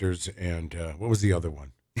dumpsters and what was the other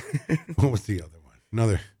one? What was the other one?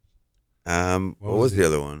 Another. What was the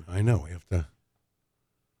other one? I know. We have to.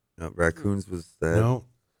 No, raccoons was that. No.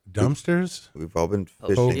 Dumpsters? We've all been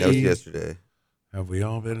fishing. Pokey. That was yesterday. Have we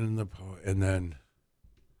all been in the and then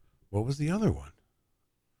what was the other one?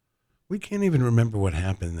 We can't even remember what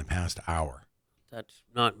happened in the past hour. That's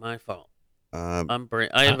not my fault. I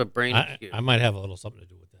I have a brain skew. I might have a little something to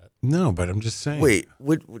do with that. No, but I'm just saying.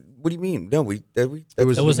 What do you mean? No, There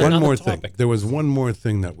was was one another more topic. thing. There was one more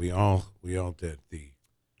thing that we all did. The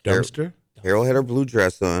dumpster, Carol had her blue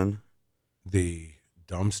dress on. the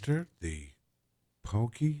dumpster, the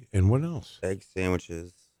Pokey, and what else? Egg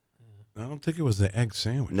sandwiches. I don't think it was the egg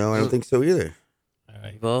sandwich. No, I don't think so either. All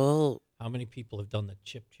right. Well, How many people have done the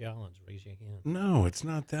chip challenge? Raise your hand. No, it's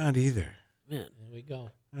not that either. man, There we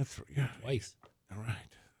go. That's yeah. Twice. All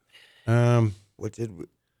right. What did we?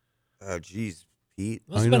 Oh, geez, Pete.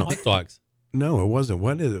 Must I have been know. hot dogs. No, it wasn't.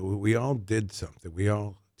 What is it? We all did something. We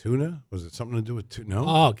all tuna. Was it something to do with tuna? No.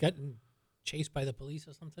 Oh, getting chased by the police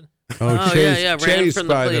or something? Oh, yeah, ran chased from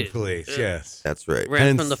the by police. the police. Yeah. Yes. That's right.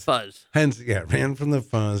 ran from the fuzz. Hence, ran from the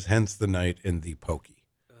fuzz. Hence the night in the Pokey.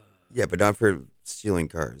 Yeah, but not for stealing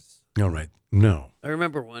cars. All right. No. I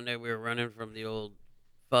remember one day we were running from the old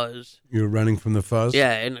fuzz. You were running from the fuzz?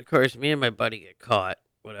 Yeah, and of course, me and my buddy get caught,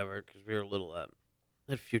 whatever, because we were a little, had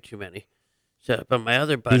a few too many. So, but my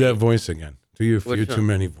other buddy. Do that voice again. Do you few Which too one?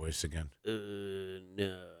 many voice again?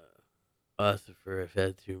 No. Arthur, I've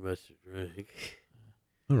had too much to drink.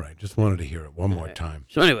 All right. Just wanted to hear it one more time.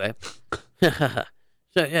 So anyway,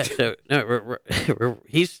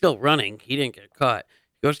 he's still running. He didn't get caught.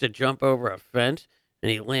 He goes to jump over a fence,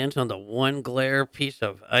 and he lands on the one glare piece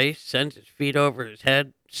of ice, sends his feet over his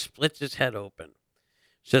head, splits his head open.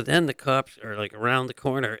 So then the cops are like around the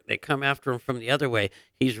corner. They come after him from the other way.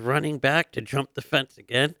 He's running back to jump the fence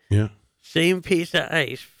again. Yeah. Same piece of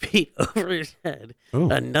ice, feet over his head.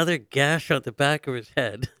 Oh. Another gash on the back of his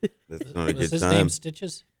head. That's not a Was good his time. name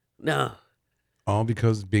Stitches? No. All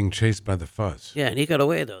because of being chased by the fuzz. Yeah, and he got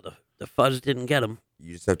away, though. The fuzz didn't get him.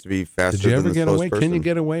 You just have to be faster Did you than ever the get slowest away? person. Can you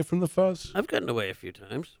get away from the fuzz? I've gotten away a few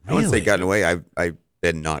times. I wouldn't say Really? gotten away. I've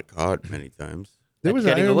been not caught many times. There was. I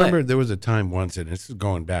getting away. remember there was a time once, and this is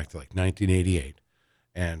going back to like 1988,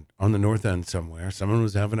 and on the North End somewhere, someone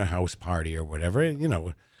was having a house party or whatever. And,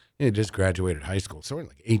 they had just graduated high school, so we're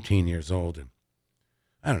like 18 years old, and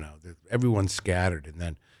I don't know. Everyone's scattered, and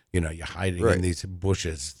then you're hiding Right. in these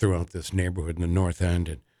bushes throughout this neighborhood in the North End,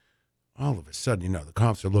 and all of a sudden, the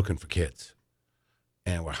cops are looking for kids,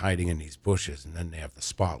 and we're hiding in these bushes, and then they have the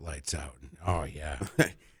spotlights out, and oh yeah,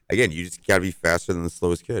 Again, you just got to be faster than the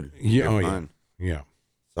slowest kid. yeah, You're oh yeah, fine. yeah.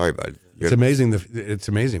 Sorry, bud. It's amazing. It's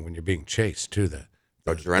amazing when you're being chased too. The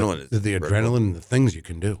adrenaline is the incredible. adrenaline and the things you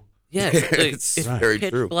can do. Yeah, It's very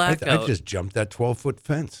pitch true. black I out. just jumped that 12-foot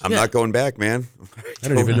fence. I'm not going back, man. I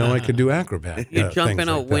don't even know I could do acrobat. You're jumping things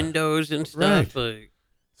out like that. windows and stuff. Like,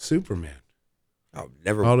 Superman. Oh,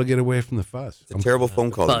 never. All to get away from the fuzz. It's a terrible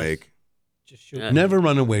phone call to Fuzz. make. Just shoot. Never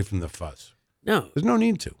run away from the fuzz. no, There's no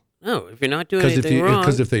need to. no. If you're not doing anything wrong,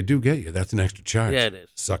 Because if they do get you, that's an extra charge. Yeah, it is.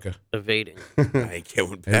 Sucker. evading. I ain't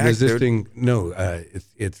going And back, resisting. No,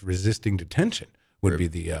 it's resisting detention would be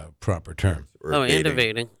the proper term. dude. Oh, and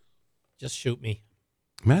evading. Just shoot me.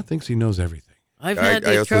 Matt thinks he knows everything. I've I had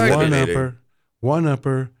these also charges. evading. One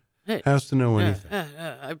upper Hey, has to know yeah, anything.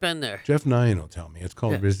 I've been there. Jeff Nyan will tell me. It's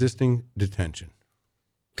called Yeah. resisting detention.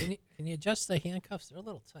 Can you adjust the handcuffs? They're a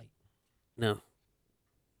little tight. No,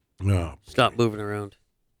 No. stop moving around.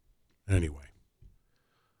 Anyway.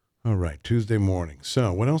 All right. Tuesday morning.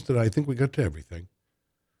 So what else did I think we got to everything?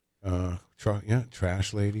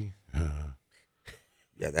 Trash lady.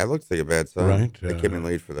 Yeah, that looks like a bad sign. Right, I came in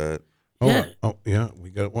late for that. Yeah.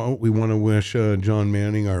 We want to wish John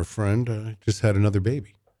Manning, our friend, just had another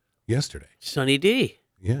baby yesterday. Sunny D.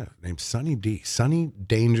 Yeah, named Sunny D. Sunny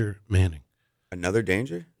Danger Manning. Another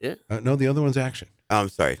danger? Yeah. No, the other one's Action. Oh, I'm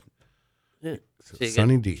sorry. Yeah. So So you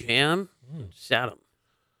Sunny got D. Jam, Saddam.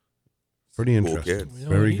 Pretty Cool interesting. kid. You know,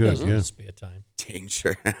 Very he good. does in Yeah. his spare time.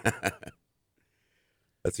 Danger.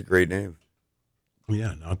 That's a great name.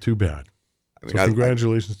 Yeah, not too bad. I mean, So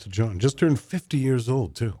congratulations to John. Just turned 50 years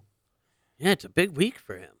old too. Yeah, it's a big week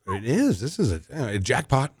for him. It is. This is a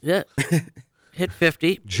jackpot. Yeah. Hit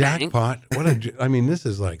 50. bang. Jackpot. I mean, this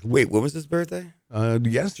is like. Wait, when was his birthday?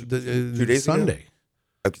 Yes, 2 days ago? Sunday.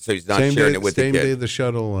 Okay, so he's not Same sharing day, it with same the kid. day the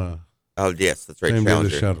shuttle. Oh, yes, that's right. Same day the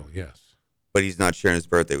Challenger. shuttle. Yes. But he's not sharing his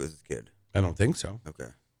birthday with his kid. I don't think so. Okay.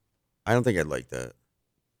 I don't think I'd like that.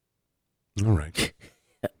 All right.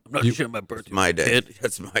 I'm not sure my birthday. It's my day. Kid.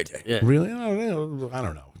 That's my day. Yeah. Really? I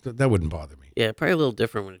don't know. That wouldn't bother me. Yeah, probably a little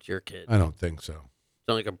different when it's your kid. I don't think so. It's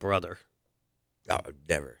not like a brother. Oh,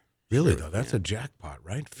 never. Really, Sure, though, that's yeah. a jackpot,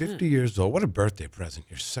 right? 50 years old. What a birthday present.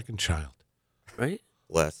 Your second child. Right?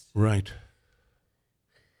 Bless. Right.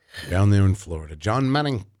 Down there in Florida. John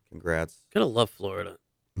Manning. Congrats. Gotta love Florida.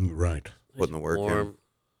 Right. Putting the work in. Warm.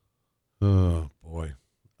 Oh, boy.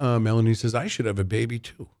 Melanie says, I should have a baby,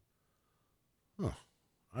 too. Oh,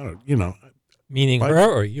 I don't, Meaning Why- her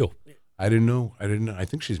or you? I didn't know. I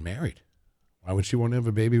think she's married. Why would she want to have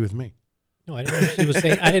a baby with me? No, I didn't know she was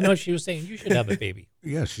saying. I didn't know she was saying you should have a baby.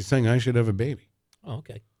 Yeah, she's saying I should have a baby. Oh,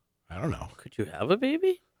 okay. I don't know. Could you have a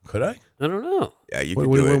baby? Could I? I don't know. Yeah, you Why- could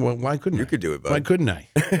why- do it. why couldn't You I? could do it, bud. Why couldn't I?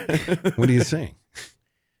 What are you saying?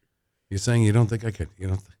 You're saying you don't think I could? You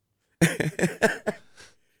don't?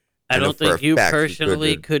 I know don't for a think you fact you could,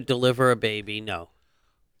 personally dude. could deliver a baby. No.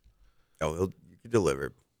 Oh, you could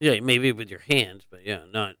deliver. Yeah, maybe with your hands, but yeah,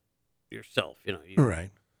 not yourself. You know. All right.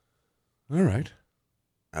 All right.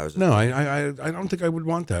 I was just, No, I don't think I would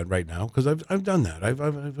want that right now because I've done that. I've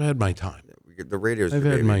had my time. the radio's I've for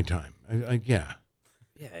had baby. my time. Yeah.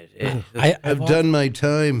 Yeah. I've done my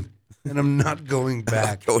time, and I'm not going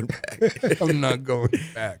back. Going back. I'm not going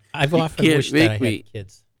back. I've often can't wished that I make me. had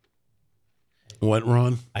kids. What,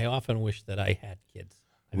 Ron? I often wish that I had kids.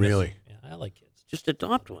 Really? Yeah, I like kids. Just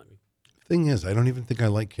adopt one. Thing is, I don't even think I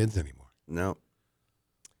like kids anymore. No.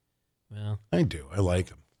 Well, I do. I like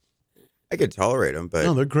them. I could tolerate them, but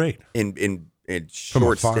No, they're great. in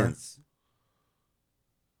short afar. stints.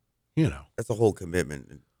 You know, That's a whole commitment.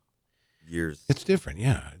 In years. it's different.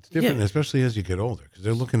 Yeah, it's different, especially as you get older, because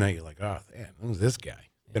they're looking at you like, oh, man, who's this guy?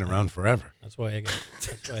 Been around forever. that's why I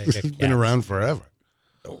get He's been cats. around forever.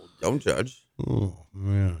 Don't judge. Oh,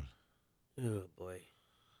 man. Oh boy.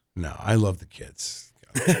 No, I love the kids.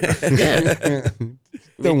 Yeah.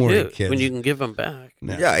 Don't Me worry, too, kids. when you can give them back.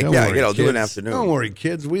 No, Yeah, don't yeah, worry, I'll do an kids. afternoon. Don't worry,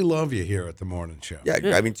 kids. We love you here at the morning show. Yeah,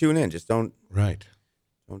 I mean, tune in. Just don't Right.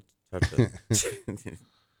 touch it.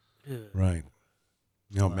 Right.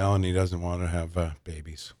 You know, Melanie doesn't want to have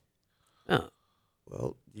babies. Oh.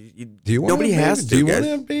 Well, you Do you want nobody to have has babies? to. Do you guys. want to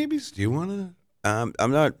have babies? Do you want to?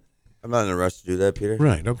 I'm not in a rush to do that, Peter.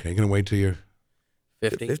 Right. Okay. You're gonna wait till you're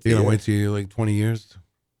 50. You're gonna wait till you're like 20 years.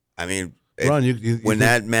 I mean, Ron, you when think,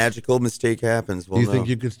 that magical mistake happens, we'll do you know. think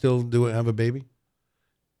you could still do it? Have a baby?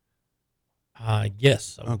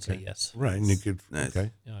 Yes, I would say Okay. yes. Right. And you could. Nice.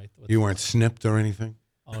 Okay. Yeah, You weren't snipped or anything.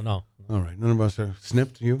 Oh no. All right. None of us are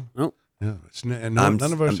snipped. You? Nope. Yeah. And I'm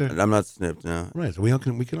none of us are. I'm not snipped. No. Right. So we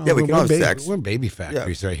can all. Yeah, we can we're have baby, sex. We're baby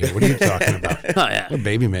factories right here. What are you talking about? Oh yeah. We're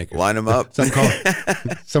baby makers. Line them up.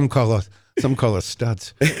 Some call us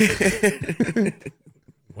studs.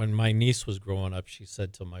 When my niece was growing up, she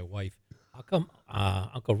said to my wife, "How come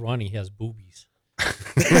Uncle Ronnie has boobies?"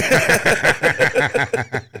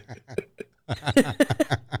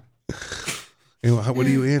 What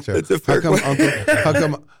do you answer? That's a fair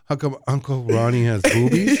How come Uncle Ronnie has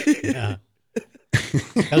boobies? Yeah.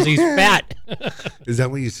 Because he's fat. Is that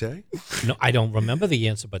what you say? No, I don't remember the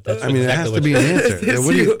answer, but that's I mean, exactly it has to be an answer. Yeah,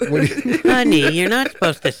 what do you, Honey, you're not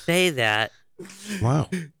supposed to say that. wow.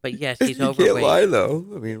 But yes, he's You overweight. can't lie though.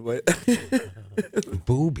 I mean, what?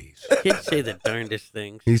 Boobies. Kids say the darndest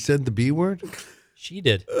things. He said the B word? She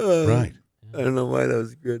did. Right. I don't know why that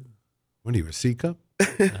was good. What are you, a C cup?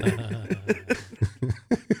 I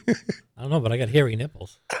don't know, but I got hairy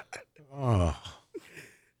nipples. Oh.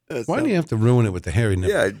 Why do you have to ruin it with the hairy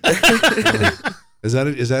nipple? Yeah. Is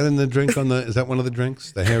that in the drink on the? Is that one of the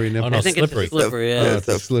drinks? The hairy nipple. Oh, no, I think slippery. it's a slippery. Yeah. Yeah, it's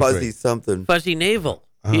a slippery. fuzzy something. Fuzzy navel.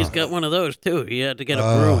 He's got one of those too. He had to get a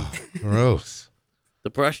broom. Gross. The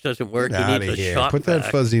brush doesn't work. Get He out needs of a here. shop Put that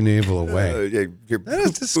vac. fuzzy navel away. Your That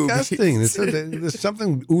is disgusting. There's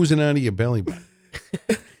something oozing out of your belly button.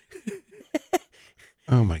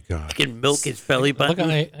 Oh my God. He can milk his belly Look,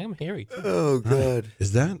 button. I'm hairy too. Oh God.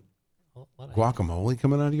 Is that A lot of guacamole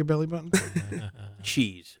coming out of your belly button?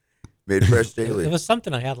 Cheese. Made fresh hair. daily. There was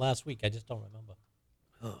something I had last week. I just don't remember.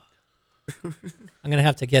 I'm gonna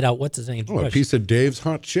have to get out. What's his name? Oh, a piece of Dave's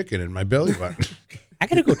hot chicken in my belly button. I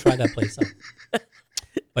gotta go try that place out.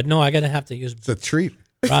 But no, I gotta have to use It's a treat.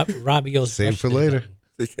 Robbie O's. Save for later.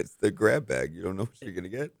 It's the grab bag. You don't know what you're gonna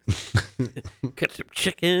get. Got some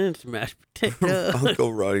chicken, some mashed potatoes.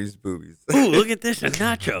 Uncle Ronnie's boobies. Ooh, look at this, a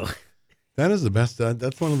nacho. That is the best.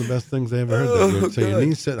 That's one of the best things I ever heard. Oh, So your God.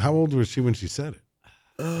 niece said, how old was she when she said it?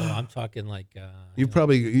 Oh, I'm talking like You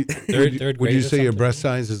probably third would grade you or say your something. breast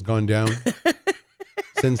size has gone down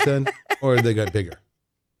since then, or they got bigger?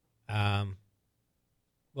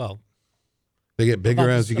 well, They get bigger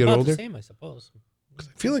about as the- you get about older. The same, I suppose. I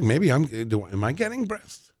feel like maybe am I getting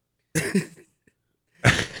breasts?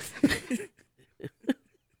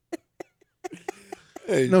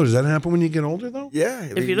 No, does that happen when you get older though? Yeah.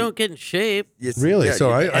 If you don't get in shape, Really? Yeah,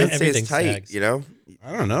 So I'd say everything it's tight. sags. You know.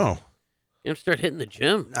 I don't know. you have to start hitting the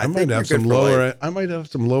gym. I think might you're have some good for lower. life. I might have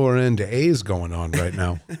some lower end A's going on right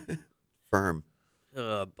now. Firm.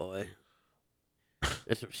 Oh boy.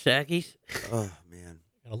 There's some saggies. Oh man.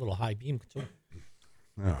 Got a little high beam too.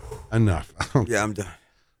 Oh, enough. Yeah, I'm done.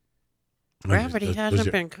 Gravity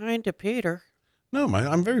hasn't been kind to Peter. No,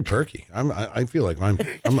 I'm very perky. I feel like I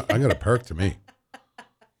got a perk to me.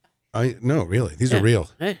 No, really. These are real.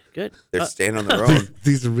 Hey, good. They're staying on their own.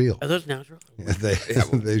 These are real. Are those natural? Yeah,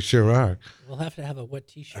 they sure are. We'll have to have a wet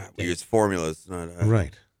T-shirt. We use formulas, not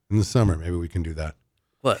Right. In the summer, maybe we can do that.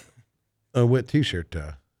 What? A wet T-shirt.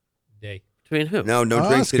 Day. Between who? No us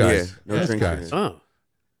drinks in here. guys. No Us drinks in guys. here. Oh,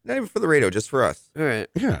 Not even for the radio, just for us. all right.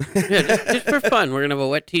 Yeah. Yeah, just for fun, we're gonna have a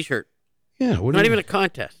wet T-shirt. Yeah. What Not even a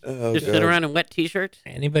contest. Oh, just God. sit around in wet T-shirts.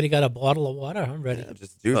 Anybody got a bottle of water? I'm ready. Yeah,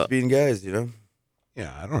 just dudes being guys, you know.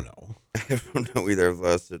 Yeah, I don't know. I don't know either of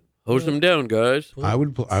us. Hose them down, guys. I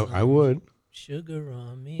would. I would. Sugar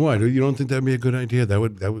on me. Why? You don't think that'd be a good idea? That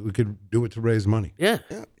would we could do it to raise money. Yeah.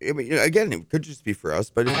 Yeah, I mean, again, it could just be for us,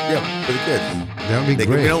 but yeah, for the kids. That would be They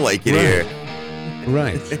great. don't like it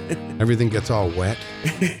Right. here. Right. Everything gets all wet.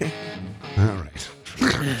 All right.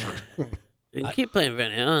 You can keep playing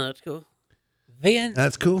Van Halen. That's cool.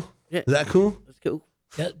 That's cool. Yeah. Is that cool? That's cool.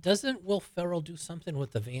 Doesn't Will Ferrell do something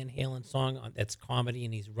with the Van Halen song that's comedy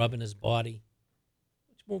and he's rubbing his body?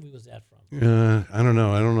 Which movie was that from? I don't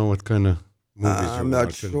know. I don't know what kind of movies you're I'm not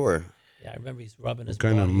watching. sure. Yeah, I remember he's rubbing his What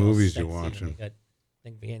kind body. of all movies you're sexy, and watching? I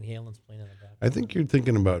think Van Halen's playing in the back. I think you're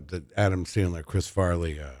thinking about the Adam Sandler, Chris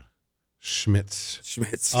Farley, Schmitz.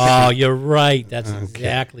 Oh, you're right. That's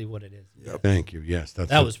exactly what it is. Yep. Thank you. Yes, that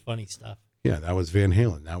was funny stuff. Yeah, that was Van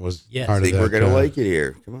Halen. That was Yes. part I think of that. we're gonna like it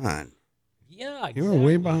here. Come on. Yeah, You were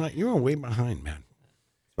way behind. You were way behind, man.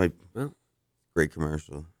 It's my great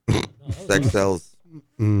commercial. Sex sells.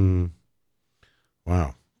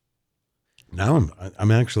 Wow. Now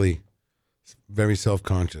I'm actually very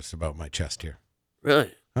self-conscious about my chest hair.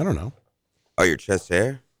 Really? I don't know. Oh, your chest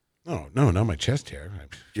hair? No, not my chest hair.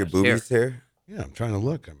 Your boobies hair? Yeah, I'm trying to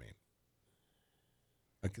look. I mean,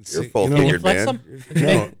 I can You're see. full figured, flex man.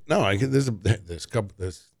 them? No. I can. There's a couple.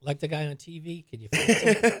 There's Like the guy on TV. Can you flex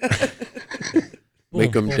him?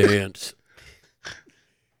 Make them Boom, boom. dance.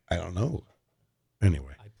 I don't know.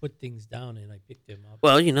 Anyway, I put things down and I picked them up.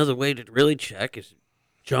 Well, the way to really check is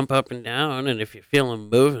jump up and down, and if you feel them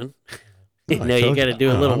moving, you got to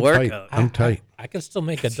do a little workout. I'm tight. I can still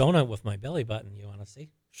make a donut with my belly button. You want to see?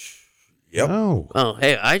 Yep. Oh. Oh,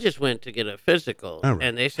 hey, I just went to get a physical, All right.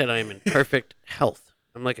 and they said I'm in perfect health.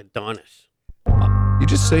 I'm like Adonis. You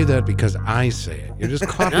just say that because I say it. You're just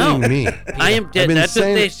copying No. me. I am dead. That's what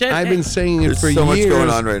they said. I've been saying it There's for so much years. going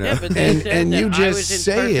on right now. Yeah, but they said And that you I was just in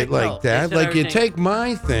say it perfect like health. They that, said like I you was in- take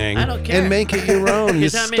my thing I don't care. and make it your own. You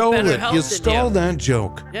 'Cause I'm in stole better it. health You than stole you. that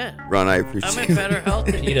joke. Yeah. Ron, I I'm appreciate in better health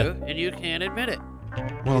than you, and you can't admit it.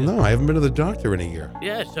 Well, no, I haven't been to the doctor in a year.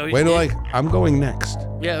 Yeah, so Wait till I'm going next.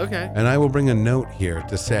 Yeah, okay. And I will bring a note here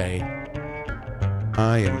to say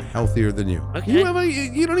I am healthier than you. Okay.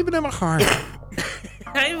 You don't even have a heart.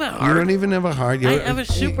 I have a You heart. don't even have a heart. I have a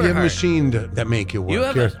super You have heart. machines that make you work. You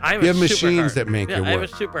have You have a super machines heart. that make Yeah, you work. I have a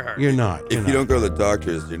super heart. You're not. If you don't go to the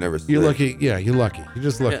doctors, you're never sick. You're lucky. Yeah, you're lucky. You're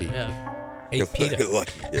just lucky. Yeah. Hey, Peter. You're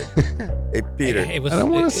lucky. Yeah. Hey, Peter. Hey, it was, I don't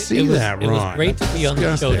want it- to it see was- that, It Ron. was great to be on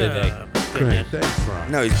the show Disgusting. today. Great. Thanks,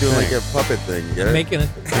 Ron. No, he's doing like a puppet thing. You get it? Making it.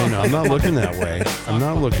 No, I'm not looking that way. I'm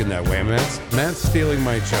not looking that way. Matt's stealing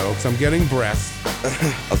my jokes. I'm getting breasts.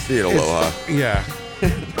 I'll see you at Aloha. Yeah.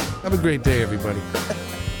 Have a great day, everybody.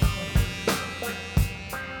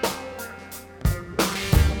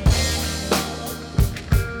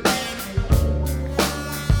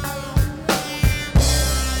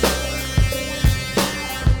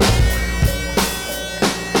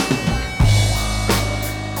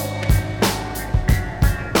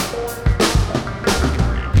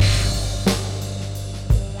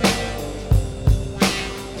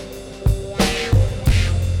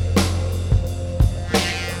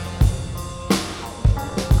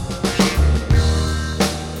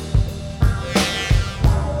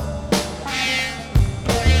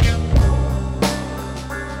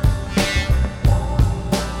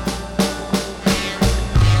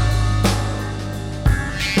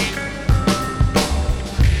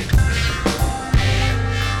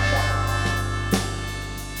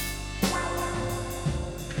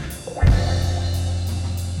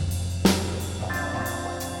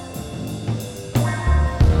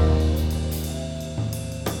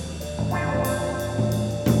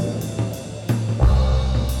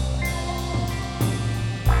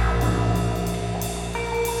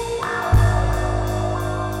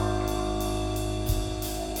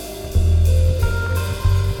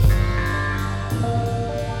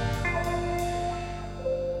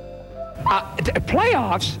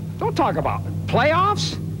 Playoffs? Don't talk about it.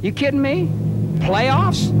 Playoffs? You kidding me?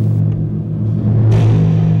 Playoffs?